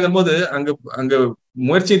பண்றதுக்கு இல்லைங்கும் போது அங்க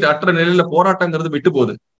முயற்சி அற்ற நிலையில போராட்டங்கிறது விட்டு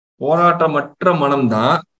போகுது. போராட்டமற்ற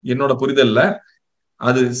மனம்தான் என்னோட புரிதல்ல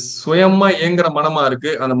அது சுயமா இயங்குற மனமா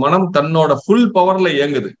இருக்கு. அந்த மனம் தன்னோட ஃபுல் பவர்ல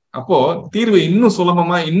இயங்குது. அப்போ தீர்வு இன்னும்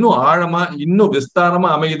சுலபமா, இன்னும் ஆழமா, இன்னும் விஸ்தாரமா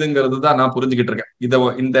அமையுதுங்கிறது தான் நான் புரிஞ்சுக்கிட்டு இருக்கேன்.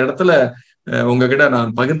 இந்த இடத்துல உங்ககிட்ட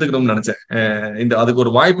நான் பகிர்ந்துக்கணும்னு நினைச்சேன். அதுக்கு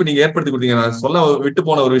ஒரு வாய்ப்பு நீங்க ஏற்படுத்தி கொடுத்தீங்க. நான் சொல்ல விட்டு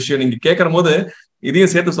போன ஒரு விஷயம் நீங்க கேட்கிற போது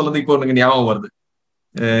இதையும் சேர்த்து சொல்றது இப்போ எனக்கு ஞாபகம் வருது.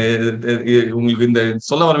 உங்களுக்கு இந்த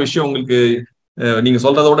சொல்ல வர விஷயம் உங்களுக்கு நீங்க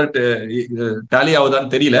சொல்றதோட டேலி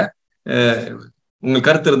ஆகுதான்னு தெரியல. உங்களுக்கு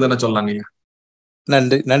கருத்து இருந்ததுன்னு சொல்லலாங்க.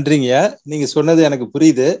 நன்றிங்கய்யா. நீங்க சொன்னது எனக்கு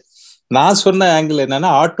புரியுது. நான் சொன்ன ஆங்கிள் என்னன்னா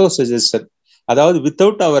ஆட்டோ சஜஷன், அதாவது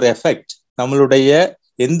வித்தவுட் அவர் எஃபெக்ட், நம்மளுடைய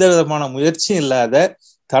எந்த விதமான முயற்சியும் இல்லாத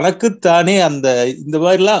தனக்குத்தானே இந்த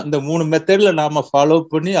மாதிரிலாம் இந்த 3 மெத்தட்ல நாம ஃபாலோ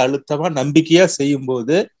பண்ணி அழுத்தமா நம்பிக்கையா செய்யும்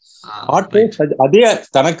போது அதே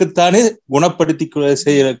தனக்குத்தானே குணப்படுத்தி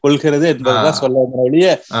கொள்கிறது என்பதுதான் சொல்ல வழிய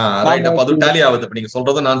நீங்க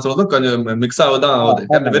சொல்றதும் நான் சொல்றதும் கொஞ்சம் மிக்ஸ் ஆகுதான் ஆகுது.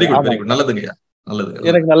 Very good, very good. நல்லதுங்கய்யா, நல்லது.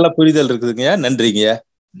 எனக்கு நல்ல புரிதல் இருக்குதுங்கய்யா. நன்றிங்கய்யா.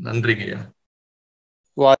 நன்றிங்கய்யா.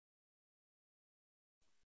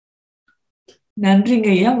 நன்றிங்க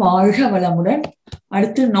ஐயா. வாழ்க வளமுடன்.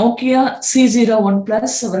 அடுத்து நோக்கியா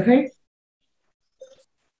C01+ அவர்கள்.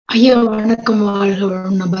 ஐயா வணக்கம், வாழ்க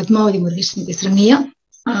வளம். நான் பத்மாவதி முருகேசன் பேசுறேங்க ஐயா.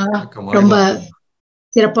 ரொம்ப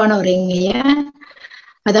சிறப்பான உரைங்க ஐயா.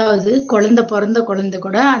 அதாவது பிறந்த குழந்தை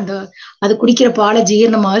கூட அது குடிக்கிற பாலை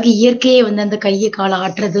ஜீரணமாக இயற்கையே அந்த கையை காலை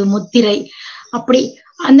ஆட்டுறது, முத்திரை, அப்படி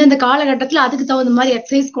அந்தந்த காலகட்டத்துல அதுக்கு தகுந்த மாதிரி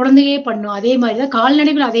எக்ஸசைஸ் குழந்தையே பண்ணும். அதே மாதிரிதான்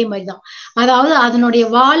கால்நடைகள், அதே மாதிரிதான். அதாவது அதனுடைய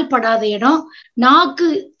வால் படாத இடம், நாக்கு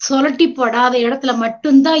சொலட்டி படாத இடத்துல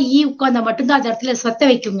மட்டும்தான் உட்கார்ந்தா மட்டும்தான் அந்த இடத்துல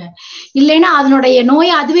சத்த வைக்குங்க. இல்லைன்னா அதனுடைய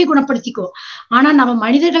நோயை அதுவே குணப்படுத்திக்கும். ஆனா நம்ம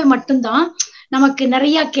மனிதர்கள் மட்டும்தான் நமக்கு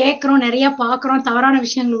நிறைய கேட்கிறோம், நிறைய பாக்குறோம், தவறான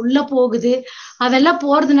விஷயங்கள் உள்ள போகுது. அதெல்லாம்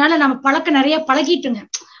போறதுனால நம்ம நிறைய பழகிட்டுங்க.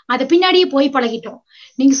 அதை பின்னாடியே போய் பழகிட்டோம்.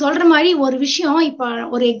 நீங்க சொல்ற மாதிரி ஒரு விஷயம், இப்ப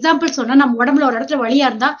ஒரு எக்ஸாம்பிள் சொன்னா, நம்ம உடம்புல ஒரு இடத்துல வலியா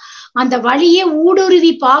இருந்தா அந்த வலியே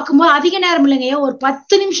ஊடுருவி பார்க்கும்போது அதிக நேரம் இல்லைங்க, ஒரு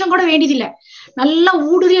 10 நிமிஷம் கூட வேண்டியதில்லை. நல்லா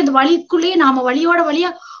ஊடுருவி அந்த வலிக்குள்ளேயே நாம வலியோட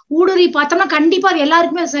வலியா ஊடுருவி பார்த்தோம்னா கண்டிப்பா அது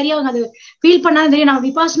எல்லாருக்குமே அது சரியாகும். அது ஃபீல் பண்ணாலும் தெரியும். நான்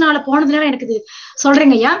விபாசனால போனதுனால எனக்கு இது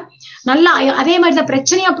சொல்றேங்க ஐயா. நல்லா அதே மாதிரிதான்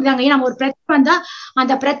பிரச்சனையும் அப்படிதாங்க ஐயா. நம்ம ஒரு பிரச்சனை வந்தா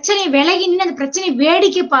அந்த பிரச்சனையை விலகி நின்று அந்த பிரச்சனையை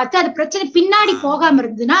வேடிக்கை பார்த்து அது பிரச்சனை பின்னாடி போகாம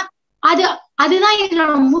இருந்ததுன்னா அதுதான் இதோட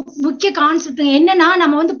முக்கிய கான்செப்ட். என்னன்னா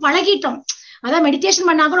நம்ம பழகிட்டோம். அதான் மெடிடேஷன்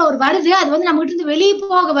பண்ணா கூட ஒரு வருது, அது நம்ம கிட்ட இருந்து வெளியே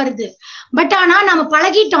போக வருது. பட் ஆனா நம்ம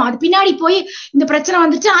பழகிட்டோம். அது பின்னாடி போய் இந்த பிரச்சனை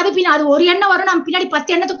வந்துச்சு, அது ஒரு எண்ணம் வரும், நம்ம பின்னாடி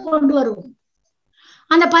 10 எண்ணத்துக்கு கொண்டு வருவோம்.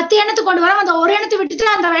 அந்த 10 எண்ணத்துக்கு கொண்டு வரோம், அந்த ஒரு எண்ணத்தை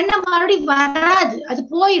விட்டுட்டு அந்த எண்ணம் மறுபடியும் வராது, அது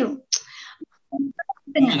போயிடும்.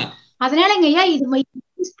 அதனாலங்க ஐயா இது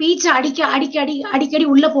ஸ்பீச் அடிக்கடி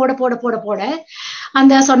உள்ள போட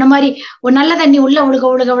அந்த சொன்ன மாதிரி ஒரு நல்ல தண்ணி உள்ள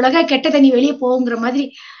உலக கெட்ட தண்ணி வெளியே போகுங்கிற மாதிரி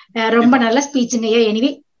ரொம்ப நல்ல ஸ்பீச்சுங்க ஐயா.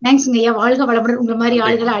 எனிவே தேங்க்ஸ்ங்க ஐயா. வாழ்க வளமுடன். உங்க மாதிரி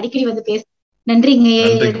ஆளுகளை அடிக்கடி பேச நன்றிங்க ஐயா.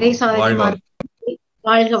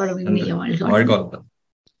 வாழ்க வளமுடன் ஐயா. வாழ்க.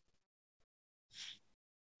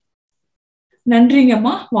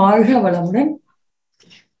 நன்றிங்கம்மா. வாழ்க வளமுடன்.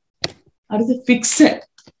 அடுத்து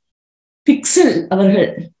பிக்சல்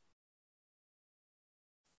அவர்கள்.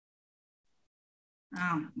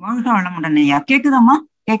 வாழ்க வளமுடன் ஐயா. கேக்குதாம்மா?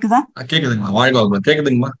 கேக்குதுங்கம்மா. வாழ்க வளமுடன்.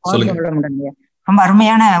 கேக்குதுங்கம்மா, சொல்லுங்க. ரொம்ப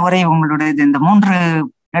அருமையான உரை உங்களோட. இந்த 3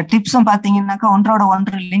 டிப்ஸும் பாத்தீங்கன்னாக்கா ஒன்றோட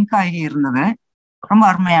ஒன்று லிங்க் ஆகி இருந்தது. ரொம்ப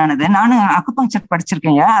அருமையானது. நானும் அக்குபங்க்சர்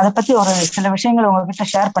படிச்சிருக்கேன். அதை பத்தி ஒரு சில விஷயங்கள் உங்ககிட்ட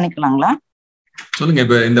ஷேர் பண்ணிக்கலாங்களா? சொல்லுங்க.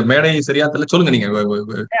 இப்ப இந்த மேடை சரியா தெரியல, சொல்லுங்க. நீங்க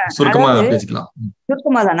சுருக்கமா பேசிக்கலாம்.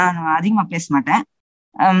 சுருக்கமா தான், நான் அதிகமா பேச மாட்டேன்.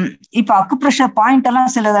 இப்ப அக்குப்ரெஷர் பாயிண்ட் எல்லாம்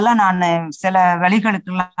சிலதெல்லாம் நான் சில வழிகளுக்கு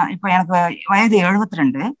எல்லாம், இப்ப எனக்கு வயது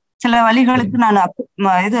 72, சில வழிகளுக்கு நான்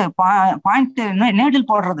இது பாயிண்ட் நேடில்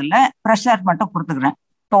போடுறது இல்ல, ப்ரெஷர் மட்டும் கொடுத்துக்கிறேன்.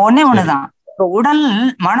 இப்போ ஒண்ணுதான், இப்போ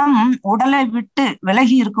மனம் உடலை விட்டு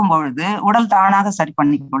விலகி இருக்கும் பொழுது உடல் தானாக சரி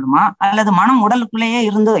பண்ணிக்கொள்ளுமா, அல்லது மனம் உடலுக்குள்ளேயே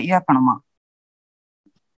இருந்து இயக்கணுமா?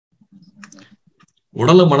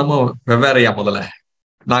 உடலும் மனமும் வெவ்வேறையா? முதல்ல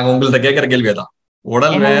நாங்க உங்கள்ட்ட கேட்கிற கேள்விதான்.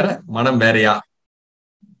 உடல் வேற, மனம் வேறையா?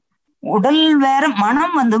 உடல் வேற,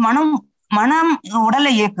 மனம்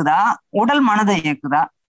உடலை இயக்குதா, உடல் மனதை இயக்குதா,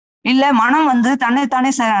 இல்ல மனம்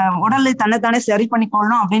தன்னைத்தானே உடலை தன்னைத்தானே சரி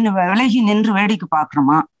பண்ணிக்கொள்ளணும் அப்படின்னு விலகி நின்று வேடிக்கை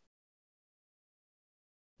பாக்குறோமா?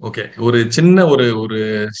 ஓகே, ஒரு சின்ன ஒரு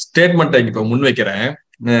ஸ்டேட்மெண்ட்டை இப்ப முன்வைக்கிறேன்.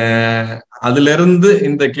 அதுல இருந்து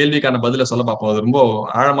இந்த கேள்விக்கான பதில சொல்ல பார்ப்போம். அது ரொம்ப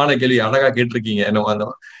ஆழமான கேள்வி, அழகா கேட்டிருக்கீங்க.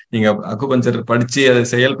 நீங்க அக்குபஞ்சர் படிச்சு அதை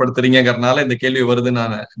செயல்படுத்துறீங்கிறதுனால இந்த கேள்வி வருதுன்னு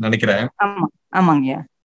நான் நினைக்கிறேன். ஆமாங்க.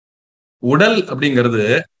 உடல் அப்படிங்கிறது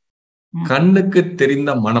கண்ணுக்கு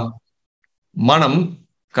தெரிந்த மனம்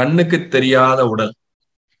கண்ணுக்கு தெரியாத உடல்.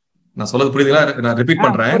 நான் சொல்றது புரியுதுங்களா? நான் ரிப்பீட்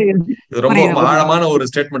பண்றேன். இது ரொம்ப ஆழமான ஒரு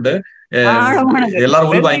ஸ்டேட்மெண்ட்.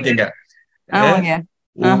 எல்லாரும் உள் வாங்கிக்கங்க.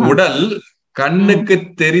 உடல் கண்ணுக்கு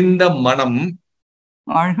தெரிந்த மனம்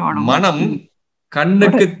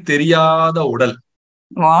கண்ணுக்கு தெரியாத உடல்.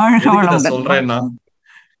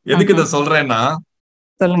 எதுக்கு இத சொல்றேன்னா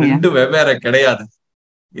 2 வெவ்வேறு கிடையாது.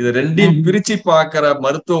 இது ரெண்டையும் பிரிச்சு பாக்குற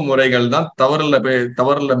மருத்துவ முறைகள் தான்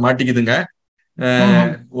தவறுல மாட்டிக்குதுங்க.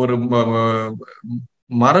 ஒரு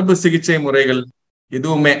மரபு சிகிச்சை முறைகள்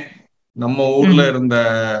எதுவுமே நம்ம ஊர்ல இருந்த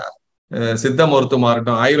சித்த மருத்துவமா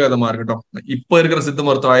இருக்கட்டும், ஆயுர்வேதமா இருக்கட்டும், இப்ப இருக்கிற சித்த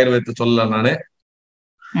மருத்துவம் ஆயுர்வேதத்தை சொல்லல நானு,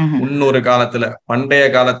 முன்னொரு காலத்துல பண்டைய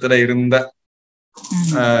காலத்துல இருந்த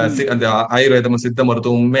அந்த ஆயுர்வேதமும் சித்த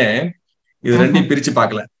மருத்துவமுமே இது ரெண்டையும் பிரிச்சு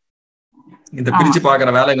பார்க்கல. இந்த பிரிச்சு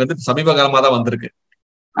பாக்குற வேலைங்கிறது சமீப காலமா தான் வந்திருக்கு.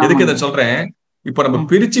 எதுக்கு இதை சொல்றேன்? இப்ப நம்ம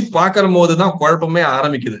பிரிச்சு பாக்குற போதுதான் குழப்பமே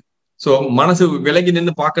ஆரம்பிக்குது. சோ மனசு விலகி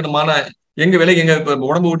நின்று பாக்கணுமான, எங்க விலகி எங்க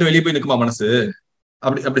உடம்பு விட்டு வெளியே போய் நிக்குமா மனசு?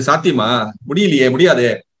 அப்படி சாத்தியமா?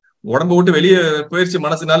 முடியாதே. உடம்பு விட்டு வெளியே போயிடுச்சு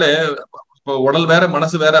மனசுனால, இப்போ உடல் வேற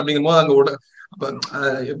மனசு வேற அப்படிங்கும் போது அங்க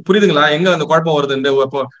புரியுதுங்களா எங்க அந்த குழப்பம் வருது?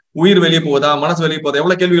 இப்போ உயிர் வெளியே போகுதா, மனசு வெளியே போகுதா,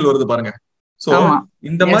 எவ்வளவு கேள்விகள் வருது பாருங்க. சோ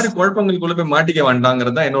இந்த மாதிரி குழப்பங்களுக்குள்ள போய் மாட்டிக்க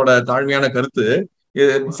வேண்டாங்கிறது தான் என்னோட தாழ்மையான கருத்து.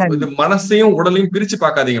 இது மனசையும் உடலையும் பிரிச்சு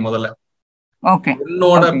பார்க்காதீங்க முதல்ல.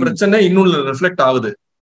 என்னோட பிரச்சனை இன்னொன்னு ரிஃப்ளெக்ட் ஆகுது.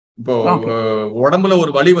 இப்போ உடம்புல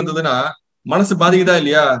ஒரு வலி வந்ததுன்னா மனசு பாதிக்குதா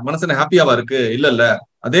இல்லையா? மனசு ஹாப்பியாவா இருக்கு? இல்ல.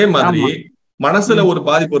 அதே மாதிரி மனசுல ஒரு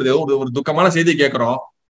பாதிப்பு வருது, ஒரு துக்கமான செய்தி கேட்கிறோம்,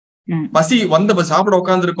 பசி வந்த சாப்பிட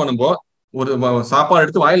உட்கார்ந்து இருக்கோம், நம்ம ஒரு சாப்பாடு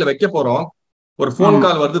எடுத்து வாயில வைக்க போறோம், ஒரு போன்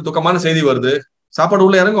கால் வருது, துக்கமான செய்தி வருது, சாப்பாடு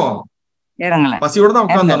உள்ள இறங்கும்? பசியோட தான்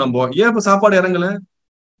உட்கார்ந்தோம் நம்ம. ஏன் இப்ப சாப்பாடு இறங்கல?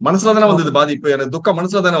 மனசுலதானே வந்தது பாதிப்பு, எனக்கு துக்கம்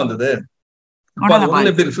மனசுல தானே வந்தது.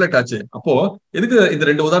 எப்படி ரிஃப்ளெக்ட் ஆச்சு? அப்போ எதுக்கு இந்த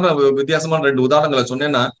வித்தியாசமான ரெண்டு உதாரணங்களை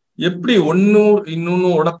சொன்னேன்னா, எப்படி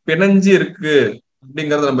இன்னொன்னோட பிணைஞ்சு இருக்கு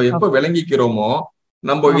அப்படிங்கறத நம்ம எப்ப விளங்கிக்கிறோமோ,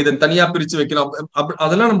 நம்ம இதை தனியா பிரிச்சு வைக்கிறோம்.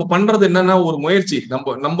 அதெல்லாம் நம்ம பண்றது என்னன்னா ஒரு முயற்சி.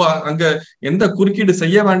 நம்ம அங்க எந்த குறுக்கீடு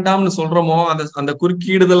செய்ய வேண்டாம்னு சொல்றோமோ அந்த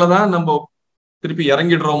குறுக்கீடுதலதான் நம்ம திருப்பி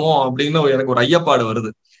இறங்கிடுறோமோ அப்படின்னு எனக்கு ஒரு ஐயப்பாடு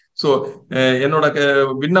வருது. சோ என்னோட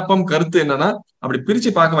விண்ணப்பம் கருத்து என்னன்னா, அப்படி பிரிச்சு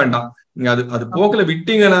பார்க்க வேண்டாம். நீங்க அது போக்குல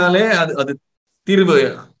விட்டீங்கனாலே அது தீர்வு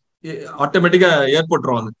ஆட்டோமேட்டிக்கா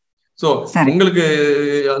ஏற்பட்டுரும். அது சோ உங்களுக்கு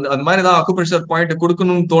அந்த மாதிரி ஏதாவது அக்குப்ரெஷர் பாயிண்ட்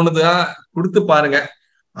கொடுக்கணும்னு தோணுதா, கொடுத்து பாருங்க.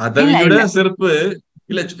 அதை விட சிறப்பு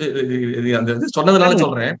இல்ல, அந்த சொன்னதுனால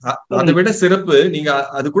சொல்றேன், அதை விட சிறப்பு நீங்க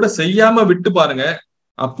அது கூட செய்யாம விட்டு பாருங்க.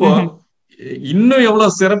 அப்போ இன்னும்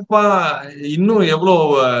எவ்வளவு சிறப்பா, இன்னும்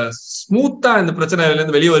எவ்வளவு ஸ்மூத்தா இந்த பிரச்சனைல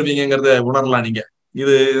இருந்து வெளியே வருவீங்கிறத உணரலாம். நீங்க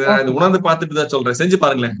இது உணர்ந்து பார்த்துட்டு தான் சொல்றேன். செஞ்சு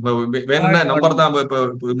பாருங்களேன். வேணும்னா நம்பர் தான்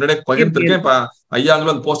முன்னாடியே பகிர்ந்துருக்கேன். இப்ப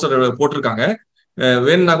ஐயாங்களும் அந்த போஸ்டர் போட்டிருக்காங்க.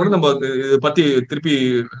 வேணும்னா கூட நம்ம இதை பத்தி திருப்பி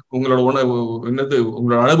உங்களோட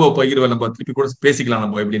உங்களோட அனுபவ பகிர்வை நம்ம திருப்பி கூட பேசிக்கலாம்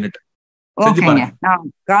நம்ம எப்படின்னுட்டு. ஓகேங்க, நான்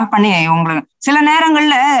கால் பண்ணி உங்களுக்கு சில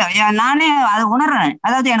நேரங்கள்ல நானே அதை உணர்றேன்.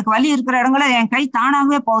 அதாவது எனக்கு வலி இருக்கிற இடங்கள்ல என் கை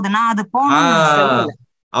தானாகவே போகுது. நான் அது போகணும்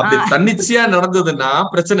அப்படி தன்னிச்சையா நடந்ததுன்னா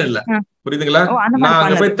பிரச்சனை இல்ல. புரியுதுங்களா? நான்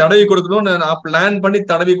அங்க போய் தடவி கொடுக்கணும்னு நான் பிளான் பண்ணி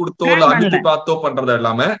தடவி கொடுத்தோ இல்ல அழுத்தி பார்த்தோ பண்றது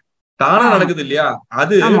இல்லாம தானா நடக்குது இல்லையா?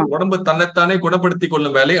 அது உடம்பு தன்னைத்தானே குணப்படுத்தி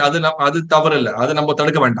கொள்ளும் வேலை. அது தவறு இல்ல, அது நம்ம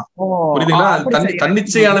தடுக்க வேண்டாம். புரியுதுங்களா?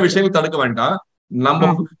 தன்னிச்சையான விஷயங்கள் தடுக்க வேண்டாம். நம்ம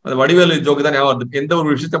வடிவேலு ஜோக்கு தான் ஞாபகம் வருது. எந்த ஒரு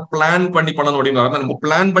விஷயத்த பிளான் பண்ணி பண்ணணும் அப்படின்னு நம்ம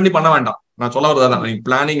பிளான் பண்ணி பண்ண வேண்டாம். நான் சொல்ல வரதான், நீங்க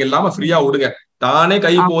பிளானிங் இல்லாம ஃப்ரீயா விடுங்க. தானே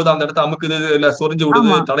கை போகுது, அந்த இடத்த அமுக்குது இல்ல சொரிஞ்சு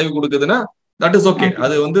விடுது, தடவி கொடுக்குதுன்னா தட் இஸ் ஓகே.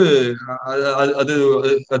 அது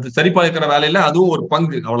அது சரிபார்க்கிற வேலையில அதுவும் ஒரு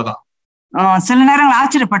பங்கு, அவ்வளவுதான். சில நேரங்கள்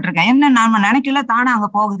ஆச்சரியப்பட்டிருக்கேன், என்ன நாம நினைக்கல தானே அங்க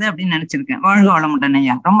போகுது அப்படின்னு நினைச்சிருக்கேன். வாழ்க வளமுடன்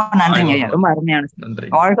ஐயா, ரொம்ப நன்றிங்க ஐயா, ரொம்ப அருமையான நன்றி.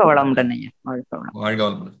 வாழ்க வளமுடன் ஐயா, வாழ்க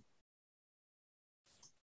வளமுடன்.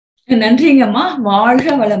 நன்றிங்கம்மா,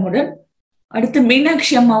 வாழ்க வளமுடன். அடுத்து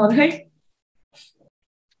மீனாட்சி அம்மா அவர்கள்.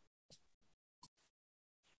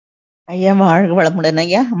 ஐயா வாழ்க வளமுடன்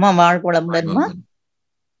ஐயா. அம்மா வாழ்க வளமுடன்மா.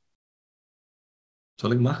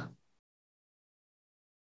 சொல்லுங்கம்மா.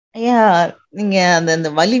 ஐயா, நீங்க அந்த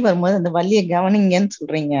வலி வரும்போது அந்த வலியை கவனிங்கன்னு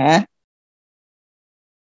சொல்றீங்க.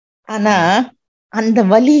 ஆனா அந்த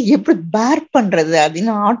வலி எப்படி பேர் பண்றது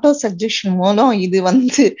அப்படின்னு ஆட்டோ சஜஷன் மூலம் இது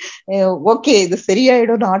ஓகே இது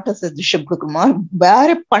சரியாயிடும் ஆட்டோ சஜஷன் கொடுக்குமா?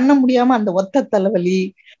 பேர் பண்ண முடியாம அந்த ஒத்த தலைவலி,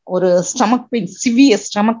 ஒரு stomach pain, severe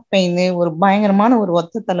stomach pain, ஒரு பயங்கரமான ஒரு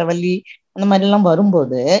ஒத்த தலைவலி, அந்த மாதிரி எல்லாம்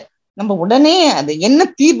வரும்போது நம்ம உடனே அது என்ன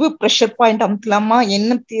தீர்வு, ப்ரெஷர் பாயிண்ட் அமுக்கலாமா,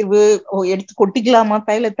 என்ன தீர்வு எடுத்து கொட்டிக்கலாமா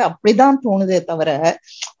தைலத்தை, அப்படிதான் தோணுதே தவிர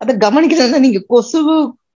அதை கவனிக்கிறதுனா நீங்க கொசு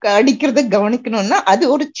அடிக்கிறத கவனிக்கணும்னா அது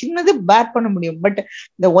ஒரு சின்னது பேர் பண்ண முடியும். பட்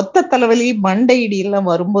இந்த ஒத்த தலைவலி, மண்டை இடி எல்லாம்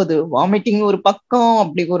வரும்போது, வாமிட்டிங் ஒரு பக்கம்,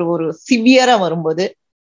 அப்படி ஒரு சிவியரா வரும்போது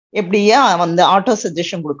எப்படியா ஆட்டோ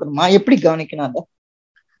சஜஷன் கொடுக்கணுமா, எப்படி கவனிக்கணும் அதை?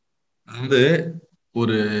 அது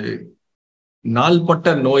ஒரு நாள்பட்ட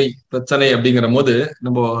நோய் பிரச்சனை அப்படிங்கிற போது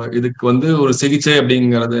நம்ம இதுக்கு ஒரு சிகிச்சை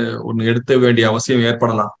அப்படிங்கறது ஒண்ணு எடுத்த வேண்டிய அவசியம்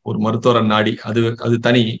ஏற்படலாம், ஒரு மருத்துவரை நாடி. அது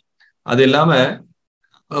தனி. அது இல்லாம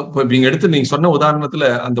இப்ப நீங்க சொன்ன உதாரணத்துல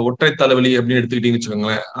அந்த ஒற்றை தலைவலி அப்படின்னு எடுத்துக்கிட்டீங்கன்னு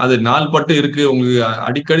வச்சுக்கோங்களேன், அது நாள்பட்டு இருக்கு, உங்களுக்கு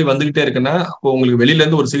அடிக்கடி வந்துகிட்டே இருக்குன்னா அப்போ உங்களுக்கு வெளியில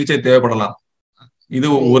இருந்து ஒரு சிகிச்சை தேவைப்படலாம். இது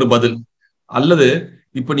ஒரு பதில். அல்லது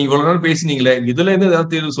இப்ப நீங்க இவ்வளவு நேரம் பேசினீங்களே, இதுல இருந்து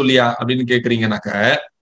ஏதாவது தீர்வு சொல்லியா அப்படின்னு கேக்குறீங்கன்னாக்க,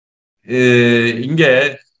 இங்க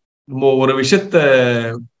ஒரு விஷயத்த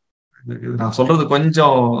நான் சொல்றது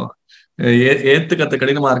கொஞ்சம் ஏத்துக்கத்த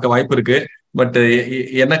கடினமா இருக்க வாய்ப்பு இருக்கு. பட்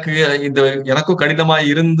எனக்கு எனக்கும் கடினமா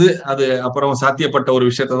இருந்து அது அப்புறம் சாத்தியப்பட்ட ஒரு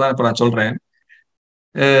விஷயத்தான் இப்ப நான் சொல்றேன்.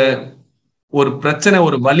 ஒரு பிரச்சனை,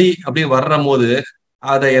 ஒரு வலி அப்படின்னு வர்ற போது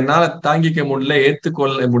அதை என்னால தாங்கிக்க முடியல,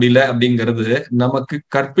 ஏத்துக்கொள்ள முடியல அப்படிங்கிறது நமக்கு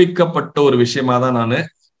கற்பிக்கப்பட்ட ஒரு விஷயமா தான் நான்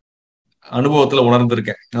அனுபவத்துல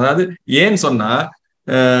உணர்ந்திருக்கேன். அதாவது ஏன்னு சொன்னா,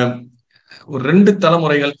 ஒரு 2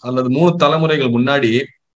 தலைமுறைகள் அல்லது 3 தலைமுறைகள் முன்னாடி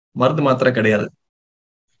மருந்து மாத்திரை கிடையாது.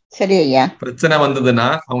 சரி ஐயா. பிரச்சனை வந்ததுன்னா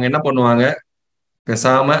அவங்க என்ன பண்ணுவாங்க,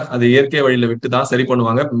 பேசாம அது இயற்கை வழியில விட்டுதான் சரி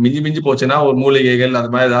பண்ணுவாங்க. மிஞ்சி போச்சுன்னா ஒரு மூலிகைகள் அது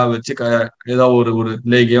மாதிரி ஏதாவது வச்சு ஏதாவது ஒரு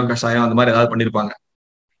லேகியம் கஷாயம் அந்த மாதிரி ஏதாவது பண்ணிருப்பாங்க.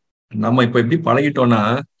 நம்ம இப்ப எப்படி பழகிட்டோம்னா,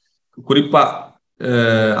 குறிப்பா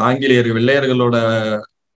ஆங்கிலேயர்கள் வெள்ளையர்களோட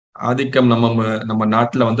ஆதிக்கம் நம்ம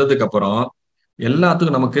நாட்டுல வந்ததுக்கு அப்புறம்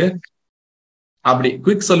எல்லாத்துக்கும் நமக்கு அப்படி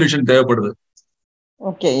குயிக் சொல்யூஷன் தேவைப்படுது.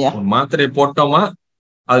 மாத்திரை போட்டோமா,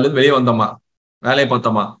 அதுல இருந்து வெளியே வந்தோமா, வேலையை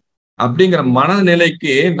பார்த்தோமா அப்படிங்கிற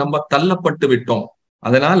மனநிலைக்கு நம்ம தள்ளப்பட்டு விட்டோம்.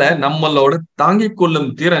 அதனால நம்மளோட தாங்கிக் கொள்ளும்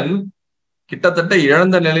திறன் கிட்டத்தட்ட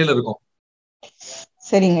இழந்த நிலையில இருக்கும்.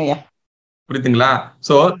 சரிங்க, புரியுதுங்களா?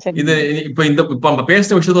 சோ இது இப்ப நம்ம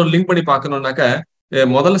பேசின விஷயத்தோட லிங்க் பண்ணி பாக்கணும்னாக்க,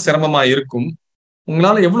 முதல்ல சிரமமா இருக்கும்.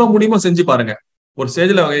 உங்களால எவ்வளவு முடியுமோ செஞ்சு பாருங்க. ஒரு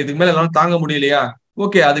ஸ்டேஜ்ல இதுக்கு மேல எல்லாம் தாங்க முடியலையா,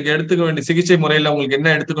 ஓகே, அதுக்கு எடுத்துக்க வேண்டிய சிகிச்சை முறையில உங்களுக்கு என்ன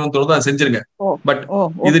எடுத்துக்கணும்னு தோணுதோ அதை செஞ்சிருங்க. பட்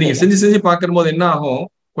இது நீங்க செஞ்சு பார்க்கும் போது என்ன ஆகும்,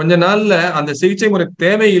 கொஞ்ச நாள்ல அந்த சிகிச்சை முறை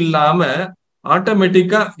தேவையில்லாம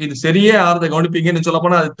ஆட்டோமேட்டிக்கா இது சரியே ஆறதை கவனிப்பீங்கன்னு சொல்ல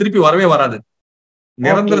போனா அது திருப்பி வரவே வராது,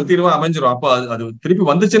 நிரந்தர தீர்வா அமைஞ்சிரும். அப்ப அது திருப்பி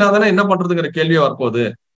வந்துச்சுன்னா தானே என்ன பண்றதுங்கிற கேள்வியே வரப்போகுது.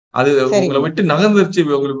 அது உங்களை விட்டு நகர்ந்துருச்சு,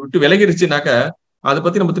 உங்களை விட்டு விலகிருச்சுனாக்க அதை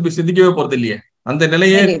பத்தி நம்ம திருப்பி சிந்திக்கவே போறது இல்லையே. அந்த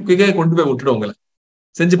நிலையே கொண்டு போய் விட்டுடும். உங்களை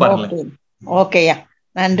செஞ்சு பாருங்களேன். ஓகேயா,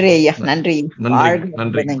 நன்றி ஐயா. நன்றி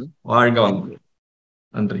நன்றி. வாழ்க வளமுடன்.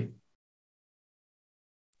 நன்றி.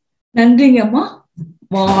 நன்றிங்க அம்மா.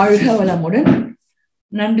 வாழ்க வளமுடன்.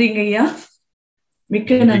 நன்றிங்க ஐயா,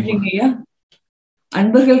 மிக்க நன்றிங்க ஐயா.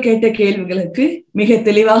 அன்பர்கள் கேட்ட கேள்விகளுக்கு மிக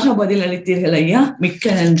தெளிவாக பதில் அளித்தீர்கள் ஐயா,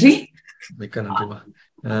 மிக்க நன்றி. மிக்க நன்றிமா.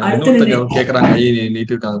 கேக்குறாங்க,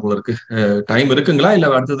 நீட்டு இருக்காங்க போல இருக்கு. டைம் இருக்குங்களா இல்ல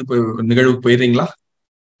அடுத்தது நிகழ்வுக்கு போயிடுறீங்களா?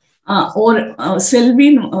 ஒரு செல்வி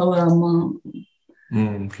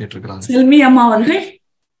கேட்டிருக்கிறாங்க. செல்வி அம்மா அவர்கள்.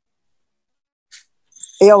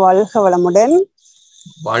 ஐயா வாழ்க வளமுடன்.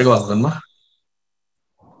 வாழ்க வளமுடன்மா.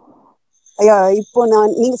 ஐயா, இப்போ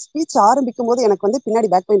நீங்க ஸ்பீச் ஆரம்பிக்கும் போது எனக்கு பின்னாடி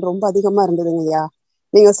பேக் பெயின் ரொம்ப அதிகமா இருந்ததுங்க ஐயா.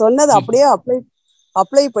 நீங்க சொன்னது அப்படியே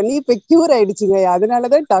அப்ளை பண்ணி இப்ப கியூர் ஆயிடுச்சுங்க ஐயா.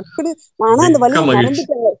 அதனாலதான் டக்குன்னு நானா அந்த வலியை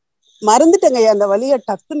மறந்துட்டேங்க ஐயா. அந்த வலியை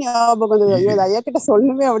டக்கு ஞாபகம் வந்தது. ஐயோ, ஐயா கிட்ட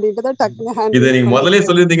சொல்லணுமே அப்படின்ட்டு தான் டக்குன்னு இதை நீங்க முதல்ல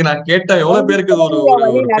சொல்லிருந்தீங்க, நான் கேட்டா எவ்வளவு பேருக்கு ஒரு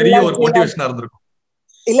பெரிய ஒரு மோட்டிவேஷனா இருந்திருக்கும்.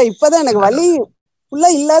 இல்ல, இப்பதான் எனக்கு வலி ஃபுல்லா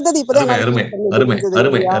இல்லாதது இப்பதான். அருமை அருமை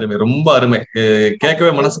அருமை அருமை, ரொம்ப அருமை.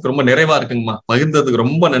 கேட்கவே மனசுக்கு ரொம்ப நிறைவா இருக்குங்கம்மா. பகிர்ந்ததுக்கு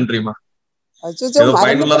ரொம்ப நன்றிமா.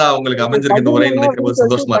 பயனுள்ளதா உங்களுக்கு அமைஞ்சிருக்கு இந்த உரை நினைக்கும் போது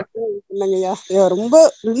சந்தோஷமா இருக்கு. ரொம்ப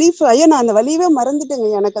ரிலீஃப் ஐயா. நான் அந்த வலியவே மறந்துட்டேங்க,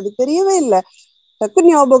 எனக்கு அது தெரியவே இல்லை.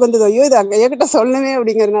 டக்குன்னு ஞாபகம் வந்தது. ஐயோ, இது ஐயா கிட்ட சொல்லணுமே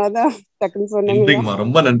அப்படிங்கறதுனாலதான் டக்குன்னு சொன்னேங்க.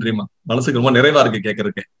 ரொம்ப நன்றிமா, மனசுக்கு ரொம்ப நிறைவா இருக்கு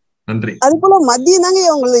கேட்கறதுக்கு. நன்றி. அது போல மதியம் தாங்க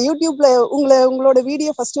உங்களோட யூடியூப்ல உங்களோட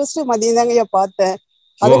வீடியோ ஃபர்ஸ்ட் மதியம் தாங்க ஐயா பார்த்தேன்.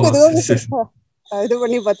 அதுக்கு இது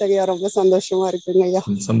பண்ணி பார்த்தேங்க ஐயா. ரொம்ப சந்தோஷமா இருக்குங்க ஐயா.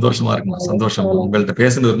 சந்தோஷமா இருக்குமா? சந்தோஷம். உங்கள்ட்ட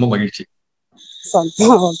பேசுனது ரொம்ப மகிழ்ச்சி.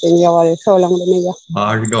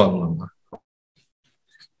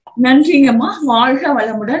 நன்றிங்கம்மா. வாழ்க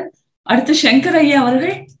வளமுடன். அடுத்து சங்கர் ஐயா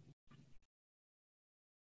அவர்கள்.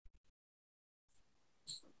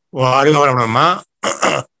 வாழ்க வளமுடன்மா.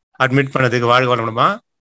 அட்மிட் பண்ணதுக்கு வாழ்க வளமுடன்மா.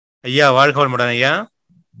 ஐயா வாழ்க வளமுடன் ஐயா.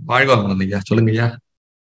 வாழ்க வளமுடன் ஐயா. சொல்லுங்க ஐயா.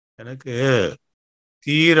 எனக்கு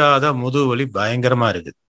தீராத முதுவலி பயங்கரமா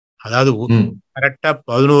இருக்குது. அதாவது கரெக்டா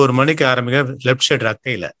 11 மணிக்கு ஆரம்பிக்க லெப்ட் சைடு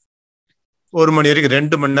ரக்கையில 1 மணி வரைக்கும்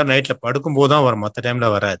 2 மணி நேரம் நைட்ல படுக்கும் போதுதான் வரும், மற்ற டைம்ல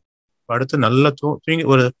வராது. படுத்து நல்லா தூங்கி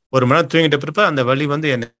ஒரு மணி நேரம் தூங்கிட்ட பிறப்ப அந்த வலி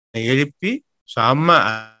என்னை எழுப்பி செம்ம,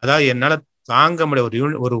 அதாவது என்னால தாங்க முடியாது.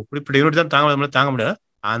 ஒரு குறிப்பிட்ட யூனிட் தான் தாங்க முடியாது,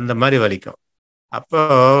 அந்த மாதிரி வலிக்கும். அப்போ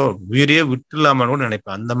உயிரையே விட்டுலாமான்னு கூட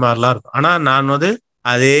நினைப்பேன். அந்த மாதிரிலாம் இருக்கும். ஆனா நான்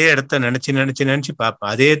அதே இடத்த நினைச்சு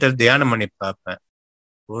பார்ப்பேன். அதே இடத்துல தியானம் பண்ணி பார்ப்பேன்.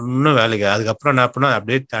 ஒன்னும் வேலைக்கு. அதுக்கப்புறம் என்ன பண்ணா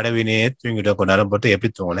அப்படியே தடவினே தூங்கிட்டு கொஞ்ச நேரம் போட்டு எப்படி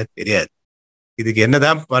தூங்கினே தெரியாது. இதுக்கு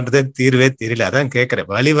என்னதான் பண்றதுன்னு தீர்வே தெரியல. அதான் கேட்கிறேன்.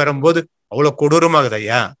 வலி வரும்போது அவ்வளவு கொடூரமாகுது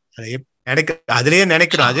ஐயா. அதுலயே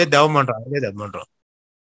நினைக்கிறோம், அதே தவம் பண்றோம்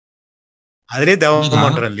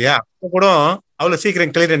இல்லையா? அப்ப கூட அவ்வளவு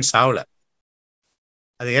சீக்கிரம் கிளியரன்ஸ் ஆகல.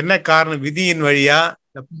 அது என்ன காரணம்? விதியின் வழியா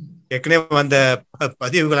ஏற்கனவே வந்த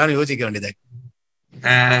பதிவுகளான்னு யோசிக்க வேண்டியது.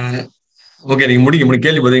 ஓகே, நீங்க முடிங்க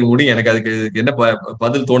கேள்வி முடிங்க. எனக்கு அதுக்கு என்ன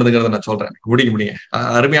பதில் தோணுதுங்கிறத நான் சொல்றேன். முடிங்க.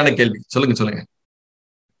 அருமையான கேள்வி, சொல்லுங்க.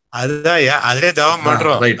 அதுதான் அதிலே தவம்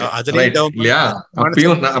பண்றோம் இல்லையா?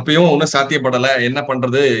 அப்பயும் ஒன்னும் சாத்தியப்படல, என்ன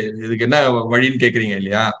பண்றது, இதுக்கு என்ன வழின்னு கேக்குறீங்க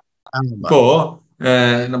இல்லையா? இப்போ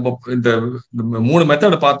நம்ம இந்த 3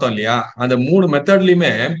 மெத்தட் பார்த்தோம் இல்லையா? அந்த 3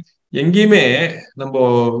 மெத்தட்லயுமே எங்கேயுமே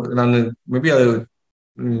நான் மேபி அது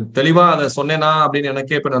தெளிவா அதை சொன்னேனா அப்படின்னு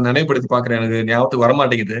எனக்கே இப்ப நான் நினைவுபடுத்தி பாக்குறேன். எனக்கு ஞாபகத்துக்கு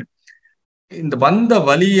வரமாட்டேங்குது. இந்த வந்த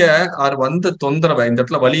வலிய வந்த தொந்தரவை, இந்த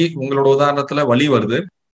இடத்துல வலி, உங்களோட உதாரணத்துல வலி வருது,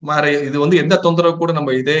 இது எந்த தொந்தரவு கூட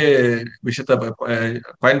நம்ம இதே விஷயத்த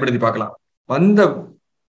பயன்படுத்தி பார்க்கலாம். வந்த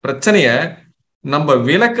பிரச்சனைய நம்ம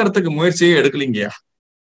விளக்கறதுக்கு முயற்சியே எடுக்கலீங்கயா.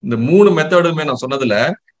 இந்த 3 மெத்தடுமே நான் சொன்னதுல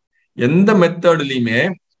எந்த மெத்தட்லயுமே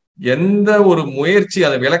எந்த ஒரு முயற்சி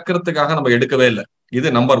அதை விளக்கறதுக்காக நம்ம எடுக்கவே இல்லை. இது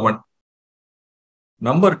நம்பர் 1.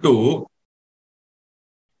 நம்பர் 2,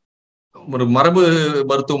 ஒரு மரபு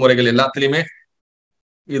மருத்துவ முறைகள் எல்லாத்துலயுமே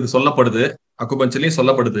இது சொல்லப்படுது, அக்குபஞ்சர்லயும்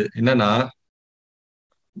சொல்லப்படுது. என்னன்னா,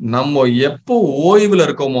 நம்ம எப்போ ஓய்வுல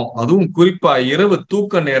இருக்கோமோ, அதுவும் குறிப்பா இரவு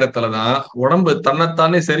தூக்க நேரத்துலதான் உடம்பு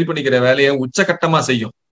தன்னைத்தானே சரி பண்ணிக்கிற வேலையை உச்சகட்டமா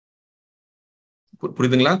செய்யும்.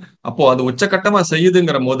 புரியுதுங்களா? அப்போ அது உச்சகட்டமா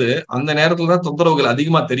செய்யுதுங்கிற போது அந்த நேரத்துலதான் தொந்தரவுகள்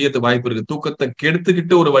அதிகமா தெரியறது வாய்ப்பு இருக்கு. தூக்கத்தை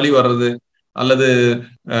கெடுத்துக்கிட்டு ஒரு வலி வர்றது, அல்லது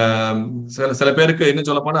சில பேருக்கு இன்னும்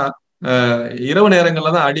சொல்ல போனா இரவு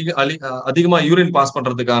நேரங்கள்ல தான் அதிகமா யூரின் பாஸ்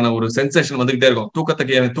பண்றதுக்கான ஒரு சென்சேஷன் வந்துகிட்டே இருக்கும்.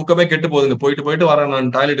 தூக்கமே கெட்டு போகுதுங்க, போயிட்டு வரேன்,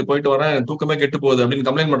 நான் டாய்லெட் போயிட்டு வரேன், தூக்கமே கெட்டு போகுது அப்படின்னு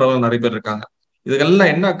கம்ப்ளைண்ட் பண்றவங்க நிறைய பேர் இருக்காங்க.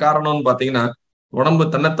 இதுக்கெல்லாம் என்ன காரணம்னு பாத்தீங்கன்னா, உடம்பு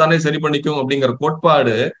தன்னைத்தானே சரி பண்ணிக்கும் அப்படிங்கிற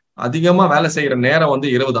கோட்பாடு அதிகமா வேலை செய்யற நேரம்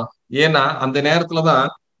இரவு தான். ஏன்னா அந்த நேரத்துலதான்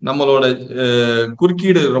நம்மளோட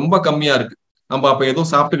குறுக்கீடு ரொம்ப கம்மியா இருக்கு. நம்ம அப்ப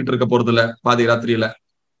எதுவும் சாப்பிட்டுக்கிட்டு இருக்க போறது இல்ல பாதி ராத்திரியில.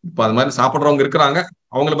 இப்ப அது மாதிரி சாப்பிடுறவங்க இருக்கிறாங்க,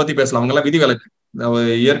 அவங்கள பத்தி பேசலாம். அவங்க எல்லாம் விதிவிலக்கு,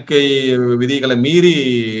 இயற்கை விதிகளை மீறி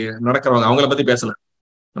நடக்கிறவங்க, அவங்கள பத்தி பேசல.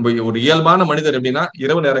 நம்ம ஒரு இயல்பான மனிதர் எப்படின்னா,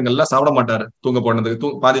 இரவு நேரங்கள்ல சாப்பிட மாட்டாரு, தூங்க போனதுக்கு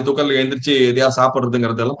பாதி தூக்கல் எழுந்திரிச்சு எதையா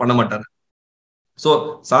சாப்பிடுறதுங்கிறதெல்லாம் பண்ண மாட்டாரு. சோ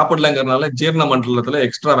சாப்பிடலங்கிறதுனால ஜீரண மண்டலத்துல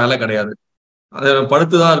எக்ஸ்ட்ரா வேலை கிடையாது. அது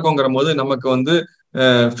படுத்துதான் இருக்கோங்கிற போது நமக்கு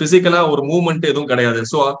பிசிக்கலா ஒரு மூவ்மெண்ட் எதுவும் கிடையாது.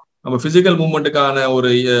 சோ நம்ம பிசிக்கல் மூவ்மெண்ட்டுக்கான ஒரு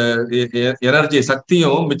எனர்ஜி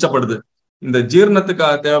சக்தியும் மிச்சப்படுது. இந்த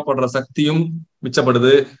ஜீரணத்துக்காக தேவைப்படுற சக்தியும்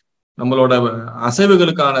மிச்சப்படுது. நம்மளோட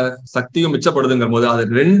அசைவுகளுக்கான சக்தியும் மிச்சப்படுதுங்கிற போது அது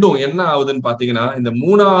ரெண்டும் என்ன ஆகுதுன்னு பாத்தீங்கன்னா, இந்த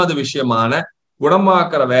 3வது விஷயமான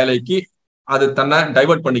குணமாக்குற வேலைக்கு அது தன்னை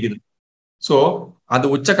டைவர்ட் பண்ணிக்குது. சோ அது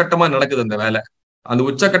உச்சகட்டமா நடக்குது அந்த வேலை. அந்த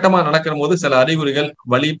உச்சகட்டமா நடக்கிற போது சில அறிகுறிகள்,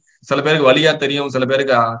 வலி, சில பேருக்கு வலியா தெரியும், சில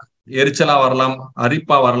பேருக்கு எரிச்சலா வரலாம்,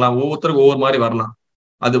 அரிப்பா வரலாம், ஒவ்வொருத்தருக்கும் ஒவ்வொரு மாதிரி வரலாம்.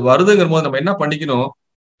 அது வருதுங்கிற போது நம்ம என்ன பண்ணிக்கணும்,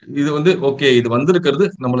 இது ஓகே, இது வந்திருக்கிறது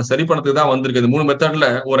நம்மள சரி பண்ணதுக்கு தான் வந்திருக்கு. 3 மெத்தட்ல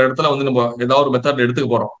ஒரு இடத்துல நம்ம ஏதாவது ஒரு மெத்தட் எடுத்துக்க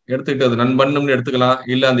போறோம். எடுத்துக்கிட்டு அது நண்பன்னு எடுத்துக்கலாம்,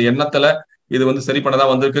 இல்ல அந்த எண்ணத்துல இது சரி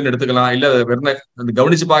பண்ணதான் வந்திருக்குன்னு எடுத்துக்கலாம், இல்ல வெறும்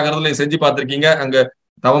கவனிச்சு பாக்குறதுல செஞ்சு பார்த்திருக்கீங்க, அங்க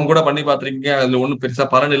தவம் கூட பண்ணி பார்த்திருக்கீங்க, அதுல ஒண்ணும் பெருசா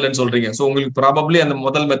பலன் இல்லைன்னு சொல்றீங்க. சோ உங்களுக்கு ப்ராபப்ளி அந்த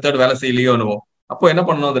முதல் மெத்தட் வேலை செய்யலையோ என்னவோ. அப்போ என்ன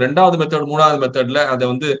பண்ணணும், அந்த 2வது மெத்தட் 3வது மெத்தட்ல அதை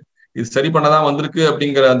இது சரி பண்ணதான் வந்திருக்கு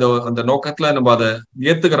அப்படிங்கிற அந்த நோக்கத்துல நம்ம அதை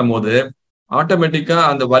ஏத்துக்கிற போது ஆட்டோமேட்டிக்கா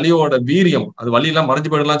அந்த வலியோட வீரியம், அது வலி எல்லாம் மறைஞ்சு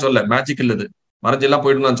போயிடலாம் சொல்ல, மேஜிக் இல்லது, மறைஞ்சு எல்லாம்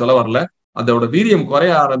போயிடலாம் சொல்ல வரல, அதோட வீரியம்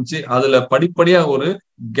குறைய ஆரம்பிச்சு அதுல படிப்படியா ஒரு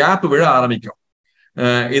கேப் விழ ஆரம்பிக்கும்.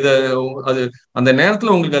 அது அந்த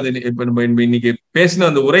நேரத்துல உங்களுக்கு அது இப்ப நம்ம இன்னைக்கு பேசின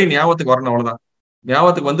அந்த உரை ஞாபகத்துக்கு வரணும், அவ்வளவுதான்.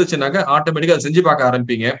 ஞாபகத்துக்கு வந்துச்சுனாக்க ஆட்டோமேட்டிக்கா அதை செஞ்சு பார்க்க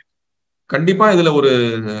ஆரம்பிப்பீங்க. கண்டிப்பா இதுல ஒரு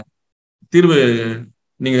தீர்வு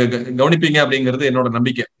நீங்க கவனிப்பீங்க அப்படிங்கிறது என்னோட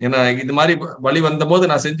நம்பிக்கை. ஏன்னா இது மாதிரி வழி வந்த போது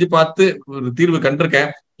நான் செஞ்சு பார்த்து ஒரு தீர்வு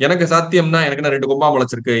கண்டிருக்கேன். எனக்கு சாத்தியம்னா, எனக்கு நான் 2 கொம்பா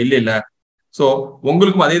முளைச்சிருக்கு, இல்ல. சோ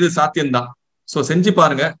உங்களுக்கும் அதே இது சாத்தியம்தான். சோ செஞ்சு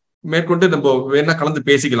பாருங்க. மேற்கொண்டு நம்ம வேணா கலந்து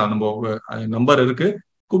பேசிக்கலாம். நம்ம நம்பர் இருக்கு,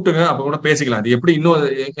 கூப்பிட்டுங்க, அப்ப கூட பேசிக்கலாம். அது எப்படி இன்னும்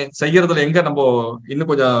செய்யறதுல எங்க நம்ம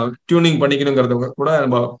இன்னும் கொஞ்சம் டியூனிங் பண்ணிக்கணுங்கிறத கூட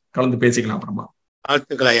நம்ம கலந்து பேசிக்கலாம் அப்புறமா.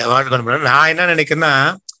 நான் என்ன நினைக்கிறேன்னா,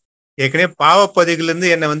 ஏற்கனவே பாவப்பதிவுல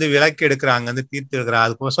இருந்து என்ன விலக்கி எடுக்கிறாங்க, தீர்த்து எடுக்கிறாங்க.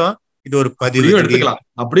 அதுக்கோசம் இது ஒரு பதிவு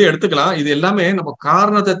அப்படியே எடுத்துக்கலாம். இது எல்லாமே நம்ம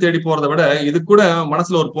காரணத்தை தேடி போறதை விட இது கூட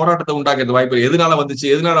மனசுல ஒரு போராட்டத்தை உண்டாக்குறது வாய்ப்பு. எதனால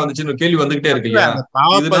வந்துச்சுன்னு கேள்வி வந்துகிட்டே இருக்கு இல்லையா?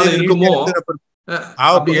 இதனால இருக்குமோ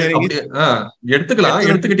எடுத்துக்கலாம்.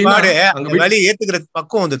 எடுத்துக்கிட்டீங்கன்னா ஏத்துக்கிறது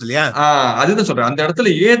பக்குவம் வந்தது இல்லையா? அதுதான் சொல்றேன். அந்த இடத்துல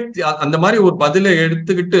அந்த மாதிரி ஒரு பதிலை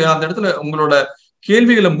எடுத்துக்கிட்டு அந்த இடத்துல உங்களோட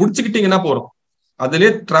கேள்விகளை முடிச்சுக்கிட்டீங்கன்னா போறோம். அதுலயே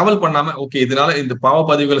டிராவல் பண்ணாம, ஓகே இதனால இந்த பாவ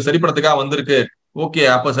பதிவுகளை சரி பண்ணதுக்காக வந்திருக்கு, ஓகே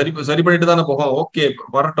அப்ப சரி பண்ணிட்டு தானே போகும், ஓகே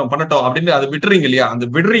பண்ணட்டும் அப்படின்னு அது விடுறீங்க இல்லையா? அந்த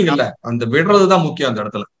விடுறீங்கல்ல, அந்த விடுறதுதான் முக்கியம் அந்த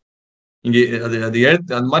இடத்துல. இங்க அது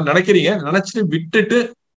அந்த மாதிரி நினைக்கிறீங்க, நினைச்சிட்டு விட்டுட்டு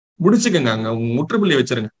முடிச்சுக்கோங்க, அங்க முற்றுப்புள்ளி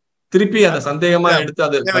வச்சிருங்க. திருப்பி அந்த சந்தேகமா எடுத்து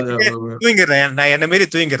அது தூங்கிடுறேன், நான் என்ன மாரி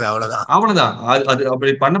தூங்கிடுறேன், அவ்வளவுதான். அது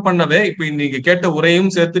அப்படி பண்ணவே இப்ப நீங்க கேட்ட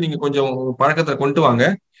உரையும் சேர்த்து நீங்க கொஞ்சம் பழக்கத்தை கொண்டு வாங்க.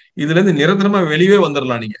 இதுல இருந்து நிரந்தரமா வெளியே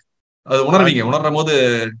வந்துடலாம். நீங்க அது உணர்வீங்க. உணர்ற போது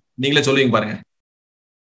நீங்களே சொல்லுவீங்க பாருங்க.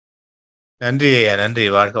 நன்றி ஐயா, நன்றி.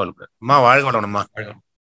 வாழ்க வளமுடன் அம்மா, வாழ்க வளமுடன்மா.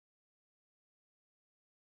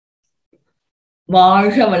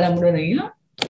 வாழ்க வளமுடன் ஐயா.